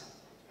 tonight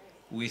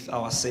with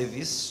our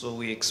service. So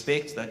we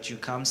expect that you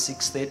come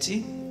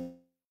 6:30.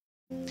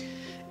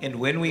 And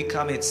when we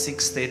come at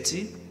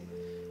 6:30,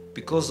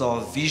 because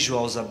our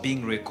visuals are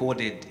being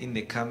recorded in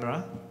the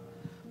camera,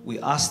 we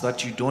ask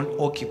that you don't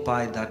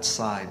occupy that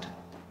side.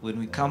 When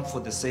we come for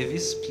the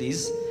service,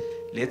 please,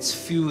 let's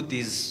fill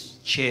these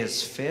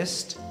chairs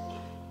first.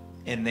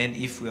 And then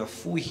if we are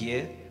full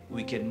here,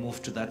 we can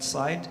move to that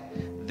side.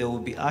 There will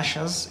be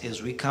ushers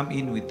as we come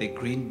in with the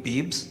green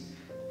bibs.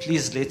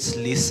 Please let's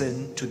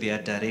listen to their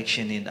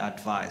direction and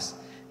advice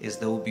as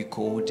they will be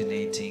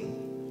coordinating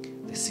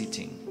the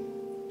seating.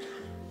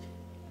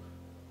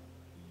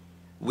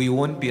 We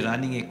won't be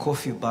running a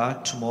coffee bar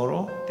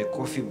tomorrow. The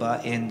coffee bar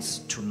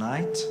ends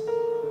tonight.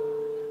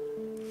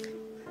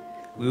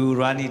 We will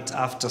run it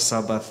after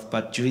Sabbath,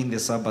 but during the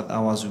Sabbath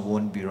hours, we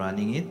won't be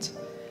running it.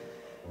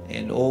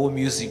 And all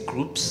music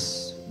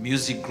groups,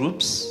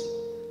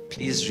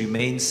 please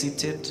remain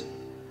seated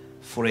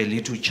for a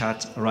little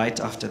chat right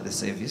after the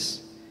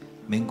service.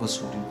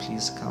 Mengos, would you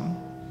please come?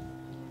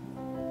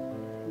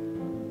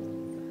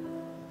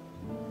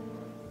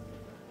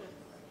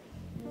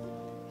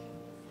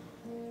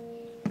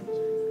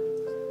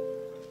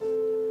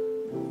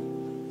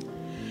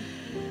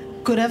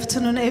 Good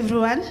afternoon,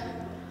 everyone.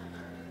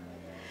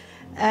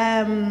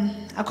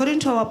 According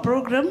to our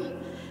program,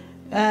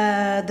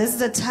 this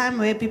is a time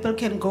where people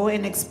can go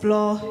and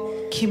explore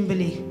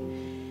Kimberley.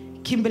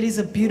 Kimberley is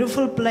a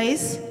beautiful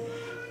place.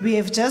 We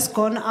have just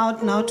gone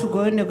out now to go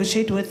and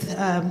negotiate with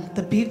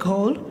the Big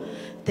Hole.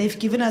 They've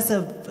given us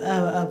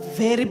a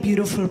very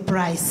beautiful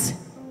price.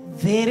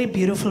 Very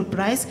beautiful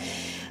price.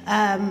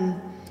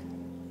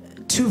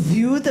 To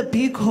view the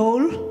Big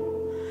Hole,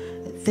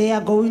 they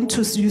are going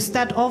to, you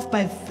start off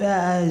by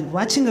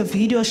watching a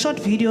short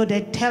video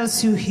that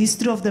tells you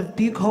history of the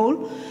Big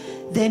Hole.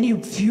 Then you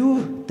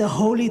view the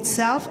hole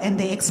itself and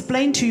they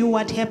explain to you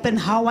what happened,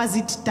 how was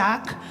it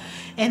dark.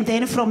 And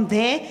then from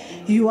there,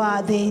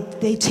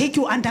 they take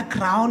you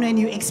underground and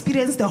you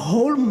experience the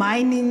whole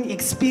mining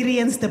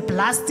experience, the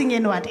blasting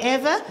and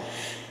whatever.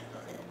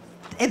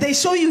 And they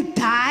show you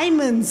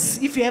diamonds.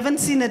 If you haven't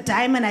seen a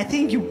diamond, I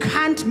think you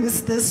can't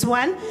miss this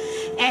one.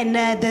 And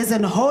there's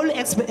a whole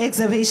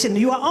exhibition.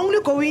 You are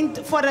only going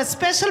for a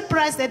special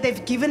price that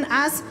they've given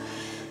us.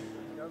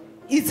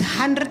 It's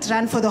 100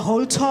 Rand for the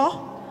whole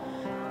tour.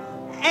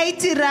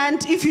 80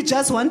 Rand if you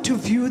just want to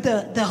view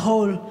the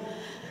whole.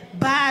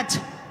 But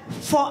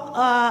for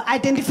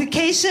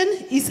identification,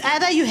 is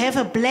either you have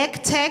a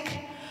black tag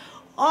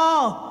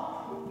or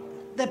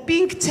the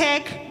pink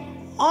tag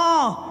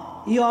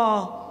or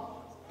your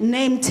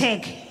name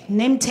tag.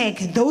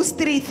 Those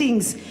three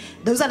things,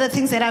 those are the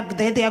things that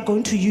they are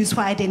going to use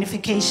for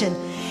identification.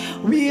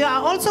 We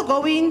are also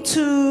going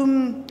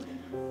to,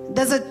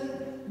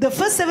 the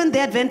first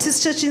Seventh-day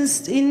Adventist church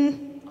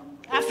in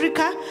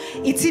Africa.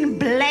 It's in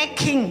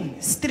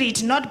Blacking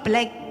Street, not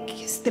Black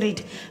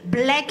Street,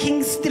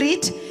 Blacking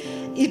Street.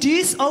 It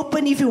is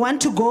open. If you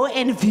want to go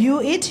and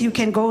view it, you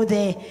can go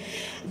there.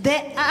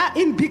 They are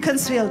in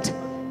Beaconsfield.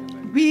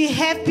 We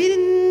are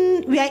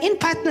in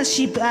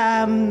partnership,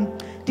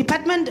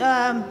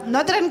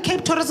 Northern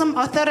Cape Tourism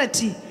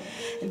Authority.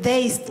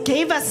 They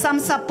gave us some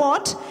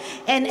support,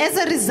 and as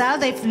a result,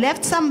 they've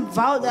left some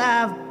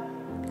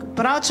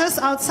brochures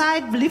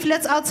outside,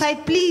 leaflets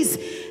outside. Please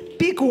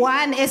pick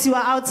one as you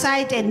are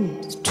outside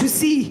and to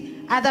see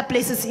other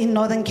places in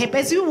Northern Cape.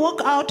 As you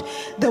walk out,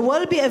 there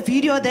will be a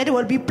video that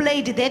will be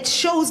played that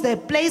shows the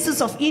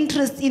places of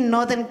interest in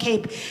Northern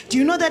Cape. Do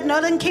you know that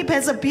Northern Cape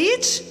has a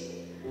beach?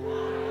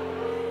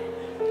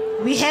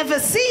 We have a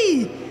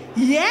sea.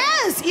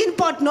 Yes, in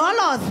Port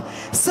Nolloth.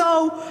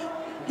 So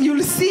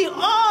you'll see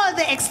all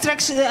the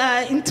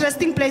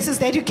interesting places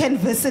that you can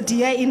visit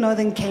here in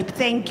Northern Cape.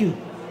 Thank you.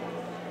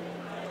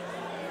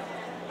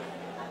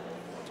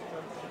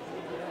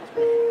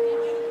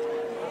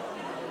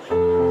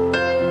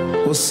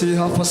 We'll see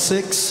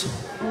 6:30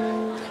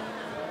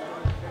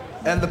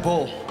 and the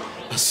ball.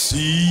 Asichofu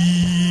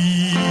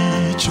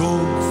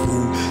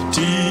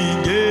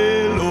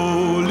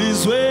tingelo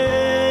lizwe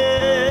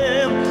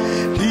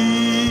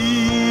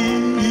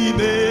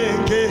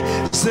libenge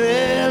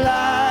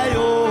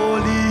selayo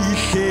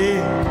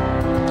lihle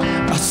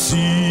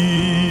asi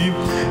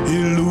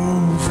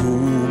iluvu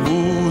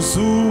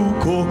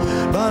muzuko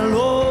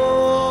balo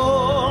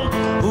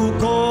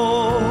uko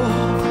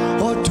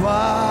otwa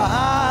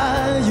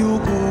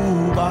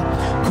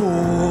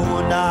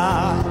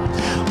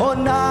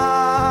ona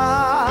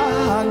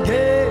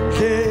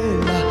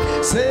ngekela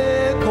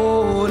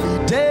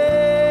sekolide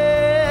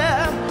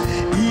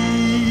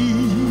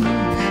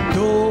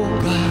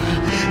idonga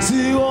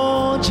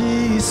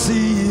sionjisiwe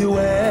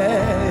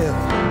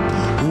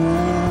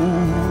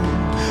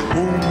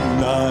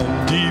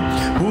umnandi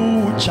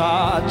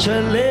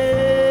uchachele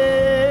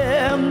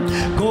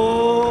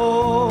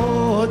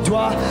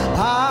kodwa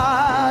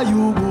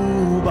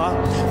ayububa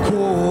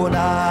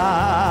khona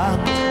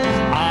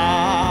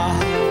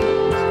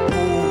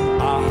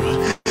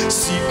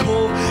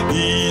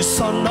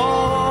Isono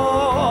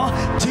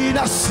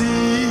dinasi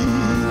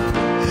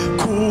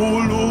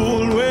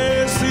kululwe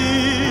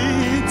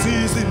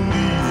sitizini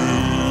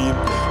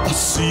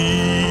asi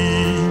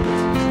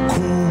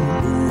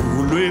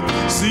kululwe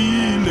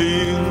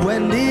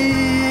silengweni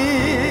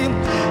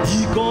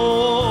iko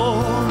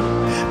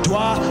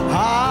twa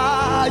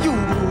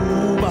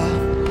ayuba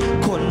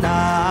kona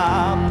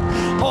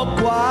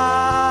okwana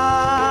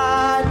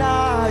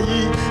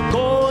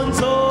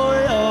ikonzo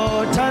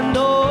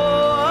yotando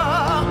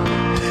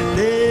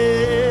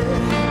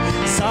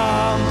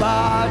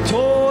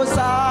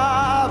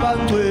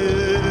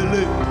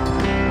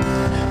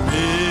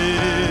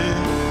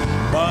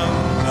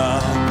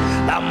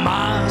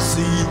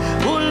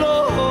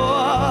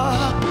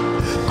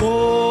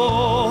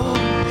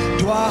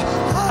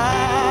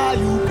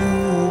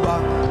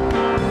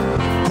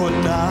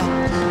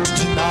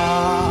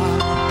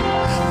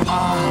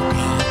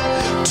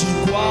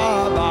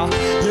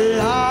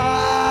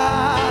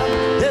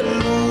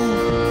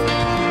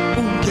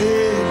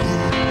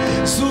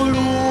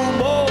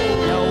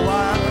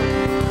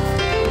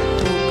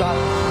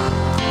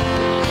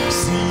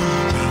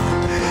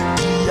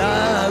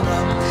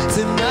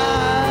Zimna,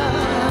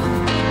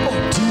 oh,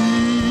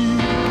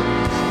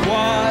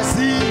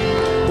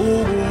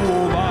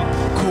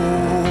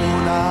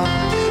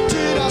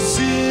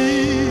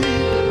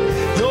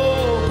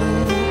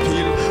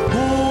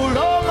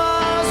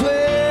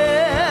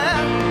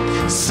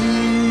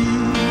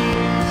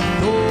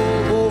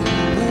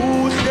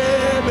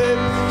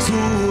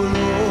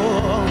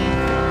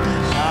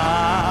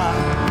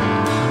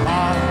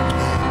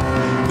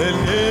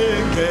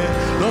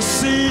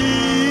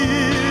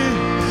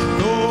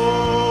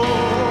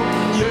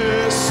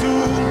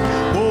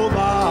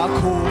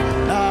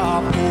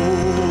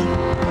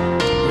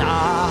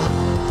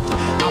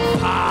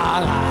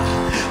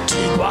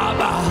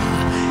 Baba.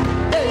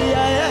 Hey,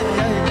 hey,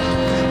 hey,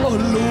 hey.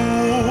 Olu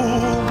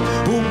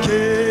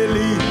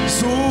ukeli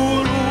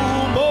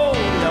sulumo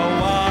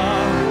yawa.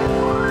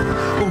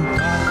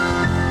 Uka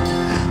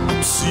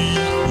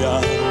amsiya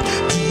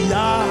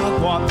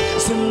diakwa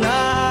sana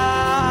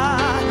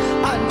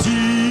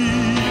anti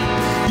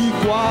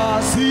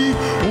ikwasi.